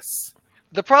exists.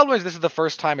 The problem is this is the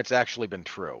first time it's actually been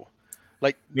true.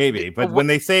 Like maybe, but when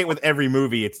they say it with every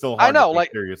movie, it's still hard to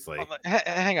take seriously.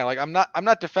 Hang on, like I'm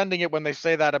not defending it when they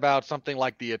say that about something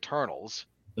like the Eternals.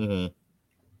 Mm-hmm.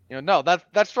 No,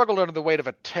 that struggled under the weight of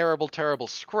a terrible, terrible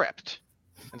script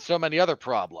and so many other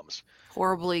problems.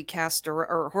 Horribly cast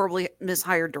or horribly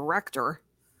mishired director.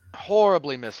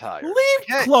 Horribly mishired.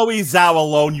 Leave Chloe Zhao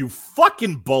alone, you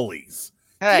fucking bullies.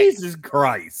 Hey. Jesus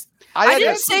Christ. I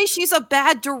didn't say she's a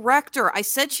bad director. I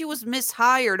said she was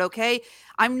mishired, okay?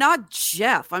 I'm not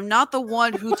Jeff. I'm not the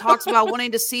one who talks about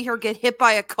wanting to see her get hit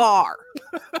by a car.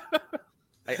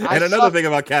 And another thing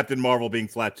about Captain Marvel being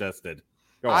flat-chested.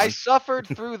 I suffered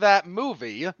through that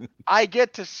movie. I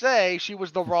get to say she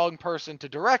was the wrong person to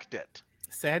direct it.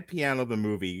 Sad Piano, the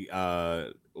movie,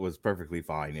 was perfectly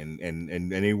fine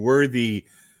and a worthy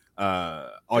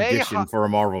audition for a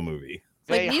Marvel movie.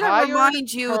 Like, need to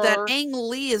remind you that Ang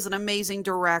Lee is an amazing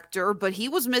director, but he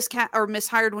was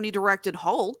mishired when he directed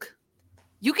Hulk.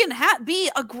 You can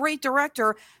be a great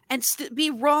director and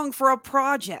be wrong for a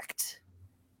project.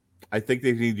 I think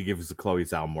they need to give Chloe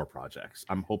Zhao more projects.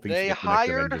 I'm hoping they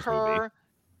hired her.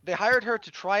 They hired her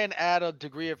to try and add a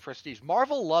degree of prestige.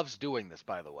 Marvel loves doing this,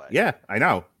 by the way. Yeah, I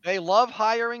know. They love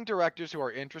hiring directors who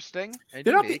are interesting and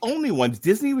They're unique. not the only ones.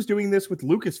 Disney was doing this with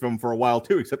Lucasfilm for a while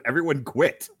too, except everyone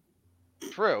quit.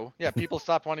 True. Yeah, people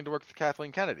stopped wanting to work with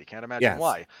Kathleen Kennedy. Can't imagine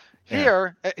why.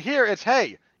 Here it's,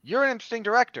 hey, you're an interesting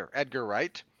director, Edgar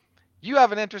Wright. You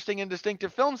have an interesting and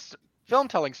distinctive film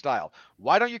telling style.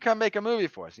 Why don't you come make a movie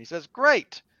for us? And he says,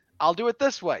 great, I'll do it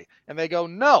this way. And they go,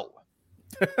 no.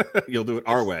 You'll do it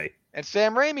our way. And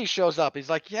Sam Raimi shows up. He's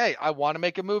like, hey, I want to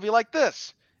make a movie like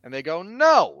this. And they go,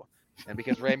 no. And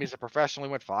because Raimi's a professional,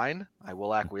 he went, fine, I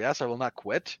will acquiesce. I will not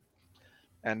quit.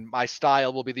 And my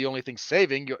style will be the only thing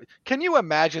saving you. Can you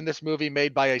imagine this movie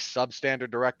made by a substandard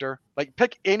director? Like,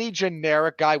 pick any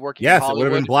generic guy working in Hollywood. Yes, it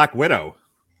would have been Black Widow.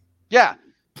 Yeah,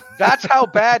 that's how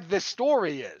bad this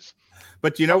story is.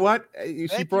 But you know what?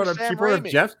 She brought up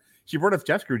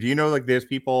Jeff's crew. Do you know, like, there's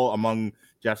people among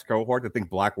Jeff's cohort that think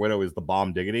Black Widow is the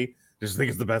bomb diggity? Just think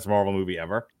it's the best Marvel movie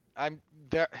ever. I'm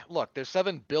there. Look, there's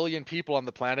 7 billion people on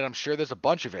the planet. I'm sure there's a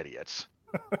bunch of idiots.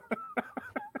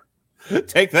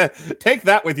 Take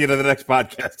that with you to the next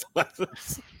podcast.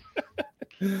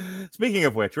 Speaking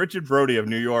of which, Richard Brody of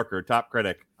New Yorker, top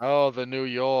critic. Oh, the New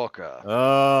Yorker.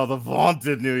 Oh, the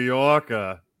vaunted New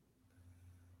Yorker.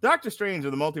 Doctor Strange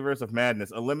of the Multiverse of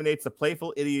Madness eliminates the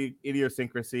playful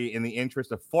idiosyncrasy in the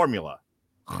interest of formula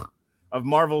of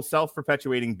Marvel's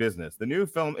self-perpetuating business. The new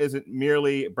film isn't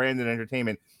merely branded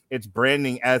entertainment. It's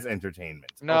branding as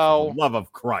entertainment. No. Oh, for the love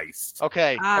of Christ.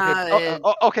 Okay.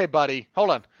 Okay, buddy.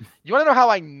 Hold on. You want to know how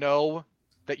I know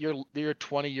that you're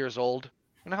 20 years old?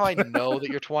 You know how I know that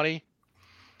you're 20?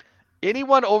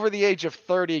 Anyone over the age of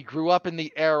 30 grew up in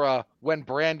the era when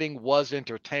branding was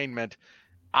entertainment.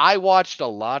 I watched a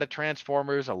lot of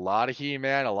Transformers, a lot of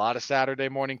He-Man, a lot of Saturday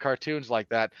morning cartoons like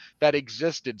that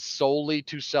existed solely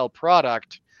to sell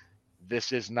product.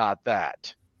 This is not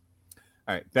that.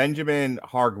 All right, Benjamin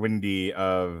Hargwindy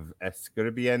of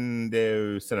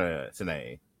Escribiendo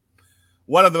Cine.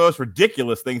 One of the most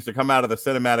ridiculous things to come out of the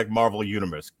cinematic Marvel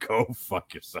universe. Go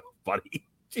fuck yourself, buddy.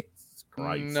 Jesus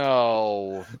Christ.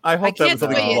 No. I hope that was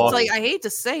something say lost. it's like, I hate to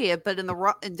say it, but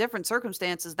in different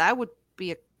circumstances, that would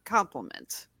be a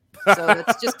compliment. So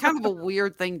it's just kind of a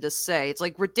weird thing to say. It's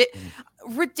like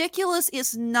ridiculous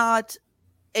is not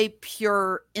a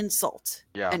pure insult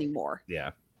anymore.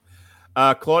 Yeah.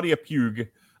 Claudia Pugh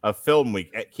of Film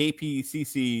Week at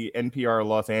KPCC NPR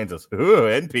Los Angeles. Ooh,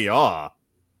 NPR.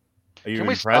 Are you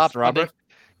impressed, Robert?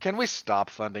 Can we stop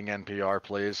funding NPR,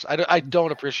 please? I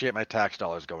don't appreciate my tax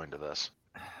dollars going to this.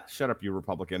 Shut up, you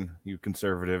Republican, you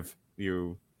conservative,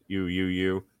 you.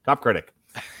 Top critic.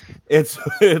 It's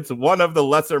one of the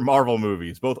lesser Marvel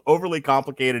movies, both overly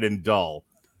complicated and dull.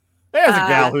 There's a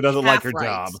gal who doesn't like her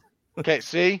job. Okay,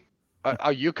 see?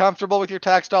 Are you comfortable with your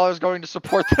tax dollars going to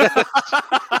support this?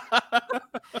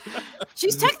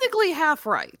 She's technically half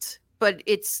right, but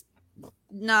it's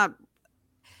not.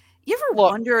 You ever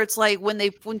wonder? It's like when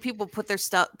people put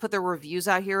their reviews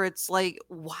out here. It's like,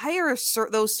 why are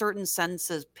those certain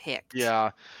sentences picked?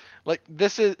 Yeah, like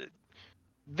this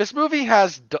movie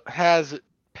has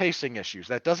pacing issues.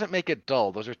 That doesn't make it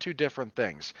dull. Those are two different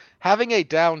things. Having a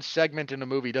down segment in a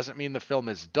movie doesn't mean the film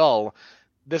is dull.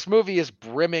 This movie is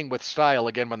brimming with style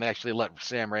again when they actually let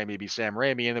Sam Raimi be Sam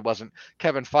Raimi, and it wasn't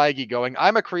Kevin Feige going,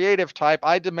 I'm a creative type.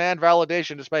 I demand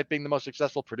validation despite being the most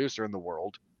successful producer in the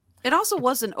world. It also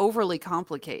wasn't overly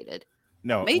complicated.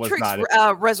 No, Matrix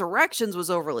Resurrections was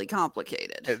overly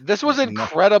complicated. This was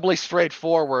incredibly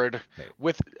straightforward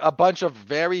with a bunch of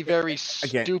very, very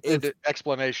stupid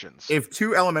explanations. If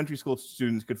 2 elementary school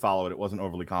students could follow it, it wasn't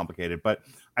overly complicated. But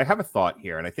I have a thought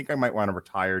here, and I think I might want to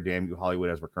retire Damn You Hollywood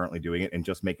as we're currently doing it and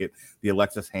just make it the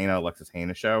Alexis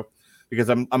Hannah show. Because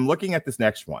I'm looking at this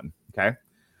next one, okay?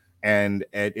 And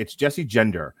it's Jesse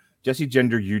Gender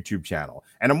YouTube channel.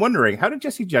 And I'm wondering, how did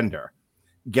Jesse Gender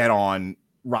get on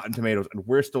Rotten Tomatoes, and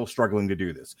we're still struggling to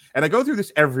do this? And I go through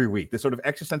this every week, this sort of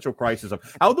existential crisis of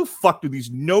how the fuck do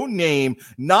these no name,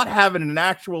 not having an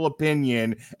actual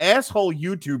opinion, asshole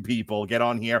YouTube people get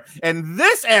on here, and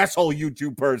this asshole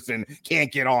YouTube person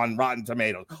can't get on Rotten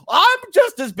Tomatoes? I'm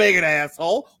just as big an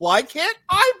asshole. Why can't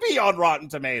I be on Rotten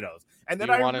Tomatoes? And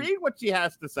then I read what she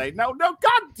has to say. No,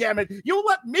 God damn it. You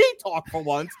let me talk for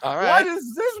once. All right. Why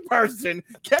does this person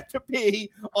get to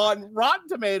be on Rotten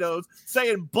Tomatoes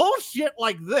saying bullshit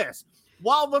like this?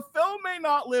 While the film may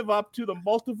not live up to the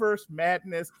multiverse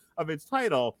madness of its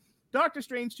title, Doctor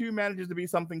Strange 2 manages to be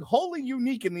something wholly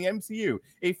unique in the MCU.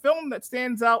 A film that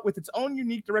stands out with its own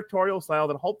unique directorial style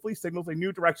that hopefully signals a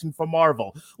new direction for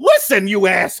Marvel. Listen, you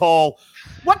asshole.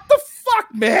 What the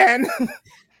fuck, man?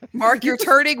 Mark, you're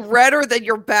turning redder than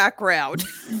your background.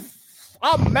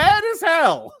 I'm mad as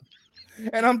hell.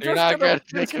 And I'm You're just not going to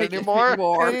take it anymore?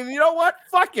 And you know what?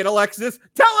 Fuck it, Alexis.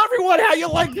 Tell everyone how you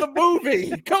like the movie.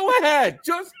 Go ahead.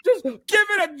 Just give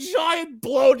it a giant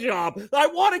blowjob. I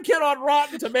want to get on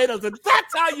Rotten Tomatoes, and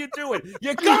that's how you do it.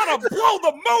 You gotta blow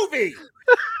the movie.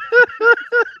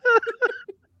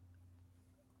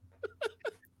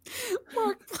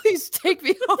 Mark, please take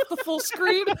me off the full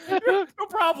screen. No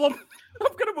problem.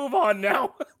 I'm gonna move on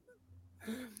now.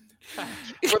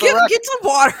 Get some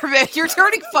water, man. You're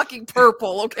turning fucking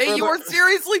purple, okay? You are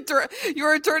seriously you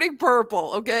are turning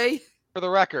purple, okay? For the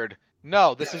record,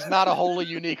 no, this is not a wholly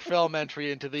unique film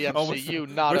entry into the MCU.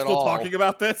 Not at all. We're still talking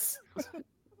about this?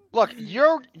 Look,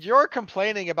 you're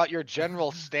complaining about your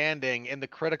general standing in the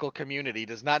critical community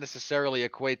does not necessarily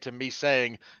equate to me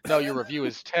saying, no, your review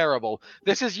is terrible.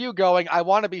 This is you going, I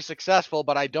want to be successful,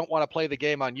 but I don't want to play the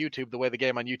game on YouTube the way the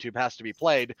game on YouTube has to be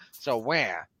played. So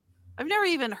where? I've never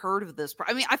even heard of this.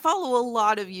 I mean, I follow a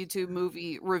lot of YouTube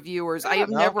movie reviewers. I have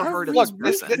never heard of this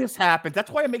person. This happened.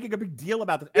 That's why I'm making a big deal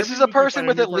about this. This is a person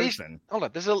with at least hold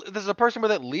on. This is a person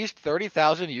with at least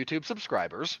 30,000 YouTube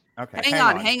subscribers. Okay.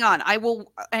 Hang on. I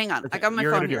will hang on. Okay, I got my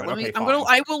phone here.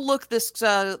 I will look this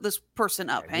person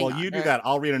up. Okay. Well, you do that.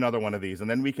 I'll read another one of these, and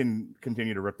then we can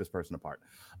continue to rip this person apart.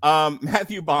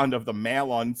 Matthew Bond of the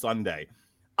Mail on Sunday.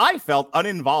 I felt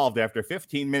uninvolved after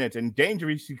 15 minutes and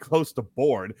dangerously close to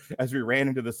bored as we ran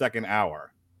into the second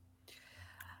hour.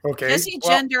 Okay. Jesse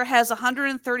Gender has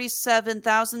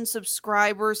 137,000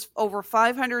 subscribers, over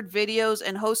 500 videos,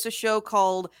 and hosts a show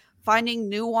called Finding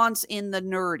Nuance in the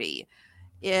Nerdy.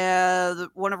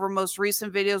 One of her most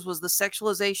recent videos was the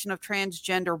sexualization of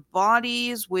transgender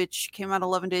bodies, which came out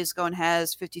 11 days ago and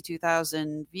has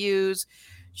 52,000 views.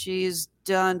 She's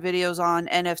done videos on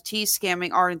NFT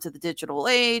scamming art into the digital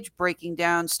age, breaking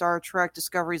down Star Trek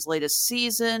Discovery's latest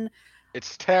season.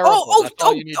 It's terrible. That's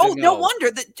all you need to know. No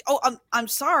wonder that. I'm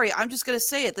sorry. I'm just gonna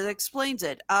say it. That explains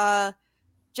it.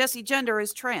 Jesse Gender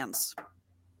is trans.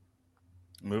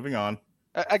 Moving on.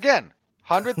 Again,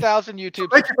 100,000 YouTube.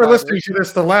 Thank you for listening to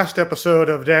this, the last episode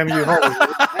of Damn You Hollywood.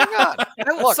 Hang on.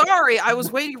 Look, Sorry, I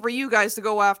was waiting for you guys to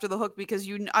go after the hook because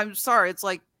I'm sorry. It's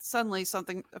like suddenly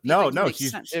something. No,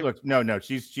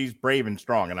 she's brave and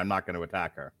strong, and I'm not going to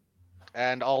attack her.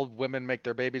 And all women make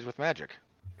their babies with magic.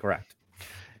 Correct.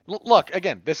 Look,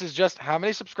 again, this is just how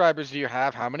many subscribers do you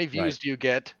have? How many views do you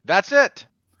get? That's it.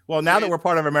 Well, now that we're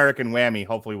part of American Whammy,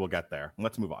 hopefully we'll get there.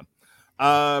 Let's move on.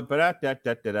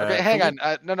 Okay, hang on.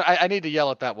 I need to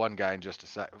yell at that one guy in just a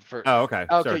sec. Okay.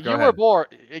 Okay, Sure, you were bored.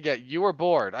 Yeah, you were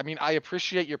bored. I mean, I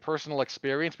appreciate your personal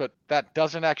experience, but that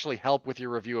doesn't actually help with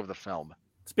your review of the film.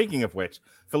 Speaking of which,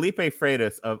 Felipe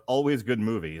Freitas of Always Good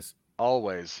Movies.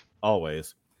 Always.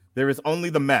 There is only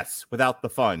the mess without the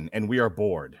fun, and we are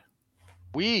bored.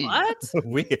 What?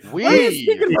 What are you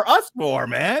speaking for us for,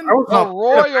 man? The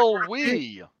royal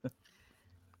we.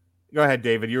 Go ahead,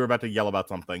 David. You were about to yell about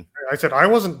something. I said I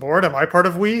wasn't bored. Am I part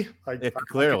of we?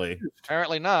 Clearly.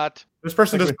 Apparently not. This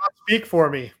person does not speak for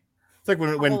me. It's like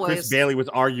when Chris Bailey was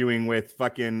arguing with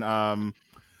fucking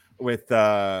with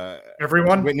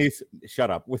everyone. Shut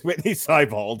up. With Whitney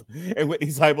Seibold, and Whitney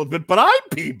Seibold, but I'm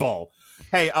people.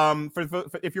 Hey, for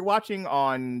if you're watching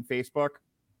on Facebook,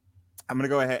 I'm gonna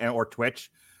go ahead or Twitch.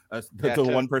 The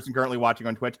one person currently watching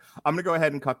on Twitch, I'm gonna go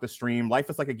ahead and cut the stream. Life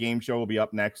is Like a Game Show will be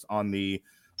up next on the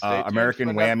American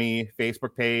Whammy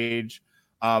Facebook page.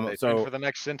 So for the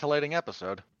next scintillating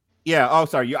episode. Yeah. Oh,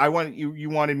 sorry. You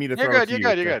wanted me to. You're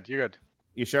good.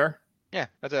 You sure? Yeah.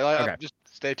 That's it. Okay. Just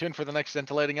stay tuned for the next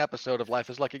scintillating episode of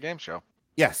Life is Like a Game Show.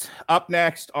 Yes. Up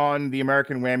next on the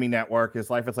American Whammy Network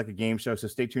is Life is Like a Game Show. So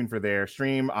stay tuned for their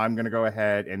stream. I'm going to go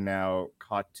ahead and now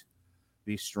cut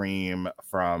the stream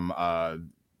from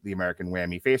the American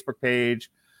Whammy Facebook page,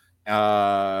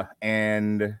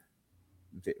 and.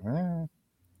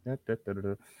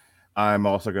 I'm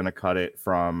also going to cut it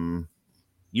from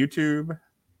YouTube.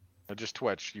 Just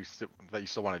Twitch. You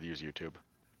still wanted to use YouTube?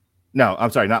 No,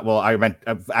 I'm sorry. Not well. I meant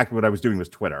actually what I was doing was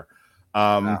Twitter.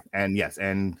 And yes,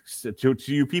 and to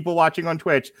you people watching on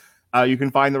Twitch, you can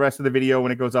find the rest of the video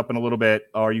when it goes up in a little bit,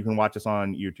 or you can watch us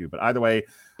on YouTube. But either way,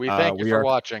 we thank you for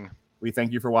watching. We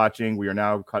thank you for watching. We are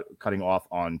now cutting off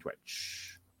on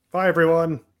Twitch. Bye,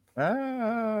 everyone.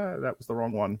 That was the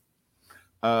wrong one.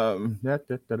 Remove.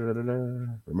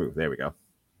 There we go.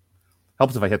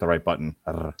 Helps if I hit the right button.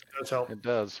 It does help. It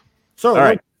does. So all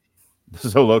right.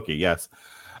 So Loki, yes.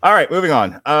 All right, moving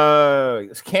on.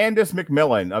 Candace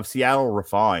McMillan of Seattle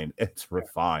Refined. It's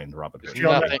refined, Robert.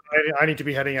 I need to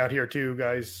be heading out here too,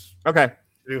 guys. Okay.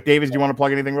 David, do you want to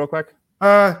plug anything real quick?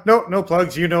 No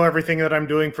plugs. You know everything that I'm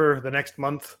doing for the next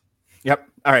month. Yep.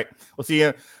 All right. We'll see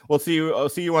you. I'll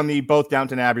see you on the both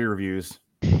Downton Abbey reviews.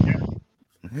 Yeah.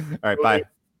 All right. Bye.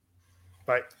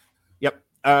 Bye. Yep.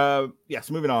 Yes.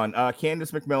 Moving on.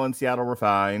 Candace McMillan, Seattle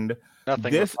Refined.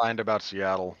 Nothing refined about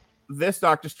Seattle. This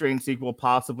Doctor Strange sequel,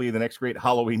 possibly the next great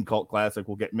Halloween cult classic,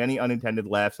 will get many unintended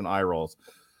laughs and eye rolls.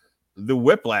 The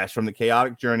whiplash from the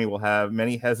chaotic journey will have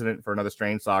many hesitant for another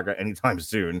Strange saga anytime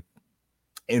soon.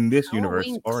 In this Halloween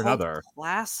universe or another.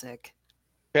 Classic.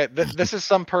 Okay, this is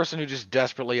some person who just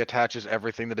desperately attaches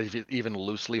everything that is even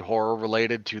loosely horror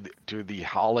related to the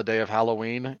holiday of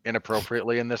Halloween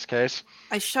inappropriately in this case.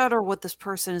 I shudder what this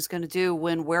person is going to do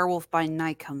when Werewolf by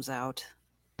Night comes out.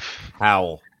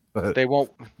 Howl. They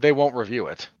won't review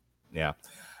it. Yeah.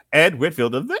 Ed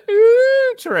Whitfield of the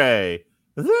Ooh Tray.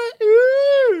 The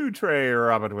Ooh Tray,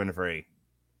 Robert Winfrey.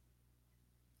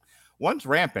 Once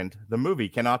rampant, the movie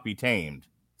cannot be tamed,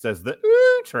 says the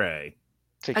Ooh Tray.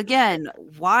 Again,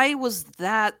 why was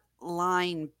that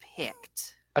line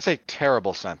picked? That's a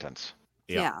terrible sentence.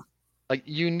 Yeah. Like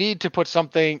you need to put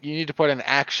an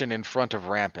action in front of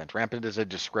rampant. Rampant is a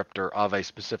descriptor of a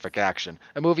specific action.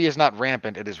 A movie is not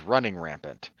rampant, it is running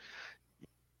rampant.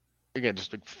 Again,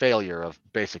 just a failure of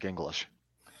basic English.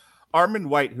 Armand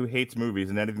White, who hates movies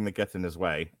and anything that gets in his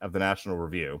way, of the National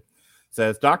Review,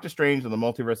 says Doctor Strange and the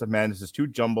Multiverse of Madness is too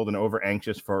jumbled and over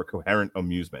anxious for coherent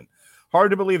amusement.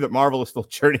 Hard to believe that Marvel is still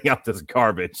churning out this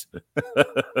garbage.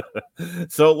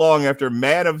 So long after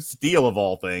Man of Steel, of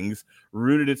all things,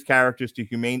 rooted its characters to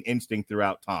humane instinct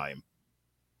throughout time.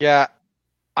 Yeah,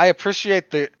 I appreciate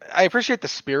the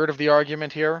spirit of the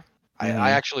argument here.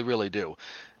 I actually really do.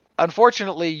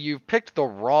 Unfortunately, you've picked the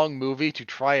wrong movie to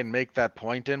try and make that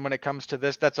point in when it comes to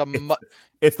this.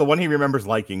 It's the one he remembers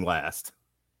liking last.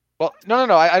 Well, no.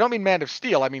 I don't mean Man of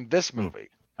Steel. I mean this movie.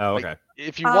 Oh, Like, okay.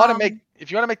 if you want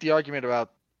to make the argument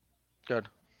about, good.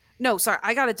 No, sorry,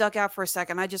 I got to duck out for a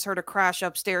second. I just heard a crash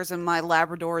upstairs, and my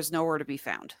Labrador is nowhere to be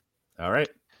found. All right.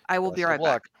 I will be right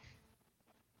back.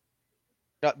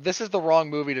 Now, this is the wrong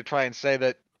movie to try and say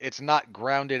that it's not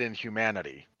grounded in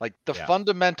humanity. Like, the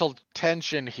fundamental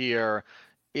tension here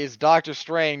is Doctor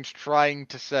Strange trying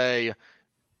to say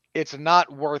it's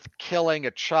not worth killing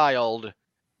a child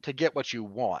to get what you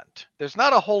want. There's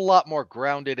not a whole lot more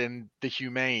grounded in the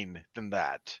humane than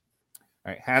that.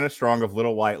 All right. Hannah Strong of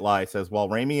Little White Lie says, while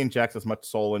Raimi injects as much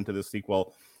soul into the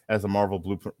sequel as the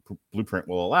Marvel blueprint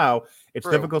will allow, it's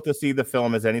difficult to see the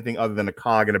film as anything other than a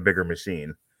cog in a bigger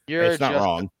machine. It's not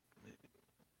wrong.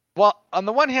 Well, on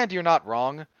the one hand, you're not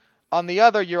wrong. On the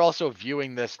other, you're also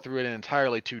viewing this through an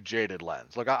entirely too jaded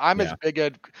lens. Look, I'm as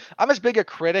big a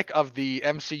critic of the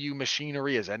MCU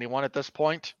machinery as anyone at this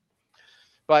point.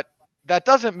 But that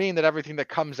doesn't mean that everything that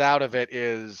comes out of it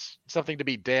is something to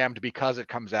be damned because it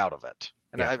comes out of it.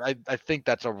 And I think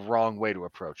that's a wrong way to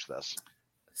approach this.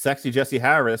 Sexy Jeffrey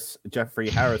Harris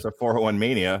of 401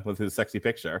 Mania with his sexy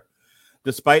picture.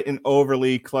 Despite an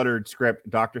overly cluttered script,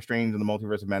 Doctor Strange and the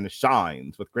Multiverse of Madness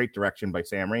shines with great direction by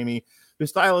Sam Raimi, whose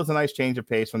style is a nice change of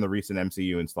pace from the recent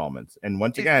MCU installments. And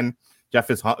once again, Jeff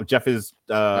is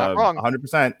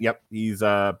 100%. Yep, he's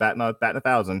batting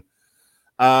 1,000.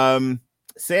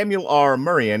 Samuel R.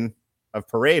 Murrian of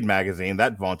Parade magazine,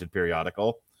 that vaunted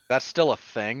periodical. That's still a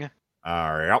thing.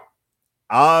 Yep.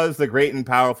 Oz the Great and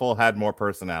Powerful had more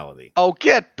personality. Oh,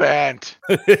 get bent.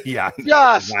 Yeah.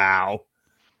 Yes. Wow.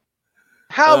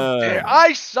 How dare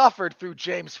I suffered through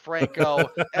James Franco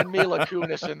and Mila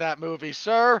Kunis in that movie,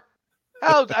 sir.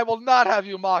 I will not have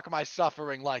you mock my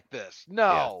suffering like this.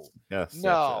 No. Yes.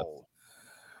 No.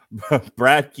 Yes.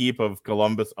 Brad Keep of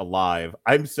Columbus Alive.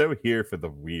 I'm so here for the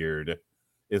weird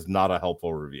is not a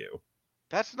helpful review.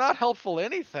 That's not helpful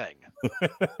anything.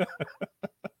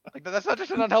 Like, that's not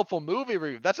just an unhelpful movie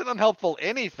review. That's an unhelpful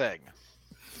anything.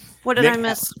 What did I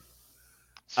miss?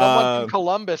 Someone from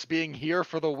Columbus being here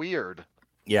for the weird.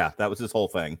 Yeah, that was his whole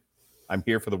thing. I'm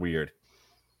here for the weird,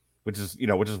 which is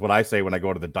what I say when I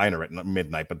go to the diner at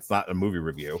midnight, but it's not a movie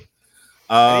review.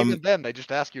 And even then, they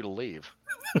just ask you to leave.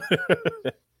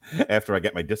 After I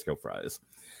get my disco fries.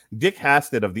 Dick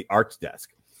Hasted of the Arts Desk.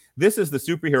 This is the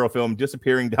superhero film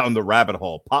disappearing down the rabbit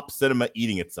hole. Pop cinema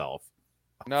eating itself.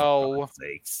 No.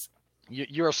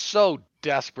 You're so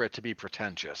desperate to be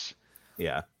pretentious.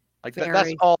 Yeah. Like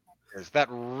that's all it is. That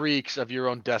reeks of your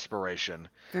own desperation.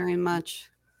 Very much.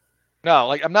 No,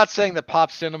 like I'm not saying that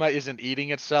pop cinema isn't eating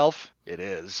itself. It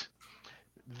is.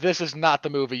 This is not the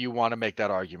movie you want to make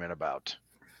that argument about.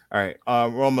 All right,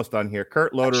 we're almost done here.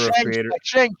 Kurt Loder, of creator.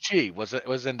 Shang-Chi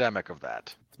was endemic of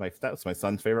that. That's my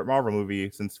son's favorite Marvel movie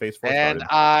since Phase 4 and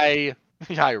started.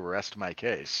 I rest my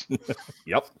case.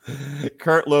 Yep.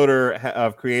 Kurt Loder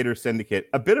of Creator Syndicate,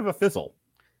 a bit of a fizzle.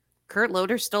 Kurt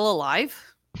Loder's still alive?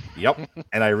 Yep.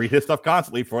 And I read his stuff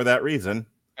constantly for that reason.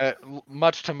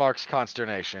 Much to Mark's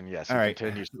consternation, yes, it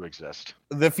continues to exist.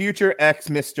 The future ex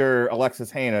Mr.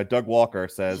 Alexis Hana, Doug Walker,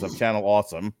 says of Channel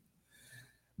Awesome,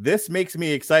 this makes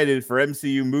me excited for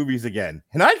MCU movies again,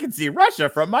 and I can see Russia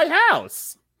from my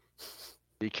house.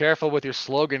 Be careful with your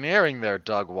sloganeering there,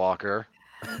 Doug Walker.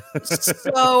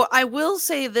 So I will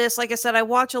say this, like I said, I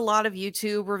watch a lot of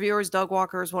YouTube reviewers. Doug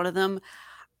Walker is one of them.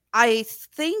 I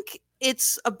think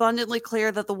it's abundantly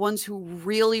clear that the ones who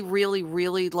really, really,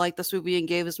 really like this movie and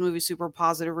gave this movie super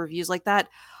positive reviews like that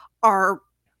are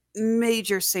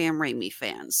major Sam Raimi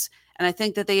fans. And I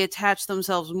think that they attach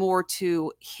themselves more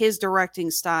to his directing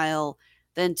style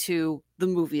than to the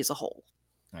movie as a whole.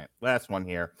 All right, last one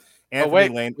here.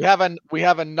 Lane. We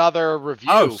have another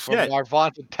review from our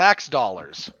vaunted tax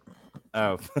dollars.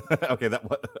 Oh,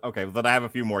 okay. But I have a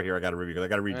few more here. I got to review. I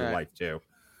got to read your life too.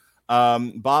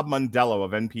 Bob Mondello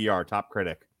of NPR, top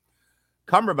critic.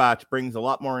 Cumberbatch brings a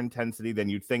lot more intensity than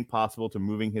you'd think possible to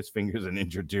moving his fingers and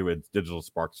injured digital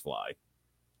sparks fly.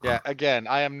 Yeah, again,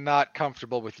 I am not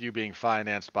comfortable with you being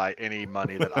financed by any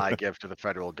money that I give to the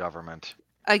federal government.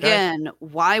 Again,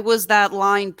 why was that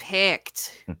line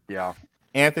picked? Yeah.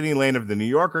 Anthony Lane of The New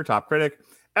Yorker, top critic.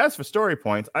 As for story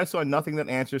points, I saw nothing that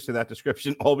answers to that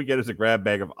description. All we get is a grab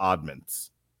bag of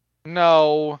oddments.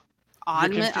 No.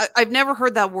 I've never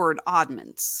heard that word,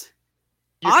 oddments.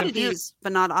 Oddities,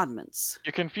 but not oddments.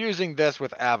 You're confusing this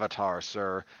with Avatar,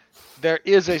 sir. There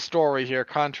is a story here,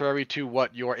 contrary to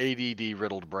what your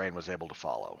ADD-riddled brain was able to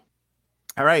follow.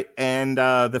 All right, and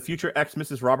the future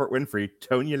ex-Mrs. Robert Winfrey,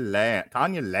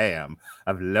 Tanya Lamb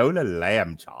of Lola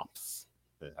Lamb Chops.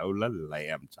 Lola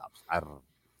Lamb Chops.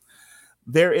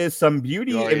 There is some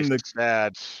beauty in the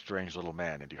sad, strange little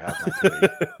man, and you have my pity.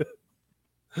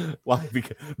 Why?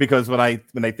 Because when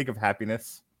I think of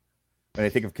happiness, when I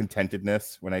think of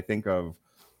contentedness, when I think of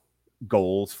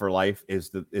goals for life, is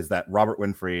that Robert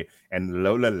Winfrey and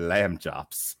Lola Lamb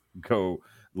Chops go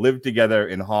live together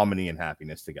in harmony and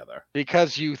happiness together.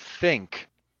 Because you think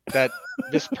that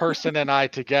this person and I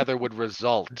together would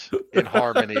result in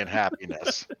harmony and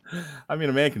happiness. I mean,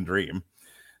 a man can dream.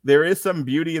 There is some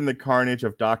beauty in the carnage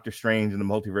of Doctor Strange and the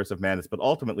Multiverse of Madness, but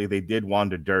ultimately they did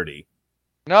Wanda dirty.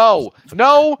 No.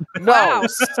 Wow,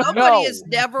 somebody has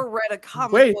never read a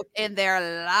comic book in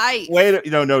their life.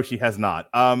 No, she has not.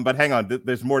 But hang on,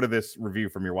 there's more to this review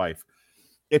from your wife.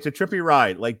 It's a trippy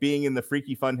ride, like being in the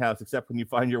freaky fun house, except when you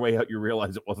find your way out, you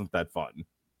realize it wasn't that fun.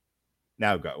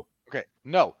 Now go. Okay,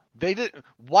 no, they did.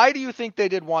 Why do you think they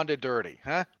did Wanda dirty,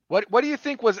 huh? What do you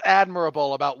think was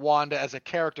admirable about Wanda as a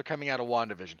character coming out of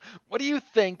WandaVision? What do you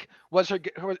think was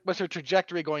her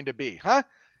trajectory going to be, huh?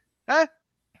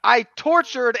 I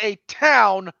tortured a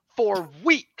town for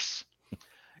weeks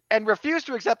and refused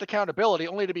to accept accountability,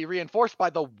 only to be reinforced by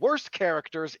the worst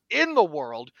characters in the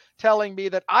world telling me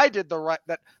that I did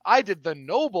the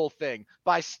noble thing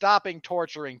by stopping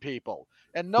torturing people.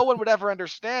 And no one would ever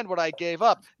understand what I gave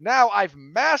up. Now I've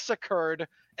massacred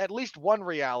at least one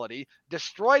reality,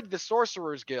 destroyed the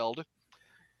Sorcerer's Guild,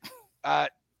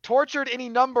 tortured any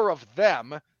number of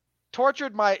them,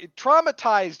 tortured my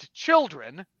traumatized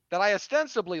children that I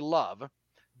ostensibly love,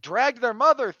 dragged their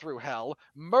mother through hell,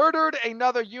 murdered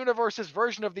another universe's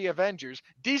version of the Avengers,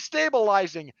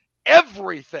 destabilizing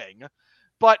everything.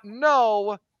 But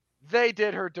no, they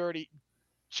did her dirty.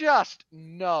 Just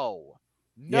no.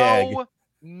 No.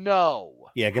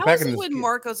 Yeah, get How back is in it this. when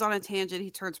Mark goes on a tangent, he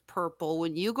turns purple?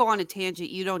 When you go on a tangent,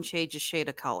 you don't change a shade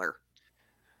of color.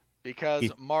 Because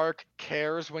Mark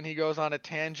cares when he goes on a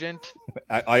tangent.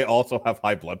 I also have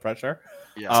high blood pressure.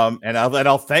 Yeah. And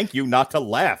I'll thank you not to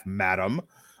laugh, madam.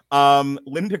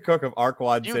 Linda Cook of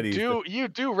Arquad Cities. You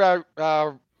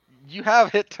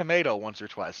have hit tomato once or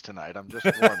twice tonight. I'm just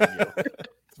warning you.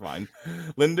 It's fine.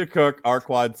 Linda Cook,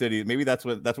 Arquad City. Maybe that's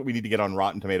what we need to get on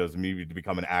Rotten Tomatoes, and maybe to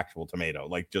become an actual tomato,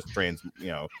 like just look at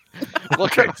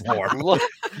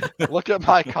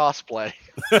my cosplay.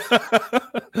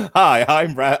 Hi,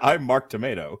 I'm Mark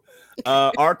Tomato.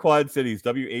 Arquad Cities,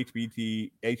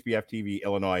 WHBT, HBF TV,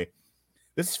 Illinois.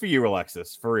 This is for you,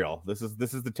 Alexis. For real. This is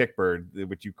the Tick Bird,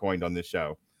 which you coined on this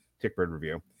show. Tick Bird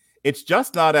review. It's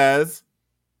just not as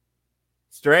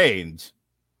strange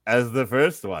as the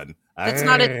first one. It's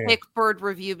not a Tick Bird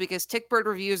review, because Tick Bird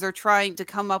reviews are trying to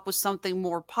come up with something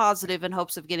more positive in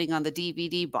hopes of getting on the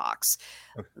DVD box.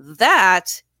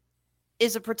 That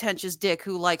is a pretentious dick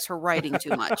who likes her writing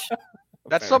too much.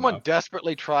 That's someone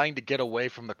desperately trying to get away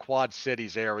from the Quad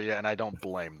Cities area, and I don't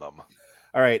blame them.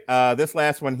 All right, this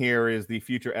last one here is the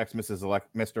future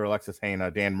Mr. Alexis Hana,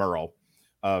 Dan Murrell.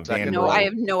 I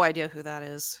have no idea who that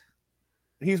is.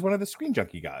 He's one of the Screen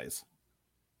Junkie guys.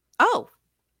 Oh.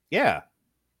 Yeah.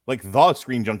 Like the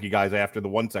Screen Junkie guys after the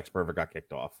one sex pervert got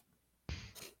kicked off.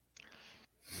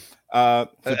 As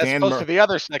opposed to the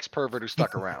other sex pervert who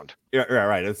stuck around. Yeah,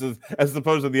 right. As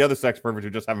opposed to the other sex perverts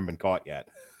who just haven't been caught yet.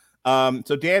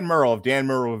 So Dan Murrell of Dan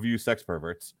Murrell Reviews Sex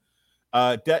Perverts.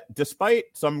 Despite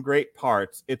some great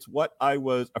parts, it's what I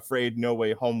was afraid No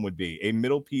Way Home would be. A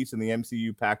middle piece in the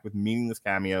MCU packed with meaningless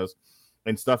cameos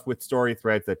and stuff with story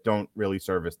threads that don't really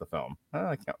service the film.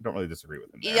 I don't really disagree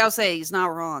with him there. Yeah, I'll say he's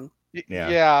not wrong.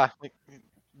 Yeah,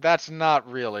 that's not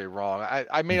really wrong.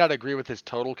 I may not agree with his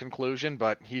total conclusion,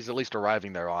 but he's at least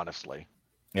arriving there honestly.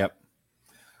 Yep.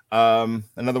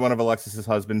 Another one of Alexis's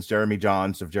husbands, Jeremy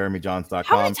Johns of JeremyJohns.com.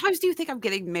 How many times do you think I'm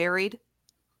getting married?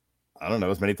 I don't know,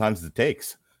 as many times as it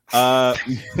takes.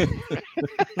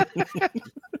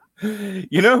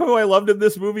 You know who I loved in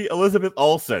this movie? Elizabeth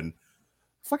Olsen.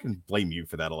 Fucking blame you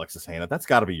for that, Alexis Hana. That's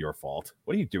got to be your fault.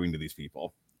 What are you doing to these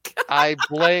people? I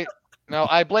blame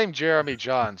Jeremy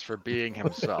Johns for being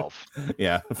himself.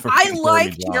 Yeah. I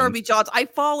like Jeremy Johns. I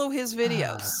follow his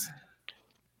videos.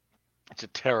 It's a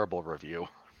terrible review.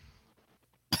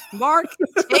 Mark,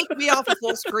 take me off of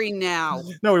full screen now.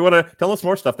 No, we want to tell us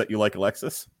more stuff that you like,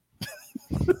 Alexis.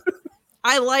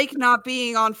 I like not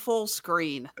being on full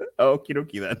screen. Okie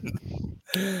dokie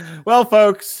then. Well,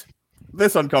 folks,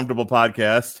 this uncomfortable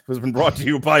podcast has been brought to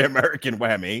you by American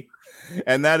Whammy.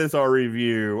 And that is our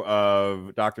review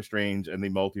of Doctor Strange and the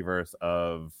Multiverse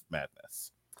of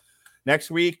Madness. Next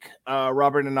week,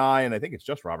 Robert and I think it's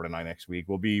just Robert and I next week,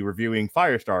 will be reviewing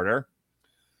Firestarter.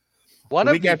 One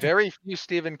of the very few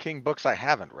Stephen King books I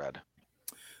haven't read.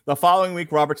 The following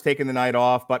week, Robert's taking the night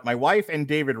off, but my wife and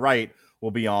David Wright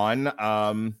will be on,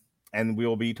 and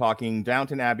we'll be talking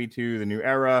Downton Abbey 2, The New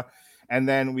Era, And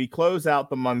then we close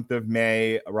out the month of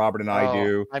May. Robert and I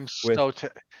do. I'm so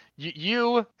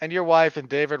you and your wife and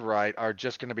David Wright are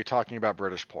just going to be talking about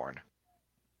British porn.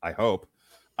 I hope.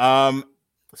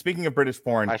 Speaking of British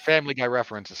porn, my Family Guy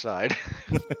reference aside.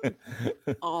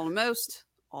 Almost.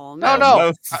 No.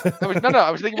 I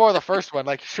was thinking more of the first one.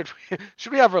 Like, should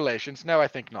we have relations? No, I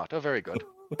think not. Oh, very good.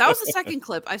 That was the second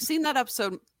clip. I've seen that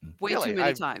episode way too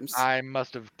many times. I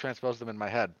must have transposed them in my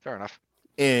head. Fair enough.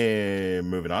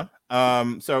 Moving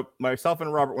on. So myself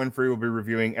and Robert Winfrey will be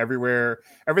reviewing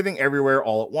Everything Everywhere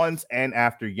All at Once and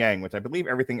After Yang, which I believe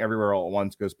Everything Everywhere All at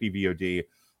Once goes PVOD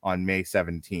on May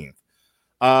 17th.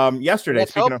 Yesterday,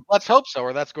 let's hope so,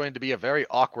 or that's going to be a very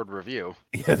awkward review.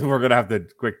 Yeah, we're gonna have to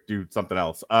do something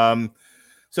else.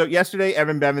 So yesterday,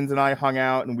 Evan Bevins and I hung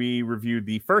out and we reviewed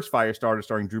the first Firestarter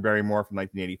starring Drew Barrymore from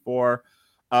 1984.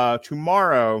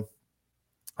 Tomorrow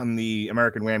on the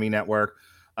American Whammy Network,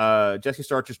 Jesse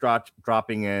Starch is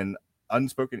dropping in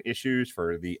Unspoken Issues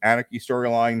for the Anarchy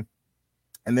storyline.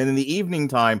 And then in the evening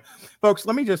time, folks,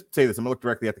 let me just say this. I'm gonna look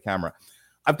directly at the camera.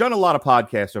 I've done a lot of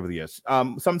podcasts over the years.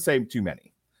 Some say too many.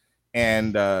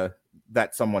 And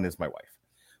that someone is my wife.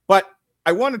 But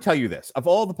I want to tell you this. Of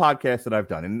all the podcasts that I've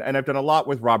done, and I've done a lot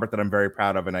with Robert that I'm very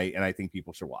proud of, and I think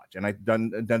people should watch. And I've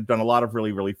done a lot of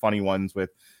really, really funny ones with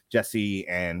Jesse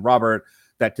and Robert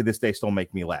that to this day still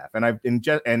make me laugh.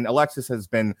 And Alexis has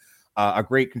been a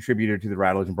great contributor to the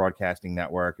Rattlegion Broadcasting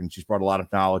Network, and she's brought a lot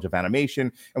of knowledge of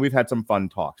animation, and we've had some fun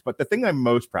talks. But the thing I'm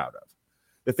most proud of,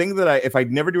 the thing that if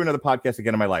I'd never do another podcast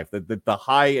again in my life, the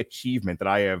high achievement that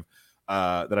I have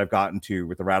that I've gotten to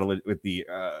with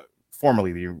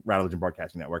formerly the Rattlegion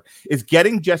Broadcasting Network is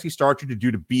getting Jesse Starcher to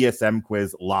do the BSM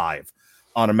quiz live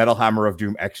on a Metal Hammer of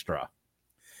Doom Extra.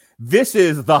 This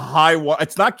is the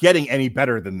it's not getting any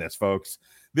better than this, folks.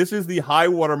 This is the high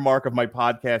water mark of my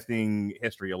podcasting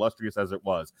history, illustrious as it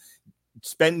was.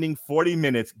 Spending 40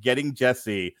 minutes getting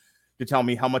Jesse to tell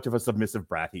me how much of a submissive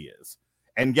brat he is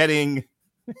and getting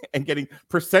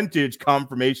percentage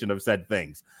confirmation of said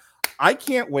things. I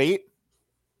can't wait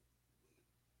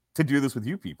to do this with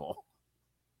you people.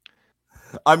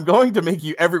 I'm going to make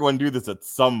everyone do this at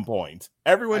some point.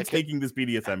 Everyone's taking this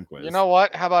BDSM quiz. You know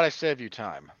what? How about I save you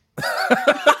time?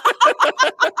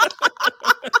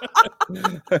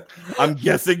 I'm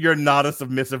guessing you're not a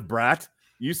submissive brat.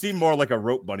 You seem more like a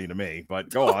rope bunny to me, but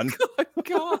go on.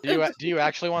 God. Do you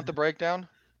actually want the breakdown?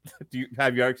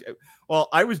 Well,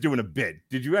 I was doing a bid.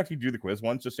 Did you actually do the quiz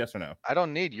once? Just yes or no? I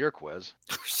don't need your quiz.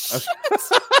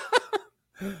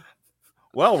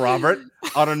 Well, Robert,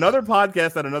 on another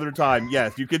podcast at another time,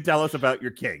 yes, you can tell us about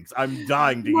your kinks. I'm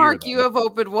dying to hear Mark, them. you have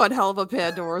opened one hell of a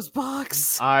Pandora's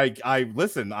box. I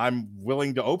listen, I'm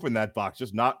willing to open that box,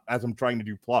 just not as I'm trying to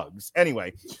do plugs.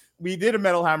 Anyway, we did a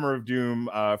Metal Hammer of Doom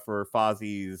for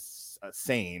Fozzie's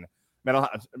Sane. Metal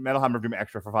Hammer of Doom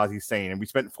Extra for Fozzie's Sane, and we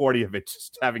spent 40 of it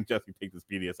just having Jesse take this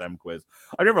BDSM quiz.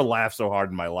 I've never laughed so hard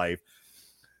in my life.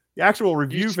 The actual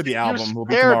review for the album will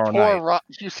be tomorrow night.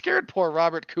 You scared poor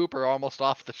Robert Cooper almost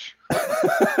off the show.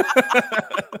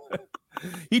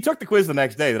 He took the quiz the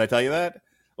next day. Did I tell you that?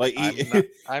 Like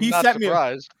I'm not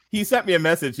surprised. He sent me a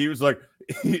message. He was like,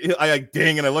 I like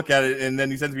ding, and I look at it, and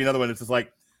then he sends me another one. It's just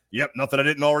like, yep, nothing I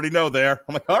didn't already know there.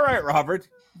 I'm like, all right, Robert,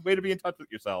 way to be in touch with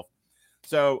yourself.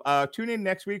 So tune in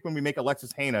next week when we make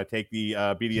Alexis Hana take the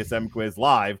BDSM quiz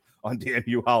live on Damn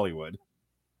You Hollywood.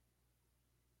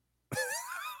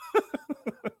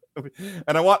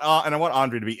 And I want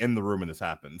Andre to be in the room when this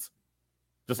happens,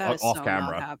 just off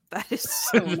camera. That is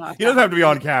so not. He doesn't have to be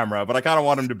on camera, but I kind of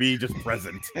want him to be just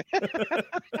present.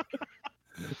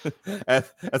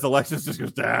 as Alexis just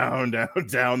goes down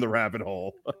the rabbit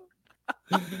hole.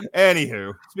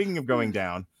 Anywho, speaking of going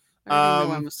down, I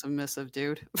know I'm a submissive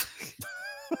dude.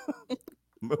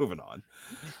 Moving on.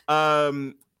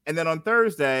 And then on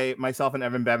Thursday, myself and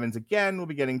Evan Bevins again will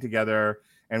be getting together,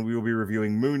 and we will be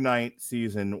reviewing Moon Knight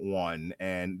Season 1.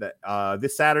 And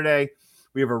this Saturday,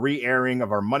 we have a re-airing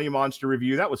of our Money Monster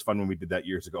review. That was fun when we did that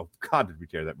years ago. God, did we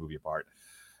tear that movie apart.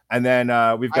 And then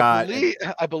we've got...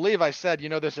 I believe I said,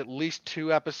 there's at least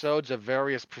 2 episodes of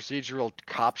various procedural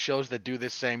cop shows that do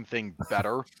this same thing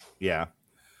better. Yeah.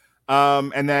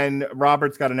 And then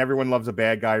Robert's got an Everyone Loves a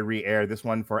Bad Guy re-air, this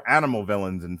one for animal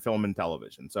villains in film and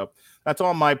television. So that's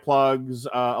all my plugs.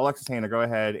 Alexis Hana, go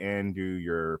ahead and do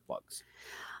your plugs.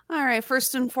 All right.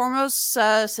 First and foremost,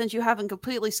 since you haven't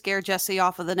completely scared Jesse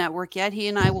off of the network yet, he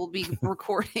and I will be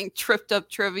recording Tripped Up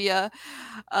Trivia.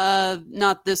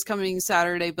 Not this coming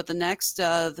Saturday, but the next.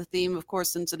 The theme, of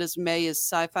course, since it is May, is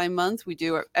Sci-Fi Month. We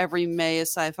do every May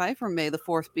is Sci-Fi for May the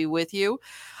 4th be with you.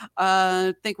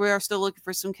 I think we are still looking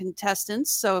for some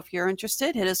contestants. So if you're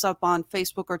interested, hit us up on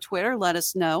Facebook or Twitter. Let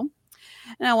us know.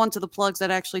 Now on to the plugs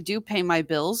that actually do pay my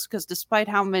bills, because despite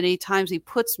how many times he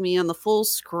puts me on the full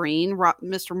screen,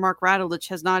 Mr. Mark Radulich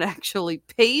has not actually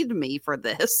paid me for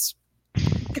this.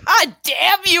 God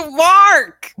damn you,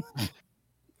 Mark!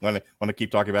 Want to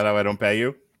keep talking about how I don't pay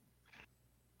you?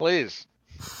 Please.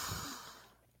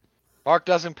 Mark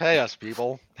doesn't pay us,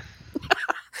 people.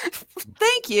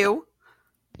 Thank you.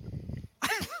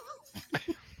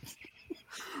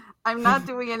 I'm not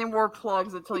doing any more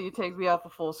plugs until you take me off the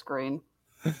full screen.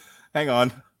 Hang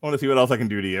on. I want to see what else I can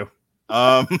do to you.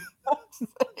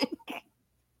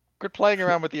 Quit playing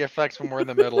around with the effects when we're in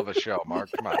the middle of a show, Mark.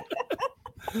 Come on.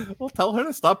 Well, tell her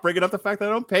to stop bringing up the fact that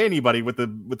I don't pay anybody with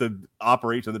the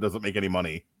operation that doesn't make any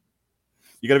money.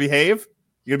 You gonna behave?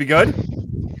 You gonna be good?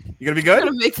 You gonna be good? You're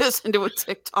gonna make this into a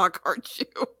TikTok, aren't you?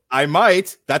 I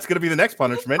might. That's gonna be the next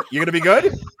punishment. You're gonna be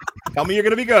good? Tell me you're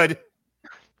gonna be good.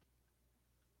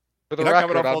 For the You're not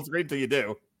coming record, off full screen until you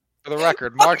do. For the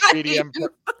record, Mark's BDM. For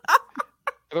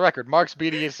the record, Mark's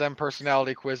BDSM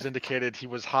personality quiz indicated he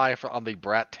was high on the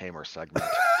Brat Tamer segment.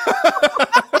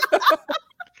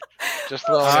 Just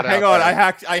throwing it hang out on,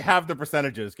 there. I have the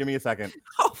percentages. Give me a second.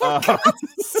 Oh, for God's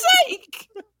sake!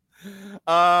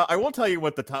 I won't tell you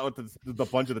what the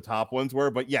bunch of the top ones were,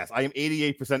 but yes, I am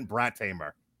 88% Brat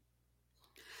Tamer.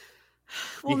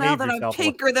 Well, Behave now that I'm yourself,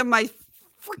 pinker than my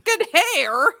freaking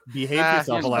hair. Behave you're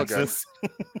yourself, still Alexis.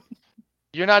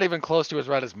 You're not even close to as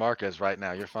red as Mark is right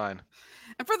now. You're fine.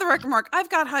 And for the record, Mark, I've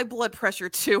got high blood pressure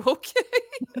too, okay?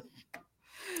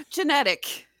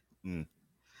 Genetic. Mm.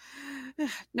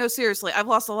 No, seriously, I've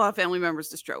lost a lot of family members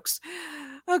to strokes.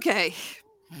 Okay.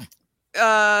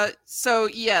 So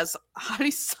yes,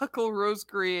 Honeysuckle Rose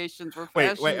Creations were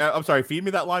Wait, I'm sorry. Feed me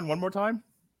that line one more time.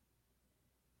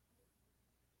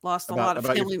 Lost a lot of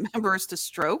family members to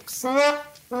strokes.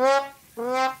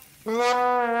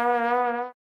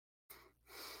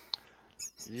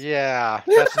 Yeah,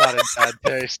 that's not in bad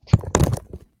taste.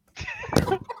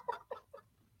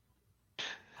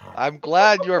 I'm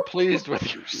glad you're pleased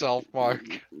with yourself, Mark.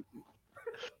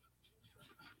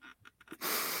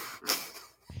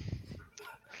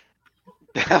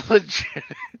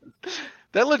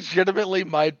 That legitimately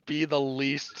might be the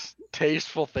least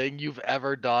tasteful thing you've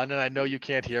ever done, and I know you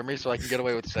can't hear me, so I can get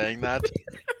away with saying that.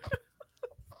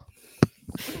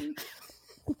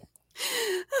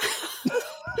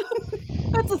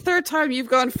 That's the third time you've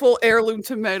gone full heirloom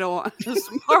tomato on us,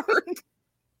 Mark.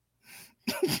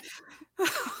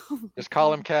 Just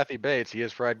call him Kathy Bates. He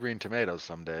has fried green tomatoes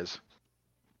some days.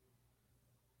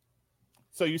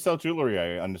 So you sell jewelry,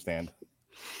 I understand.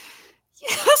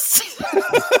 Yes.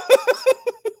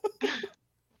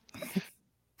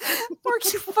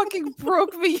 Mark, you fucking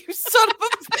broke me, you son of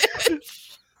a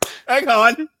bitch. Hang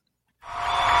on.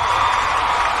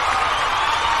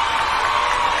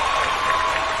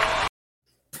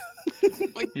 Oh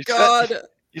my God.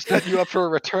 You set you up for a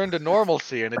return to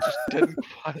normalcy, and it just didn't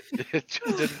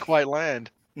quite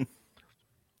land.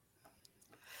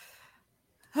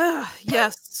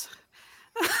 Yes.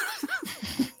 I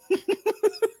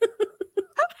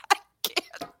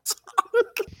can't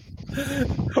talk.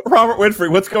 Robert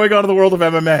Winfrey, what's going on in the world of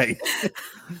MMA?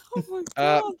 Oh my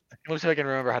God. Let me see if I can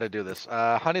remember how to do this.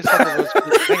 Honeysuckle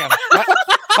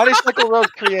Rose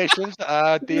Creations,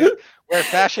 where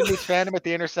fashion meets fandom at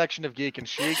the intersection of geek and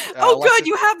chic. Good,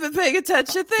 you have been paying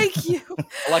attention. Thank you.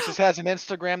 Alexis has an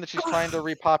Instagram that she's trying to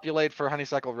repopulate for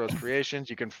Honeysuckle Rose Creations.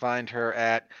 You can find her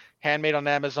at Handmade on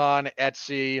Amazon,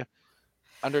 Etsy,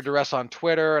 Under Duress on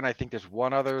Twitter, and I think there's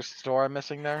one other store I'm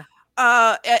missing there.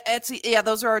 Etsy, yeah,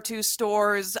 those are our two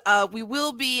stores. We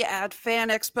will be at Fan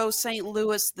Expo St.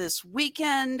 Louis this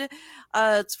weekend.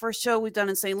 It's the first show we've done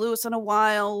in St. Louis in a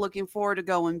while. Looking forward to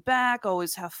going back.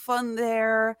 Always have fun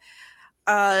there.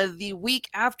 The week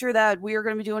after that, we are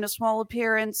going to be doing a small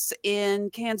appearance in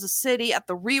Kansas City at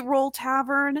the Reroll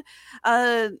Tavern.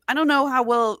 I don't know how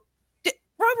well,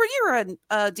 Robert, you're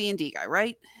a D&D guy,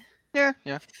 right? Yeah.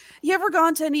 You ever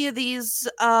gone to any of these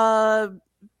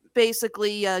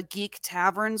basically geek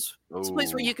taverns? It's a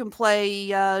place where you can play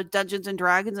Dungeons and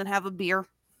Dragons and have a beer.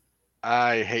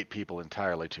 I hate people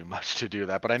entirely too much to do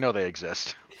that, but I know they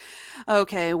exist.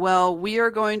 Okay, well, we are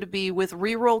going to be with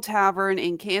Reroll Tavern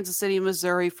in Kansas City,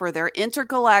 Missouri for their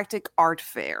Intergalactic Art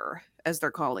Fair, as they're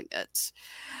calling it.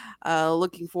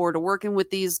 Looking forward to working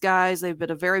with these guys. They've been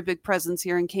a very big presence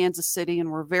here in Kansas City, and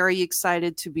we're very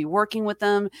excited to be working with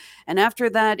them. And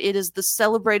after that, it is the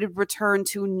celebrated return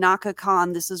to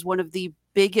NakaCon. This is one of the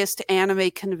biggest anime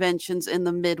conventions in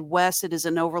the Midwest. It is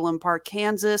in Overland Park,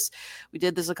 Kansas. We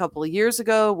did this a couple of years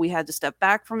ago. We had to step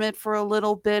back from it for a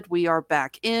little bit. We are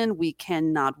back in. We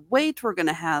cannot wait. We're going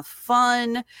to have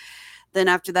fun. Then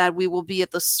after that, we will be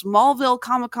at the Smallville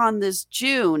Comic-Con this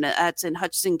June. That's in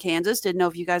Hutchinson, Kansas. Didn't know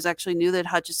if you guys actually knew that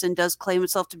Hutchinson does claim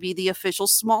itself to be the official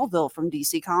Smallville from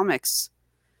DC Comics.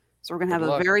 So we're going to have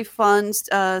a very fun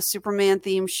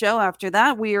Superman-themed show. After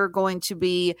that, we are going to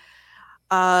be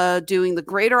doing the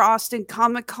Greater Austin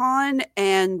Comic-Con.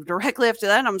 And directly after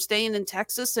that, I'm staying in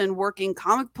Texas and working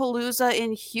Comic Palooza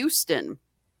in Houston.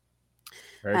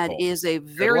 That is a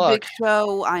very big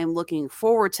show. I am looking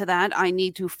forward to that. I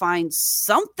need to find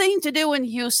something to do in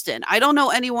Houston. I don't know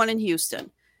anyone in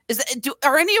Houston.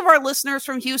 Are any of our listeners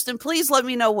from Houston? Please let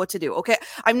me know what to do. Okay.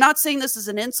 I'm not saying this is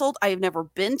an insult. I have never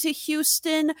been to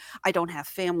Houston. I don't have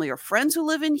family or friends who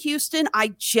live in Houston.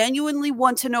 I genuinely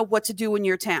want to know what to do in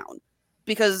your town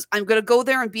because I'm going to go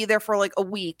there and be there for like a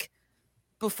week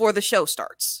before the show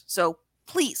starts. So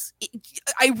please,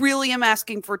 I really am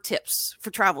asking for tips, for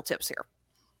travel tips here.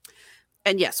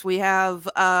 And yes, we have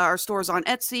our stores on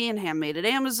Etsy and Handmade at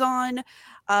Amazon,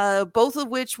 both of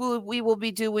which we will be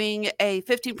doing a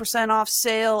 15% off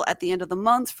sale at the end of the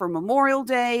month for Memorial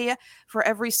Day. For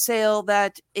every sale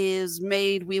that is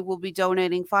made, we will be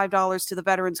donating $5 to the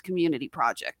Veterans Community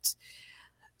Project.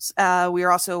 We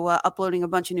are also uploading a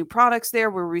bunch of new products there.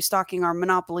 We're restocking our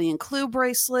Monopoly and Clue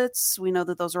bracelets. We know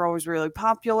that those are always really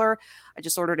popular. I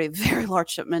just ordered a very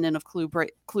large shipment in of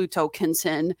Clue tokens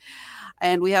in.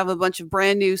 And we have a bunch of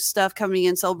brand new stuff coming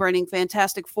in celebrating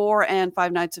Fantastic Four and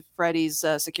Five Nights at Freddy's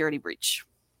Security Breach.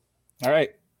 All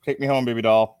right. Take me home, baby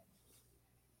doll.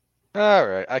 All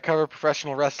right. I cover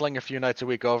professional wrestling a few nights a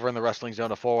week over in the Wrestling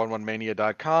Zone of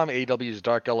 411mania.com, AEW's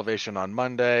Dark Elevation on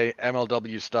Monday,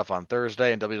 MLW stuff on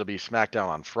Thursday, and WWE SmackDown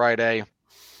on Friday.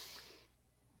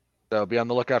 So be on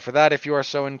the lookout for that if you are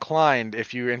so inclined.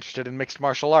 If you're interested in mixed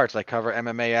martial arts, I cover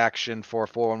MMA action for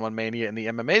 411 Mania in the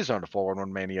MMA Zone of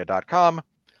 411mania.com.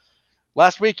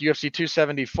 Last week, UFC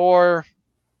 274,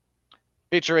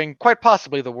 featuring quite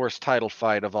possibly the worst title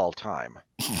fight of all time.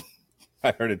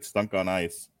 I heard it stunk on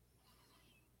ice.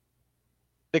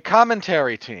 The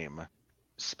commentary team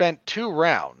spent 2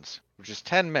 rounds, which is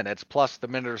 10 minutes, plus the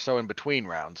minute or so in between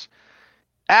rounds,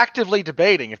 actively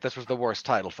debating if this was the worst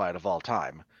title fight of all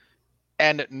time.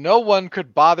 And no one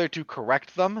could bother to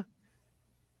correct them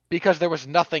because there was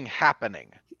nothing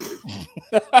happening.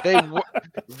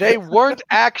 They weren't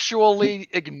actually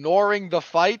ignoring the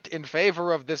fight in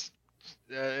favor of this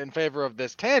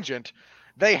tangent.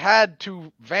 They had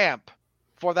to vamp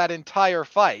for that entire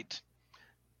fight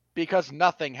because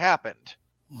nothing happened.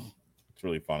 It's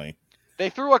really funny. They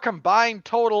threw a combined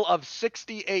total of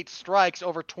 68 strikes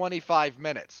over 25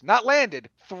 minutes. Not landed,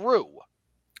 threw.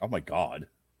 Oh my God.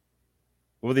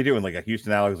 What were they doing? Like a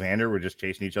Houston Alexander were just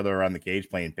chasing each other around the cage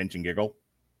playing pinch and giggle?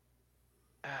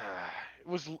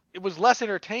 It was less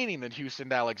entertaining than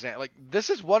Houston Alexander. Like, this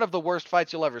is one of the worst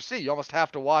fights you'll ever see. You almost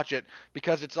have to watch it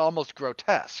because it's almost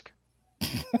grotesque.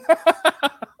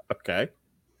 Okay.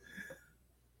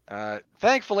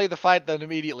 Thankfully, the fight that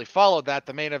immediately followed that,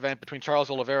 the main event between Charles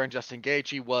Oliveira and Justin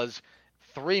Gaethje, was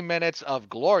 3 minutes of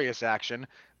glorious action.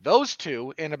 Those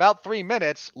two, in about 3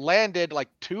 minutes, landed like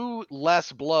 2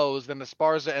 less blows than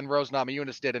Esparza and Rose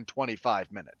Namajunas did in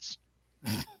 25 minutes.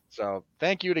 So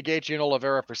thank you to Gaethje and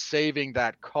Oliveira for saving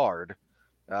that card.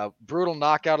 Brutal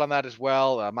knockout on that as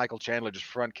well. Michael Chandler just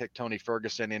front kicked Tony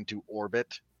Ferguson into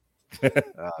orbit.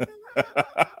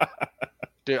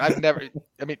 Dude,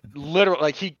 literally,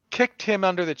 like, he kicked him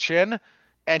under the chin,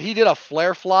 and he did a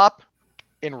flare flop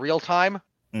in real time.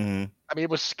 Mm-hmm. I mean, it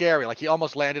was scary. Like, he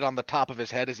almost landed on the top of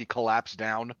his head as he collapsed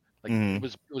down. Like,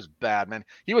 it was bad, man.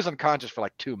 He was unconscious for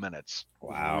like 2 minutes.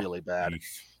 Wow. Really bad.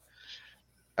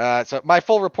 So my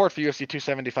full report for UFC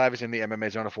 275 is in the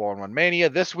MMA Zone of 411 Mania.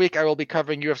 This week, I will be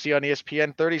covering UFC on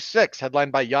ESPN 36,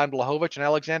 headlined by Jan Blachowicz and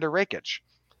Alexander Rakic.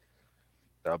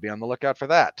 So I'll be on the lookout for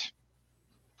that.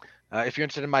 If you're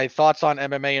interested in my thoughts on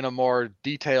MMA in a more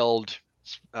detailed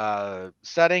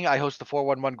setting, I host the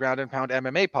 411 Ground and Pound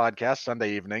MMA podcast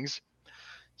Sunday evenings.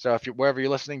 So wherever you're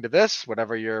listening to this,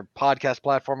 whatever your podcast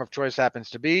platform of choice happens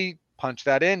to be, punch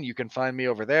that in. You can find me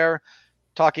over there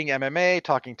talking MMA,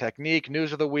 talking technique,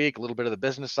 news of the week, a little bit of the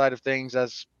business side of things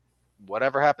as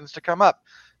whatever happens to come up.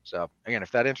 So again,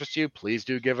 if that interests you, please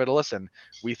do give it a listen.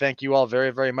 We thank you all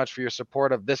very, very much for your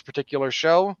support of this particular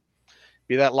show.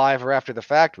 Be that live or after the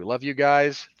fact. We love you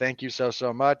guys. Thank you so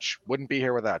much. Wouldn't be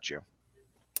here without you.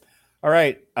 All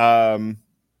right.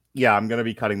 Yeah, I'm going to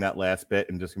be cutting that last bit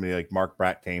and just going to be like Mark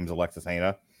Bratt tames Alexis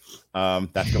Hana.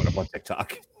 That's going up on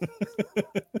TikTok.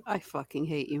 I fucking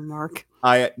hate you, Mark.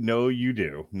 I know you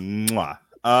do. Mwah.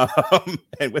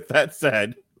 And with that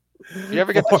said, if you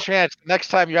ever get the chance, next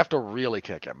time you have to really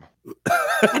kick him.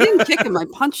 I didn't kick him. I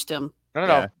punched him.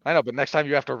 No. I know, but next time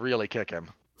you have to really kick him.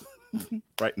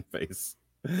 Right in the face.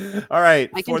 All right.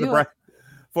 I can do it.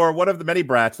 For one of the many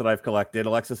brats that I've collected,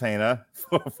 Alexis Hannah,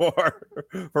 for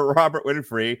Robert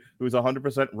Winfrey, who's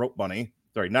 100% rope bunny.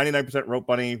 Sorry, 99% rope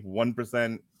bunny,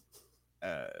 1%.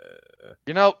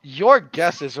 You know, your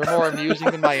guesses are more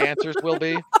amusing than my answers will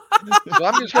be. So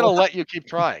I'm just going to let you keep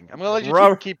trying. I'm going to let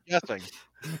you keep guessing.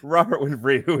 Robert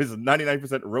Winfrey, who is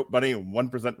 99% rope bunny and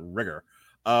 1% rigger.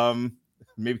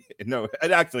 Maybe, no,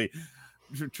 and actually,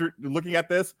 looking at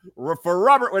this, for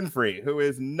Robert Winfrey, who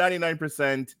is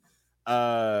 99%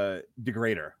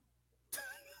 degrader.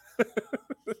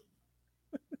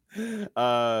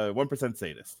 1%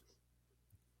 sadist.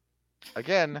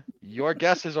 Again, your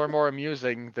guesses are more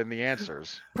amusing than the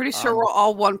answers. Pretty sure we're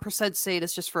all 1%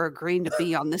 sadists just for agreeing to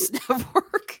be on this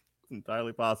network.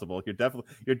 Entirely possible.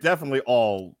 You're definitely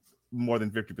all more than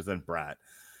 50% brat.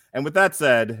 And with that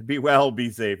said, be well,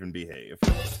 be safe, and behave.